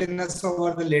enlighten us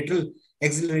over the lateral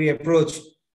axillary approach,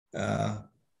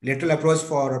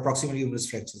 for proximal humerus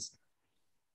fractures.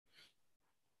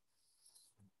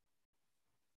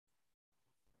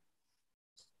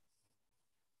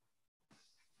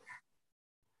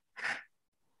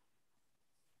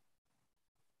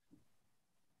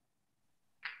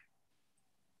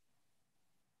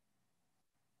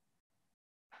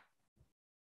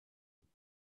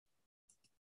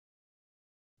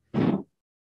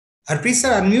 Harpreet sir,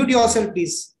 unmute yourself,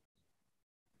 please.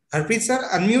 Harpreet sir,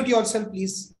 unmute yourself,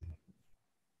 please.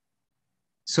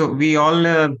 So we all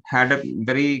had a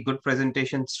very good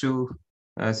presentations to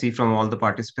see from all the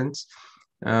participants.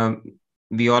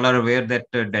 We all are aware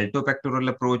that deltopectoral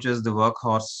approach is the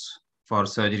workhorse for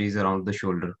surgeries around the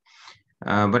shoulder.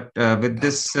 But with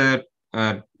this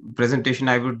presentation,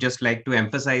 I would just like to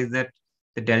emphasize that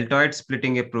the deltoid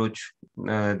splitting approach,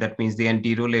 that means the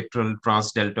anterolateral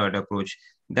transdeltoid approach,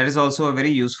 that is also a very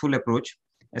useful approach,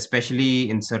 especially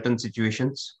in certain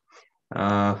situations.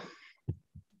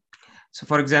 So,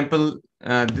 for example,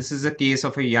 this is a case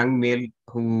of a young male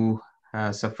who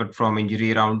suffered from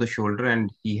injury around the shoulder,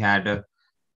 and he had a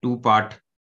two-part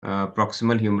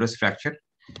proximal humerus fracture.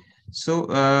 So,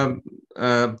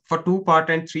 for two-part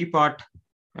and three-part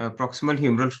proximal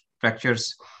humeral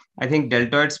fractures, I think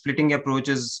deltoid splitting approach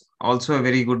is also a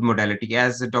very good modality.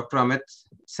 As Dr. Amit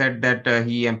said, that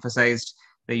he emphasized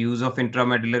the use of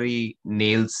intramedullary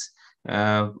nails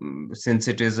since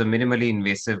it is a minimally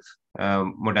invasive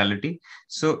modality.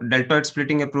 So deltoid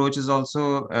splitting approach is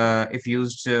also, if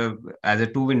used as a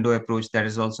two-window approach, that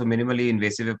is also minimally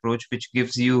invasive approach, which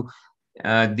gives you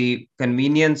the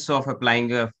convenience of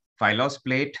applying a Phylos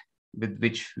plate, with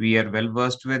which we are well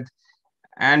versed with,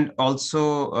 and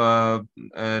also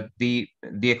the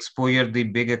exposure, the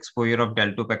big exposure of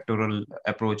deltopectoral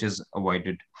approach is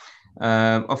avoided.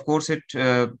 Of course, it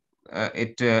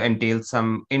entails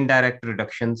some indirect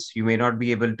reductions. You may not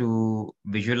be able to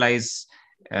visualize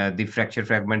the fracture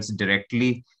fragments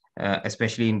directly,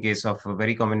 especially in case of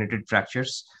very comminuted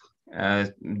fractures.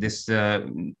 This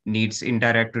needs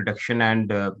indirect reduction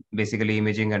and basically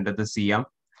imaging under the Shyam.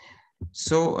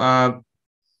 So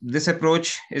this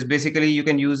approach is basically, you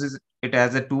can use it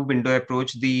as a two-window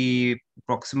approach, the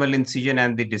proximal incision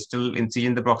and the distal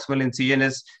incision. The proximal incision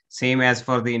is same as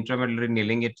for the intramedullary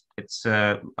nailing. It's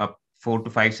a 4 to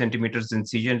 5 centimeters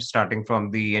incision starting from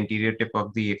the anterior tip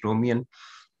of the acromion,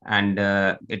 and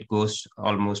it goes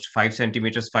almost 5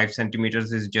 centimeters. 5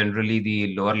 centimeters is generally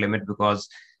the lower limit, because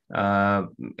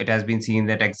it has been seen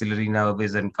that axillary nerve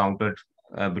is encountered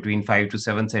between 5 to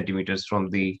 7 centimeters from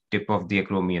the tip of the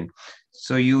acromion.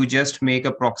 So you just make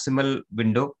a proximal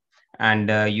window,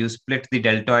 and you split the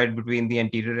deltoid between the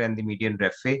anterior and the median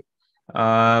raphe.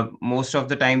 Most of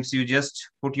the times you just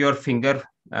put your finger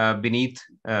beneath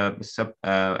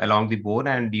along the bone,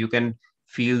 and you can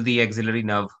feel the axillary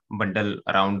nerve bundle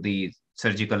around the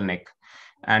surgical neck.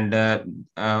 And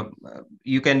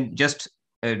you can just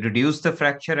reduce the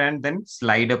fracture and then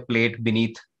slide a plate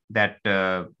beneath that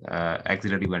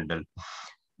axillary bundle.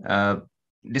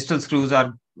 Distal screws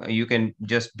are, you can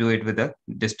just do it with a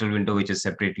distal window which is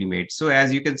separately made. So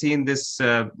as you can see in this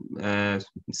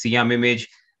Shyam image,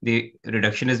 the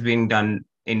reduction is being done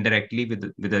indirectly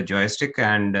with a joystick,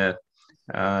 and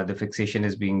the fixation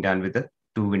is being done with a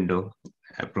two-window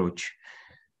approach.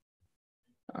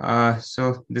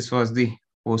 So this was the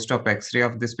post-op X-ray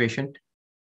of this patient,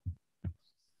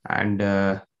 and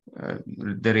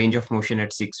the range of motion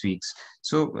at 6 weeks.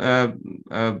 So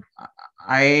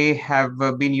I have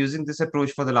been using this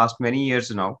approach for the last many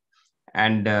years now,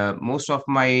 and most of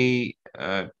my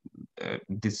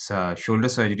shoulder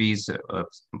surgeries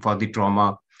for the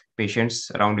trauma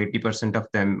patients, around 80% of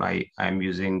them, I am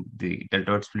using the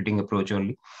deltoid splitting approach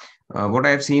only. What I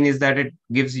have seen is that it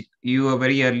gives you a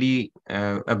very early,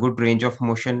 a good range of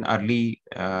motion, early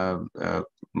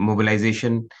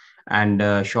mobilization,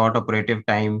 and short operative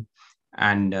time,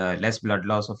 and less blood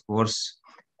loss, of course.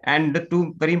 And the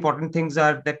two very important things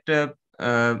are that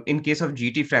in case of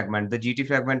GT fragment, the GT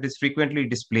fragment is frequently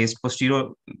displaced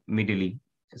posterior-medially.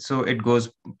 So it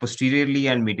goes posteriorly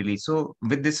and medially. So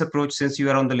with this approach, since you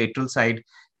are on the lateral side,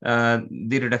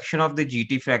 the reduction of the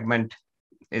GT fragment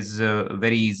is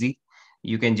very easy.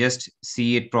 You can just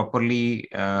see it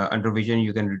properly under vision.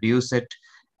 You can reduce it.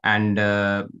 And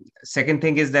second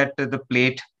thing is that the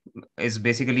plate is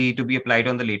basically to be applied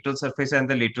on the lateral surface, and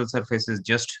the lateral surface is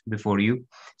just before you.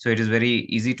 So it is very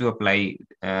easy to apply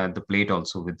the plate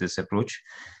also with this approach.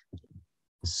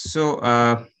 So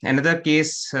another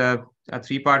case, a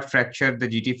three-part fracture, the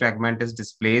GT fragment is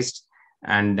displaced,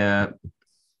 and the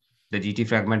GT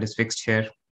fragment is fixed here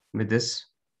with this.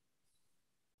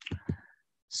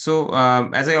 So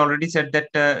as I already said, that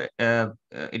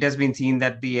it has been seen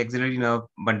that the axillary nerve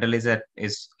bundle is at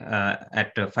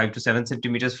 5 to 7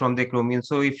 centimeters from the acromion.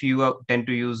 So if you tend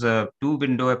to use a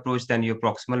two-window approach, then your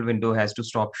proximal window has to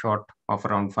stop short of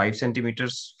around 5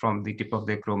 centimeters from the tip of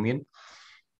the acromion.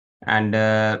 And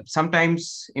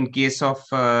sometimes in case of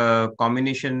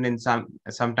combination,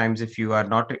 sometimes if you are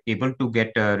not able to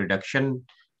get a reduction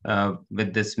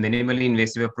with this minimally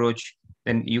invasive approach,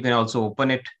 then you can also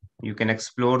open it you can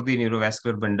explore the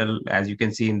neurovascular bundle. As you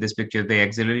can see in this picture, the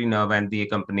axillary nerve and the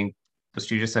accompanying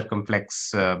posterior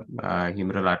circumflex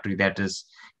humeral artery that is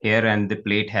here, and the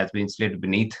plate has been slid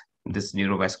beneath this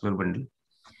neurovascular bundle.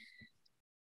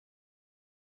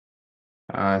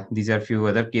 These are a few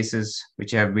other cases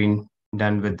which have been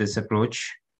done with this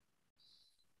approach.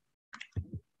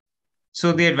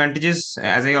 So the advantages,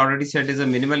 as I already said, is a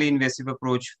minimally invasive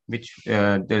approach, which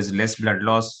there's less blood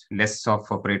loss, less of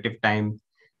operative time.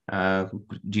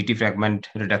 GT fragment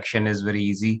reduction is very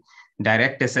easy.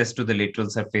 Direct access to the lateral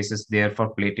surfaces there for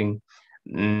plating.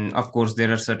 Of course,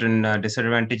 there are certain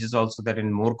disadvantages also, that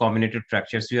in more comminuted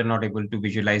fractures, you are not able to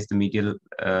visualize the medial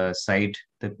side.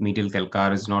 The medial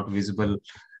calcar is not visible,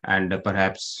 and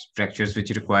perhaps fractures which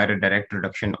require a direct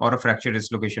reduction or a fracture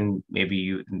dislocation,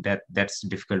 maybe that's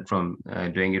difficult from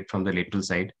doing it from the lateral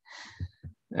side.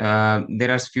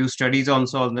 There are few studies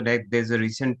also on the deck. There's a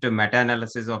recent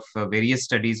meta-analysis of various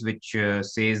studies which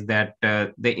says that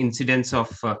the incidence of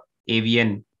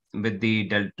AVN with the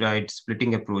deltoid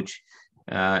splitting approach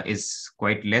is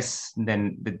quite less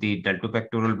than with the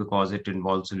deltopectoral, because it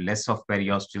involves less of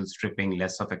periosteal stripping,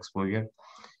 less of exposure,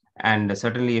 and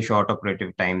certainly a short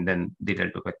operative time than the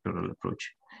deltopectoral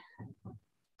approach.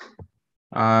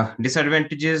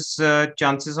 Disadvantages,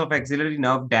 chances of axillary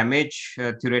nerve damage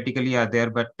theoretically are there,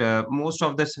 but most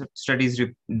of the studies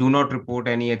do not report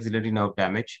any axillary nerve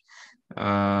damage.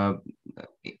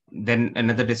 Then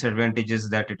another disadvantage is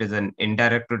that it is an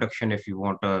indirect reduction. If you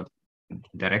want a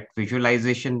direct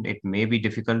visualization, it may be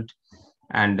difficult,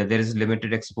 and there is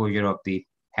limited exposure of the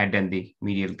head and the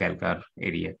medial calcar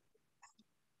area.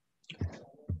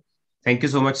 Thank you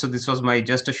so much. So this was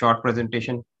just a short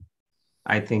presentation.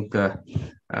 I think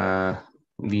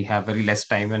we have very less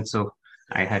time, and so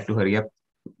I had to hurry up.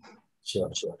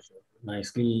 Sure.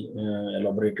 Nicely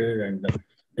elaborated, and the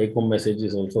take-home message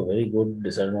is also very good.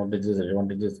 Disadvantages,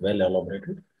 advantages, well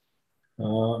elaborated.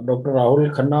 Dr.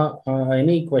 Rahul Khanna,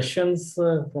 any questions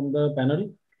from the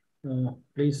panel?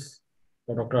 Please,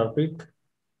 Dr. Harpreet.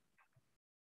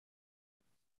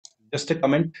 Just a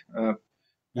comment.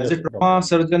 As a trauma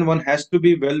surgeon, one has to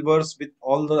be well versed with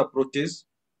all the approaches,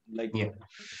 like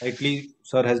rightly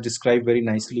sir has described very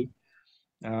nicely.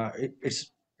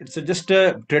 It's just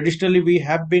traditionally we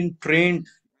have been trained.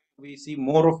 We see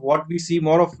more of what we see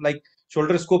more of, like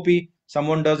shoulderoscopy.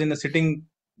 Someone does in a sitting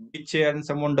chair and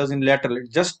someone does in lateral. It's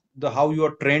just how you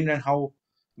are trained and how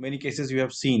many cases you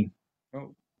have seen.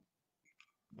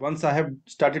 Once I have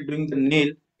started doing the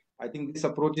nail, I think this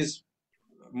approach is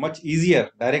much easier.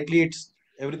 Directly,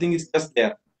 everything is just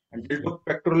there. And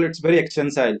deltopectoral, it's very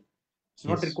extensile. It's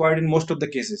not required in most of the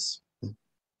cases.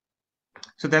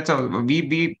 So that's how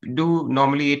we do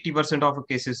normally 80% of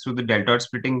cases through the deltoid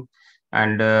splitting,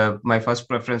 and my first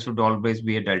preference would always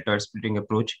be a deltoid splitting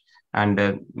approach.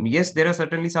 And yes, there are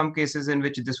certainly some cases in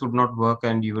which this would not work,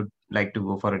 and you would like to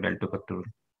go for a deltopectoral.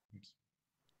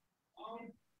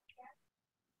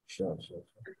 Sure.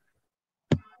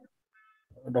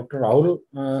 Dr. Rahul,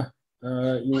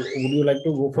 would you like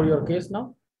to go for your case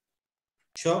now?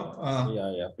 Sure.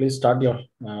 Yeah. Please start your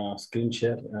screen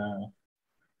share.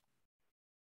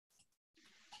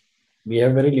 We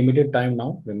have very limited time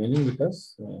now remaining with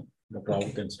us. Dr.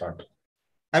 Rahul can start.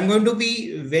 I'm going to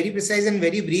be very precise and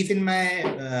very brief in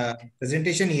my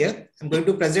presentation here. I'm going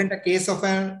to present a case of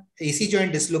an AC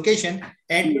joint dislocation,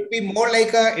 and it will be more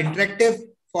like an interactive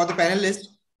for the panelists,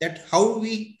 that how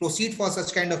we proceed for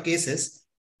such kind of cases.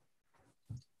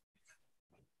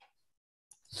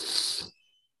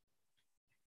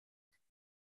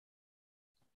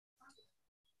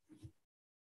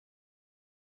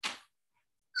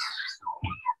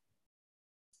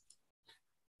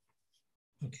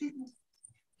 Okay.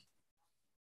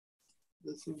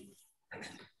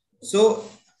 So,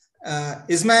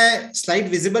 is my slide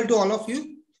visible to all of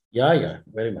you? Yeah,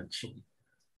 very much.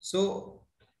 So,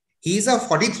 he's a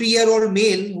 43-year-old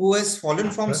male who has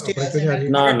fallen from stairs.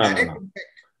 No.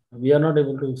 We are not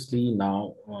able to see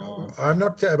now. I'm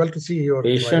not able to see your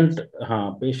patient.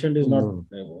 Patient is not.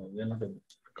 We are not able.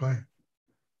 Okay.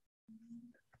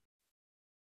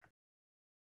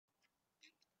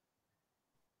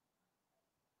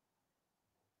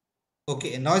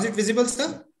 Okay, now is it visible,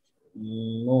 sir?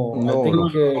 No. I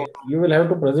think you will have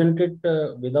to present it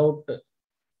without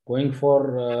going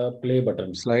for play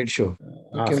button. Slideshow.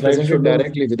 You can present it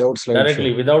directly without slideshow.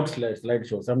 Directly without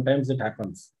slideshow. Sometimes it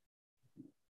happens.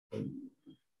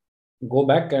 Go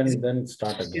back and then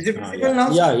start again. Is it visible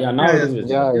now? Yeah. Now it is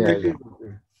visible.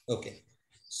 Yeah. Okay.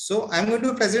 So I'm going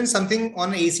to present something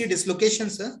on AC dislocation,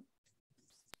 sir.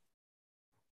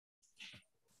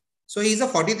 So he's a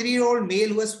 43-year-old male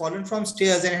who has fallen from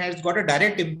stairs and has got a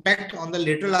direct impact on the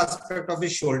lateral aspect of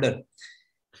his shoulder.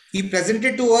 He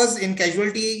presented to us in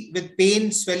casualty with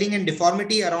pain, swelling, and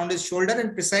deformity around his shoulder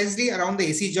and precisely around the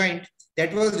AC joint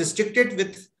that was restricted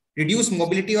with reduced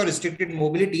mobility or restricted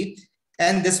mobility.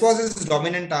 And this was his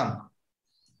dominant arm.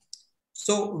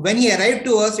 So when he arrived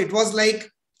to us, it was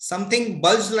like something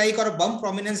bulged like or a bump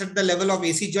prominence at the level of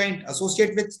AC joint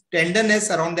associated with tenderness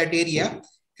around that area.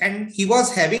 And he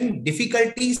was having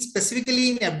difficulty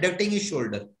specifically in abducting his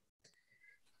shoulder.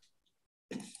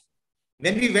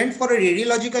 When we went for a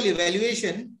radiological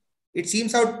evaluation, it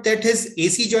seems out that his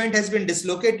AC joint has been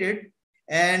dislocated.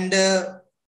 And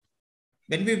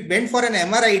when we went for an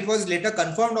MRI, it was later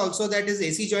confirmed also that his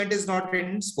AC joint is not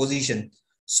in its position.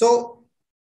 So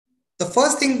the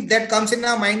first thing that comes in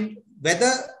our mind,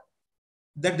 whether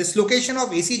the dislocation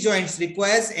of AC joints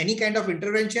requires any kind of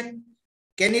intervention,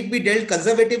 can it be dealt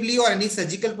conservatively or any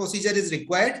surgical procedure is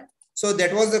required? So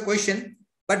that was the question.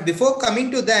 But before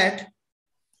coming to that,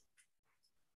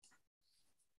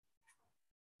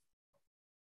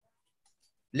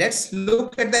 let's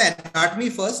look at the anatomy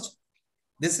first.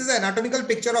 This is an anatomical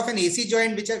picture of an AC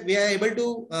joint, which we are able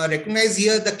to recognize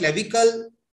here the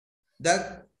clavicle,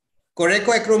 the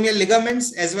coracoacromial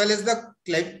ligaments, as well as the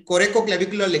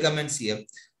coracoclavicular ligaments here.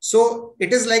 So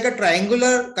it is like a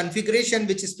triangular configuration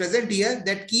which is present here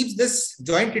that keeps this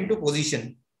joint into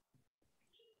position.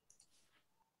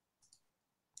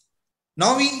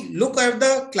 Now we look at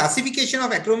the classification of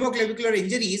acromioclavicular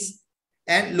injuries,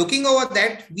 and looking over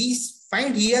that, we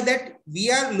find here that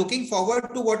we are looking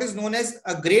forward to what is known as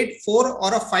a grade 4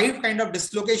 or a 5 kind of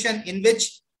dislocation, in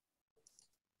which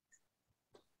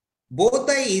both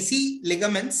the AC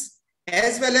ligaments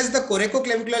as well as the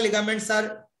coracoclavicular ligaments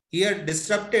are here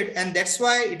disrupted, and that's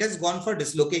why it has gone for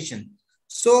dislocation.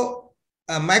 So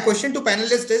my question to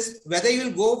panelists is whether you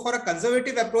will go for a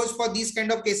conservative approach for these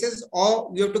kind of cases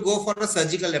or you have to go for a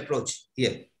surgical approach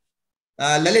here.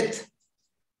 Lalit.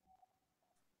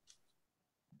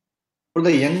 For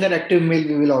the younger active male,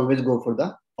 we will always go for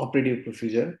the operative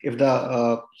procedure if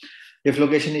the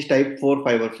dislocation is type 4,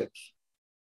 5, or 6.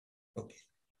 Okay.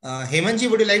 Hemant ji,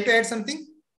 would you like to add something?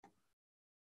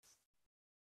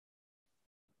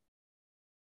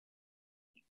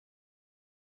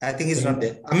 I think he's not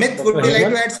there. Amit, would you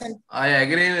like to add something? I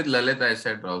agree with Lalit, I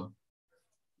said, Rahul.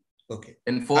 Okay.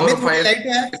 In 4 Amit, or 5 would you like to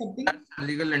add something?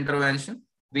 surgical intervention,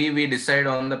 we decide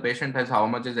on the patient has how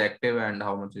much is active and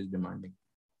how much is demanding.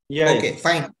 Yeah. Okay,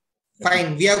 fine.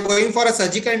 Fine. We are going for a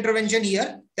surgical intervention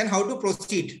here. Then how to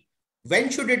proceed?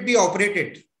 When should it be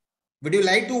operated? Would you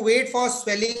like to wait for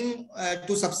swelling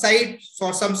to subside,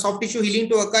 for some soft tissue healing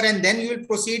to occur, and then you will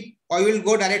proceed, or you will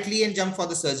go directly and jump for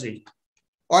the surgery?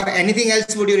 Or anything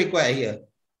else would you require here?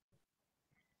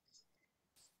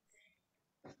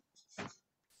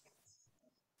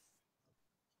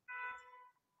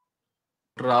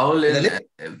 Rahul is...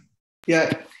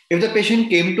 Yeah, if the patient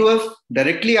came to us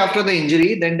directly after the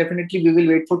injury, then definitely we will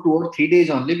wait for 2 or 3 days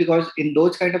only, because in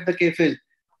those kind of the cases,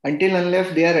 until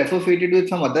unless they are associated with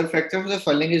some other fractures, the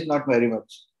swelling is not very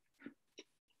much.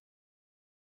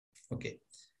 Okay.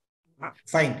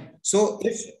 Fine. So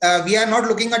if we are not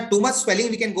looking at too much swelling,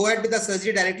 we can go ahead with the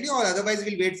surgery directly, or otherwise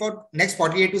we'll wait for next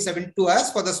 48 to 72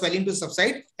 hours for the swelling to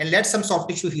subside and let some soft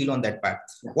tissue heal on that part.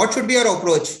 Yeah. What should be your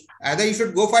approach? Either you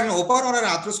should go for an open or an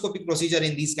arthroscopic procedure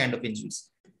in these kind of injuries.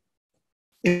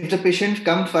 If the patient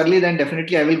comes early, then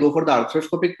definitely I will go for the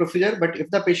arthroscopic procedure. But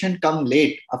if the patient comes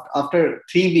late, after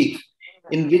 3 weeks,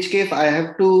 in which case I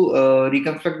have to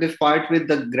reconstruct this part with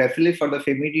the gracilis or the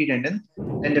femidi tendon,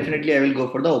 then definitely I will go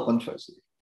for the open surgery.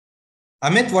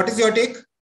 Amit, what is your take?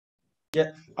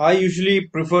 Yeah, I usually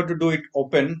prefer to do it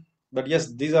open, but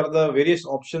yes, these are the various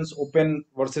options: open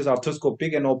versus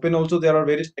arthroscopic, and open also there are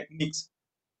various techniques.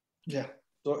 Yeah.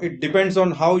 So it depends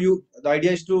on how you. The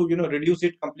idea is to reduce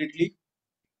it completely,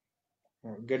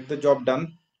 get the job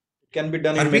done. It can be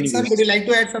done in many ways. Would you like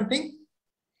to add something?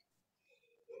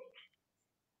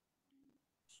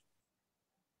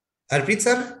 Harpreet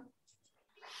sir?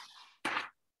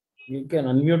 You can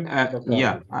unmute.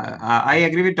 Yeah, I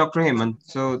agree with Dr. Hemant.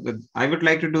 So I would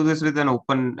like to do this with an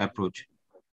open approach.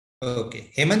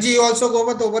 Okay. Hemant ji, you also go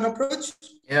with open approach?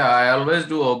 Yeah, I always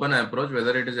do open approach,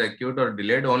 whether it is acute or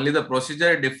delayed. Only the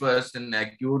procedure differs in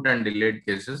acute and delayed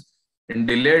cases. In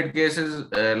delayed cases,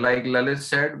 like Lalit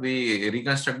said, we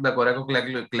reconstruct the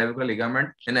coracoclavicular ligament.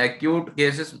 In acute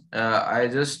cases, I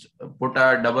just put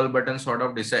a double button sort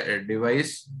of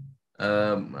device,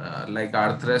 like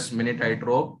Arthros mini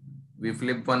tightrope. We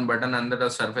flip one button under the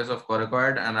surface of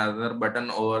coracoid and another button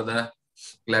over the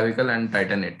clavicle and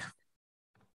tighten it.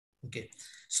 Okay.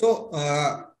 So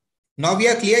Now we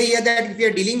are clear here that if we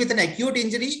are dealing with an acute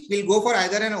injury, we'll go for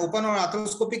either an open or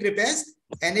arthroscopic repairs.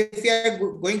 And if we are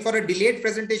going for a delayed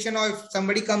presentation, or if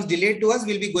somebody comes delayed to us,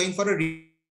 we'll be going for a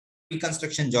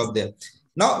reconstruction job there.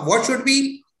 Now, what should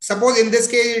be, suppose in this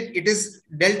case, it is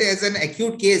dealt as an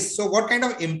acute case. So what kind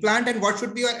of implant and what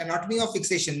should be your anatomy of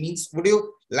fixation? Means, would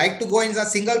you like to go in a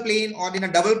single plane or in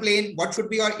a double plane? What should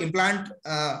be your implant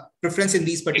preference in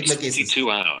these particular cases?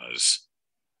 2 hours.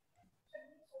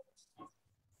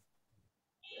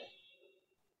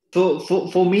 So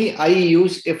for me, I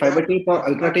use a fiber tape or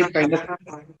ultra tape kind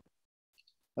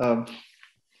of.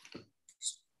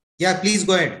 Yeah, please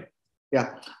go ahead.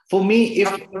 Yeah, for me, if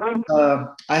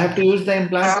I have to use the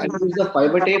implant, I use the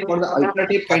fiber tape or the ultra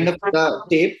tape kind of the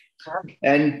tape,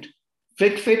 and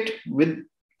fix it with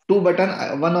 2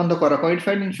 buttons, one on the coracoid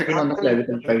side and second on the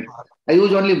clavicle side. I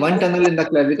use only 1 tunnel in the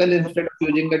clavicle instead of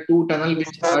using the 2 tunnels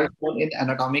which are shown in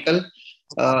anatomical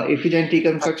efficient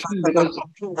reconstruction, because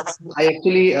I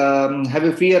actually have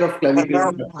a fear of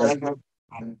clavicular fracture.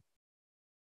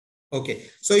 Okay,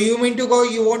 so you want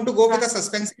to go with a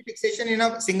suspensory fixation in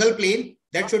a single plane?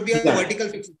 That should be a vertical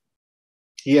fixation.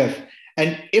 Yes,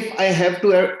 and if I have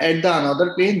to add the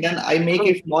another plane, then I make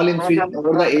a small incision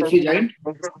over the AC joint.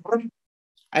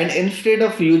 And instead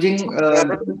of using 2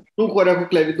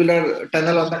 coracoclavicular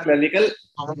tunnel on the clavicle,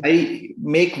 I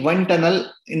make 1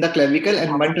 tunnel in the clavicle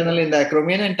and 1 tunnel in the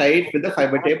acromion and tie it with the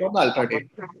fiber tape or the ultra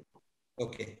tape.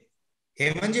 Okay.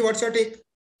 Hemant ji, what's your take?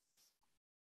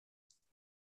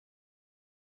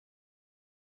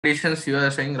 Conditions you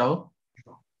are saying, Rahul?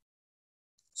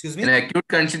 Excuse me?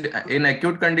 In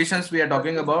acute conditions we are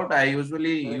talking about, I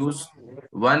usually use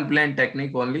 1 plane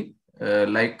technique only.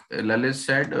 Like Lalit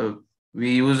said,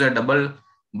 we use a double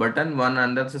button, one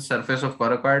under the surface of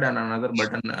coracoid and another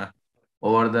button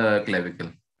over the clavicle.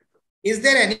 Is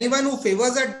there anyone who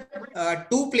favors a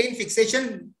 2 plane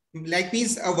fixation, like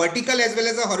means a vertical as well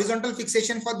as a horizontal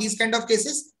fixation for these kind of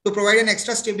cases to provide an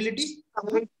extra stability?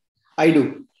 I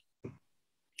do.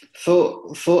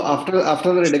 So after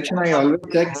the reduction, I always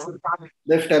check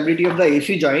the stability of the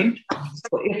AC joint.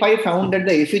 So if I found that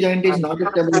the AC joint is not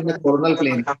stable in the coronal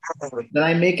plane, then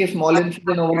I make a small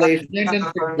incision over the AC joint and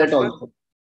fix that also.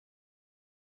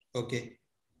 Okay.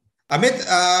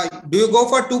 Amit, do you go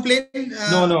for 2 plane?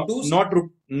 No,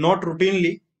 not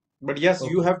routinely. But yes,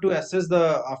 you have to assess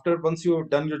once you've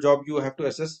done your job, you have to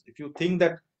assess. If you think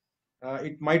that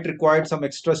it might require some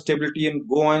extra stability, and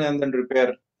go on and then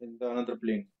repair in the another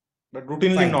plane. But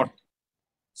routinely not.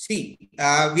 See,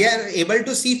 we are able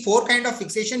to see 4 kind of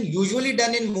fixation usually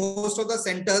done in most of the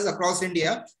centers across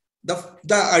India. The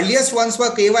earliest ones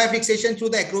were KY fixation through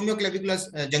the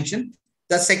acromioclavicular junction.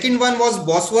 The second one was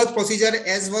Bosworth procedure,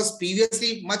 as was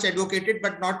previously much advocated,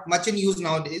 but not much in use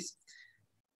nowadays.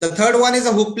 The third one is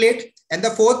a hook plate. And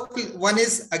the fourth one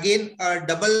is again a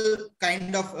double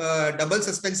kind of double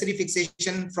suspensory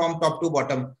fixation from top to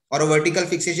bottom, or a vertical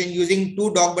fixation using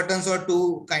 2 dog buttons or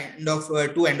 2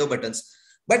 endo buttons.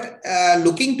 But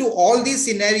looking to all these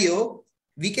scenario,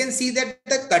 we can see that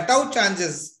the cutout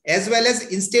chances as well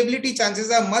as instability chances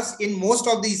are much in most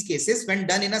of these cases when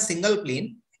done in a single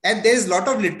plane. And there is a lot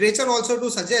of literature also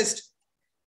to suggest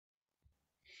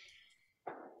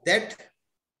that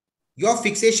your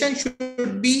fixation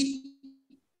should be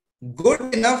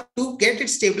good enough to get it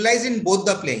stabilized in both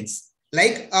the planes,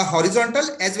 like a horizontal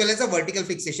as well as a vertical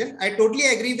fixation. I totally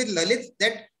agree with Lalit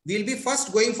that we'll be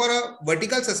first going for a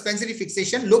vertical suspensory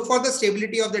fixation, look for the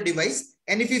stability of the device.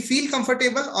 And if you feel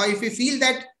comfortable, or if you feel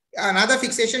that another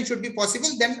fixation should be possible,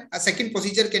 then a second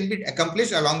procedure can be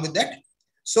accomplished along with that.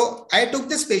 So I took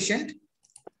this patient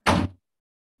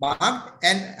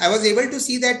and I was able to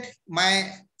see that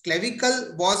my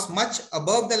clavicle was much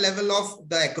above the level of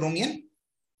the acromion.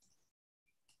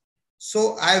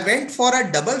 So I went for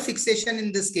a double fixation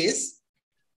in this case.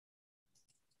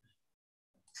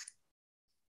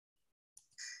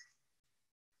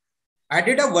 I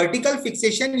did a vertical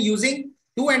fixation using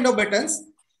 2 endo buttons,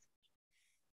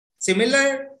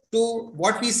 similar to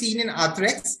what we seen in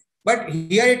Arthrex, but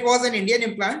here it was an Indian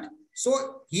implant.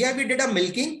 So here we did a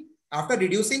milking after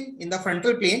reducing in the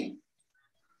frontal plane.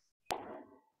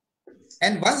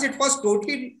 And once it was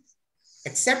totally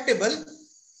acceptable,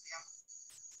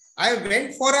 I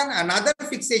went for another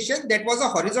fixation that was a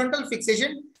horizontal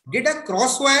fixation, did a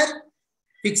crosswire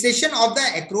fixation of the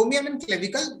acromion and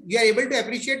clavicle. We are able to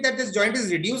appreciate that this joint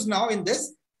is reduced now in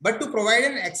this, but to provide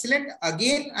an excellent,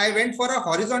 again, I went for a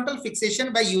horizontal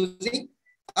fixation by using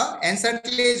a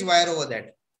encerclage wire over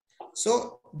that.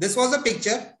 So this was a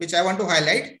picture which I want to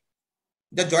highlight.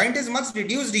 The joint is much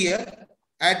reduced here.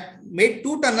 I made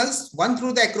 2 tunnels, one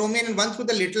through the acromion and one through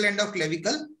the little end of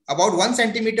clavicle about 1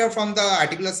 centimeter from the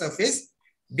articular surface,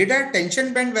 did a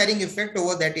tension band varying effect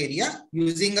over that area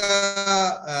using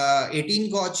a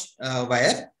 18 gauge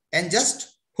wire and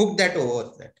just hook that over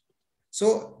that.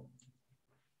 So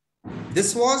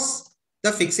this was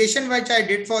the fixation which I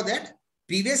did for that.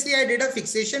 Previously, I did a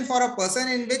fixation for a person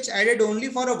in which I did only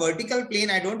for a vertical plane.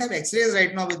 I don't have X-rays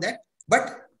right now with that.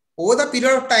 But over the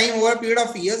period of time, over a period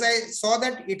of years, I saw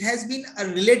that it has been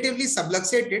relatively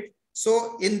subluxated.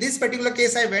 So in this particular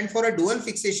case, I went for a dual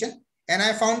fixation and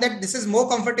I found that this is more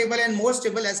comfortable and more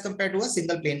stable as compared to a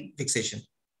single plane fixation.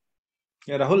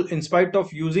 Yeah, Rahul, in spite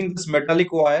of using this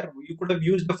metallic wire, you could have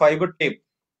used the fiber tape.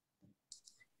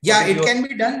 Yeah, it can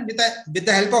be done with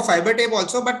the help of fiber tape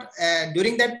also, but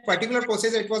during that particular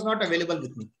process, it was not available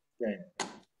with me. Yeah.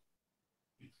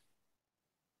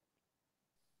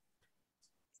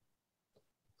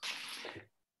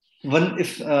 One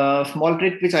small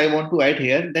trick which I want to add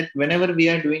here, that whenever we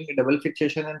are doing a double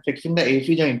fixation and fixing the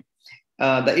AC joint,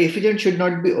 the AC joint should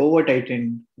not be over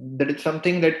tightened. That is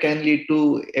something that can lead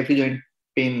to AC joint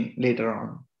pain later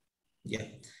on. Yeah.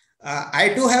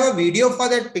 I do have a video for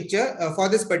that picture for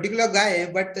this particular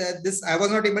guy, but this I was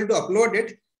not able to upload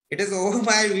it. It is over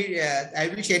my video. I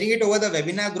will be sharing it over the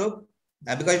webinar group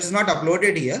because it is not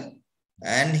uploaded here.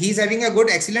 And he's having a good,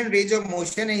 excellent range of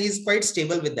motion and he's quite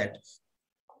stable with that.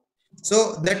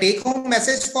 So the take-home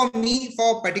message for me,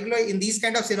 for particular in these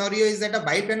kind of scenario, is that a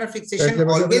biplanar fixation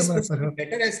always looks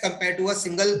better as compared to a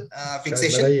single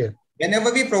fixation.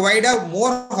 Whenever we provide a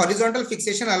more horizontal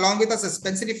fixation along with a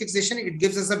suspensory fixation, it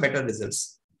gives us a better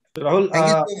results. Rahul,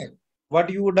 what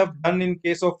you would have done in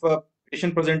case of a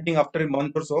patient presenting after a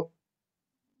month or so?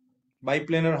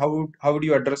 Biplanar, how would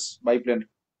you address biplanar?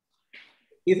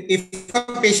 If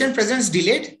a patient presents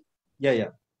delayed? Yeah.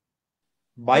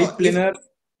 Biplanar,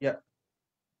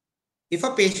 If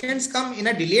a patients come in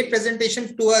a delayed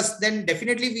presentation to us, then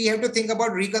definitely we have to think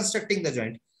about reconstructing the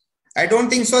joint. I don't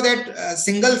think so that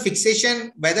single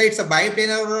fixation, whether it's a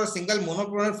biplanar or a single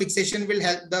monoplanar fixation, will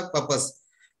help the purpose,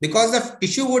 because the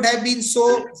tissue would have been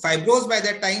so fibrous by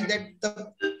that time that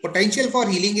the potential for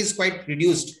healing is quite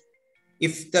reduced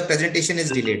if the presentation is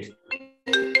delayed.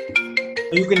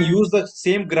 You can use the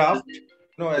same graft,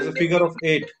 as a figure of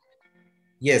 8.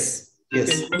 Yes. You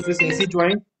can use this AC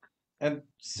joint and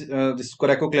this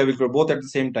coracoclavicular both at the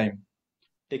same time,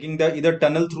 taking the either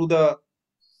tunnel through the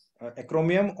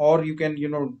acromion, or you can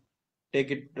take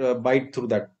it bite through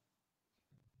that.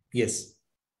 Yes.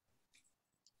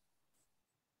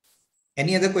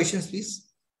 Any other questions, please?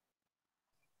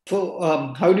 So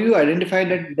how do you identify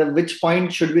that which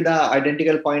point should be the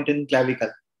identical point in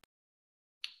clavicle?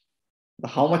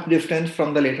 How much distance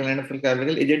from the lateral end of the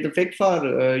clavicle? Is it fixed, or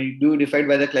do you divide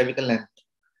by the clavicle length?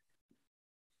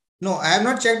 No, I have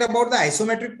not checked about the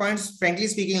isometric points, frankly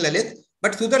speaking, Lalit.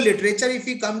 But through the literature, if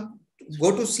we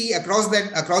go to see across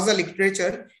the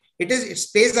literature, it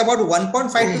spaced about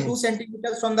 1.5 to 2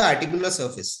 centimeters from the articular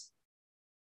surface.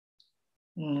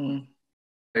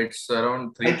 It's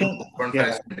around 3 to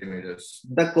 4.5 centimeters.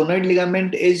 The conoid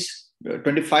ligament is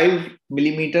 25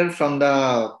 millimeter from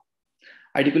the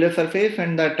articular surface,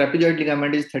 and the trapezoid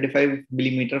ligament is 35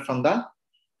 millimeter from the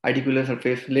articular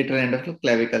surface, lateral end of the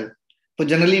clavicle. So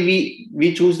generally,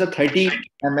 we choose the 30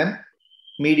 mm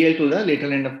medial to the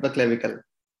lateral end of the clavicle.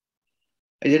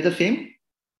 Is it the same?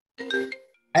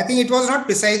 I think it was not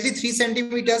precisely 3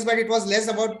 centimeters, but it was less,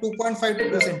 about 2.5 to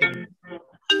 2 centimeters.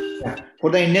 For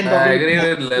the Indian population, I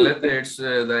agree with Lalit. It's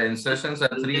the insertions are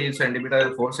 3 centimeters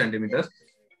and 4 centimeters.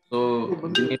 So we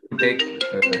need to take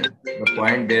the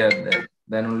point there.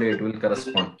 Then only it will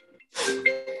correspond.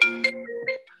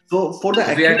 So for the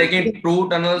if we are taking 2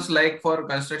 tunnels like for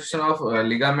construction of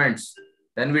ligaments,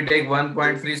 then we take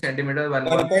 1.3 centimeters,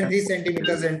 1.3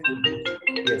 centimeters and 2.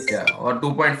 Yes. Yeah, or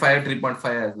 2.5,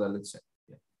 3.5 as well.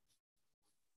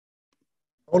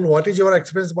 What is your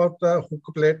experience about the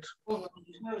hook plate?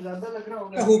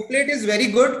 The hook plate is very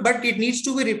good, but it needs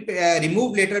to be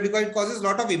removed later because it causes a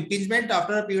lot of impingement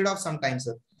after a period of some time,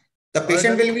 sir. The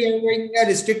patient will be having a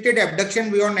restricted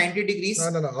abduction beyond 90 degrees.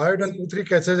 No. I have done 2-3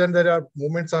 cases and their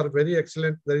movements are very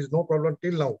excellent. There is no problem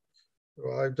till now.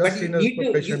 I've just seen a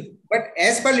patient. But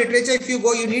as per literature, if you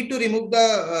go, you need to remove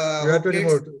the. You have to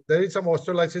remove. There is some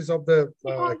osteolysis of the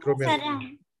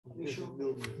acromion.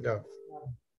 Yeah.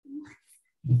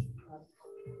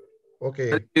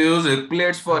 Okay. You use hook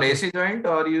plates for AC joint,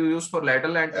 or you use for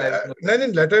lateral and clavicle? No,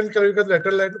 lateral and clavicle,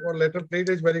 lateral end or lateral plate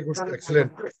is very good,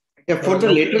 excellent. Yeah, for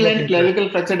the lateral and clavicle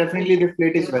fracture, definitely this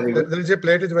plate is very good. There is a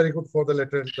plate is very good for the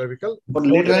lateral and clavicle. For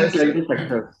lateral and clavicle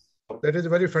fracture. That is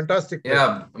very fantastic.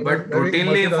 Yeah, but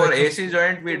routinely for AC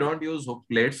joint, we don't use hook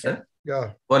plates.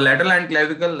 Yeah. For lateral and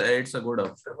clavicle, it's a good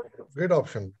option. Good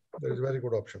option. That is a very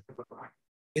good option.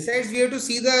 Besides, we have to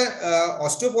see the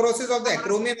osteoporosis of the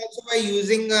acromion also by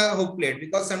using a hook plate,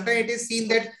 because sometimes it is seen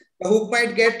that the hook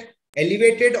might get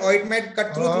elevated or it might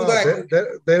cut through the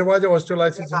acromion. There was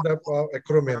osteolysis in the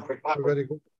acromion. A very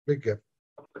good, big gap.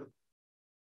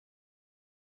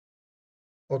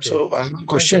 Okay. So I have a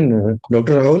question,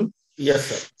 Dr. Rahul.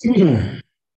 Yes, sir.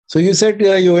 So you said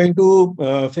you're going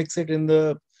to fix it in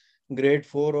the grade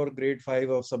 4 or grade 5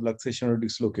 of subluxation or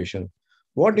dislocation.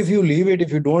 What if you leave it,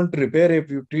 if you don't repair it,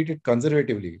 if you treat it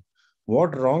conservatively?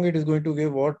 What wrong it is going to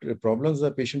give, what problems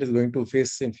the patient is going to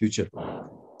face in future?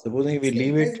 Supposing we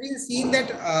leave it. It has been seen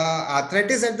that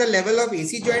arthritis at the level of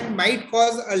AC joint might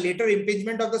cause a later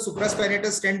impingement of the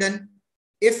supraspinatus tendon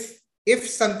if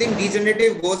something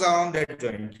degenerative goes around that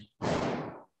joint.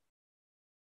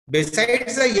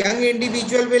 Besides, a young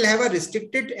individual will have a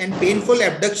restricted and painful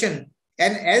abduction.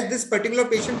 And as this particular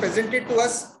patient presented to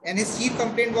us and his chief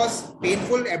complaint was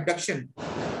painful abduction,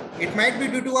 it might be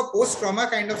due to a post-trauma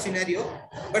kind of scenario,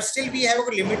 but still we have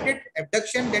a limited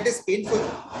abduction that is painful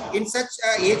in such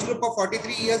an age group of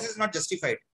 43 years is not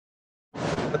justified.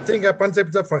 The thing happens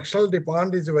if the functional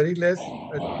demand is very less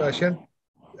at patient,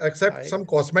 except some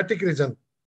cosmetic reason.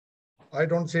 I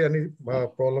don't see any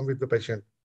problem with the patient.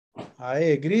 I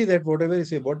agree that whatever you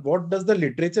say, but what does the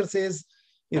literature says?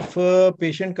 If a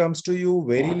patient comes to you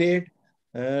very late,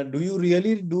 do you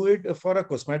really do it for a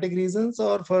cosmetic reasons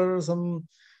or for some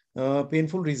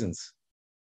painful reasons?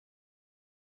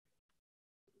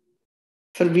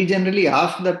 Sir, we generally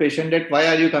ask the patient that why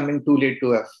are you coming too late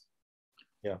to us?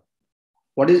 Yeah.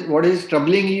 What is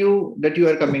troubling you that you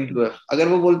are coming to us? अगर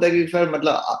वो बोलता है कि sir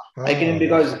मतलब I came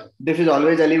because this is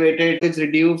always elevated, it's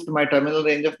reduced, my terminal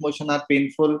range of motion are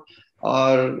painful,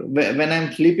 or when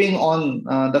I'm sleeping on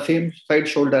the same side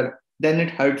shoulder, then it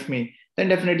hurts me. Then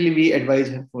definitely we advise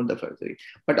him for the surgery.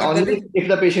 But only if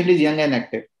the patient is young and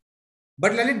active.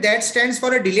 But Lalit, that stands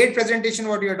for a delayed presentation,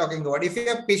 what you are talking about. If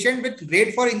a patient with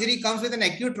grade 4 injury comes with an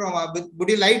acute trauma, would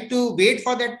you like to wait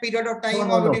for that period of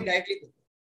time or would you directly go?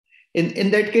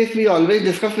 In that case, we always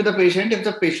discuss with the patient. If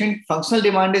the patient functional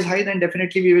demand is high, then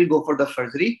definitely we will go for the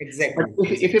surgery. Exactly.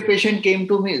 But if a patient came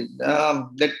to me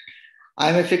that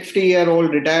I'm a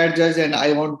 60-year-old retired judge and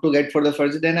I want to get for the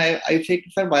surgery, then I say,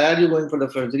 sir, why are you going for the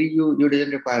surgery? You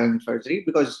didn't require any surgery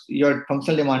because your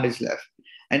functional demand is less.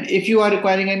 And if you are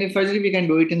requiring any surgery, we can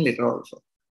do it in later also.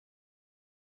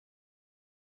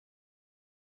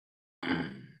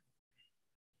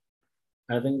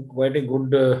 I think quite a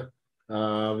good,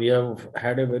 we have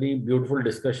had a very beautiful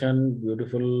discussion,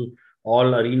 beautiful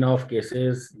all arena of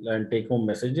cases and take home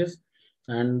messages.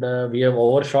 And we have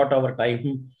overshot our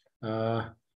time.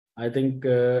 I think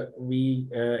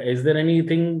is there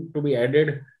anything to be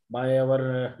added by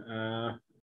our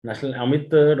national Amit,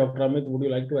 Dr. Amit, would you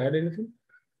like to add anything?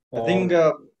 I think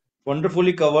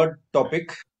wonderfully covered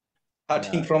topic.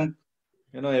 Starting from,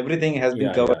 everything has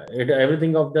been covered.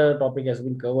 Everything of the topic has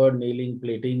been covered: nailing,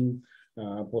 plating,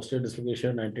 posterior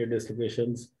dislocation, anterior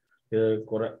dislocations,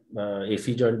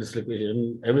 AC joint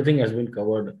dislocation. Everything has been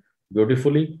covered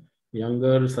beautifully.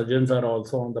 Younger surgeons are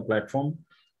also on the platform,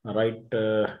 right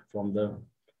from the.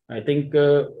 I think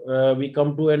we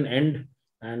come to an end,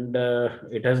 and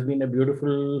it has been a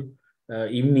beautiful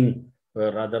evening,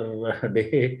 rather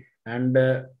day. And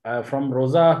from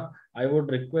Rosa, I would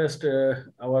request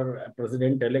our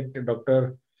President-elect,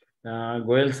 Dr.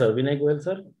 Goyal sir, Vinay Goyal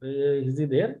sir, is he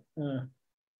there?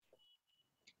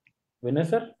 Vinay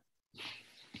sir?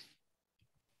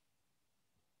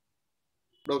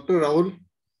 Dr. Rahul?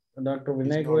 Dr.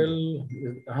 Vinay Goyal,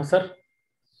 sir?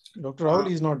 Dr. Rahul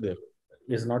is not there.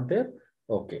 Is not there?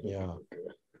 Okay. Yeah.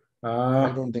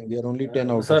 I don't think there are only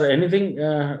 10 out. Sir, anything?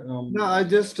 No, I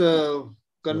just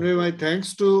convey my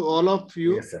thanks to all of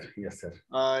you. Yes, sir. Yes, sir.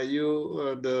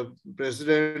 You, the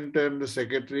president and the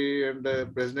secretary and the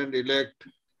president-elect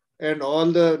and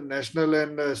all the national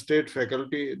and state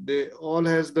faculty, they all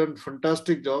has done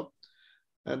fantastic job,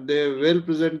 and they well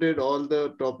presented all the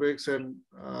topics and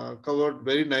covered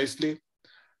very nicely.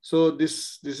 So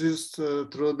this is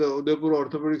through the Udaipur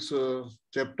Orthopedics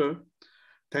chapter.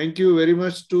 Thank you very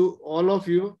much to all of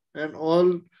you and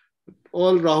all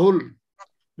Rahul.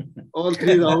 All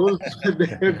three Rahuls, they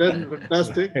have done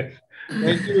fantastic.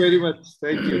 Thank you very much.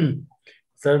 Thank you.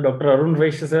 Sir, Dr. Arun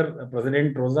Vaishy, sir,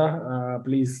 President Rosa,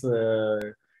 please,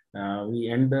 we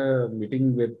end the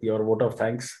meeting with your vote of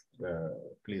thanks.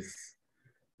 Please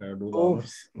do the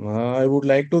honors. I would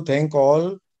like to thank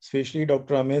all, especially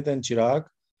Dr. Amit and Chirag,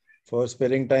 for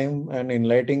sparing time and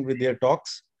enlightening with their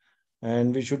talks.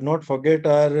 And we should not forget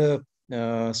our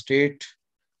state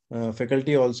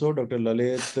faculty also, Dr.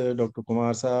 Lalit, Dr.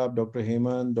 Kumar Saab, Dr.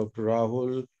 Hemant, Dr.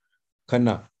 Rahul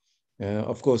Khanna.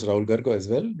 of course, Rahul Garg as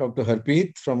well, Dr.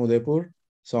 Harpreet from Udaipur,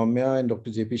 Soumya and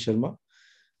Dr. J P Sharma.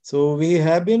 So we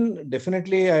have been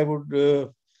definitely, I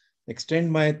would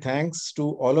extend my thanks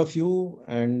to all of you.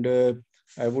 And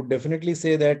I would definitely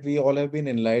say that we all have been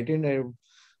enlightened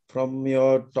from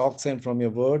your talks and from your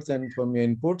words and from your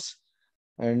inputs.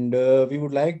 And we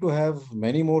would like to have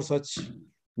many more such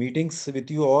meetings with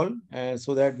you all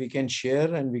so that we can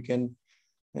share and we can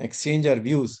exchange our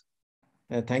views.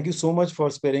 Thank you so much for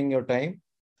sparing your time.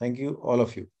 Thank you, all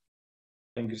of you.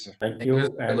 Thank you, sir. Thank you,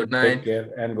 and good night. take care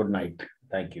and good night.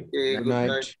 Thank you. Good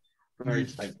night. Thank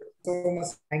you so much.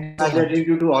 Thank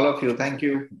you to all of you. Thank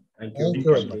you. Thank you.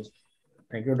 Thank you.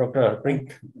 Thank you, Dr.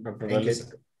 Harpreet, Dr. Thank you, Lalit,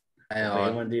 sir.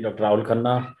 Dr. Hemant Ji, Dr. Rahul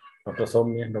Khanna, Dr.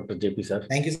 Soumya, Dr. J P sir.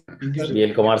 Thank you, sir. B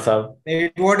L Kumar sir.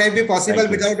 It would not be possible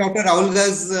Thank you. without Dr. Rahul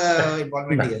Garg's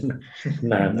involvement here.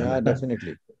 No.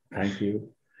 Definitely. Thank you.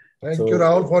 Thank you,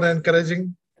 Rahul, for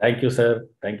encouraging. Thank you, sir.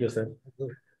 Thank you, sir. Good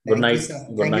Thank you, night. sir.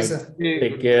 Good Thank you, night. sir.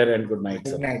 Take care and good night,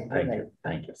 sir. Good night. Thank you.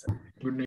 Thank you, sir. Good night.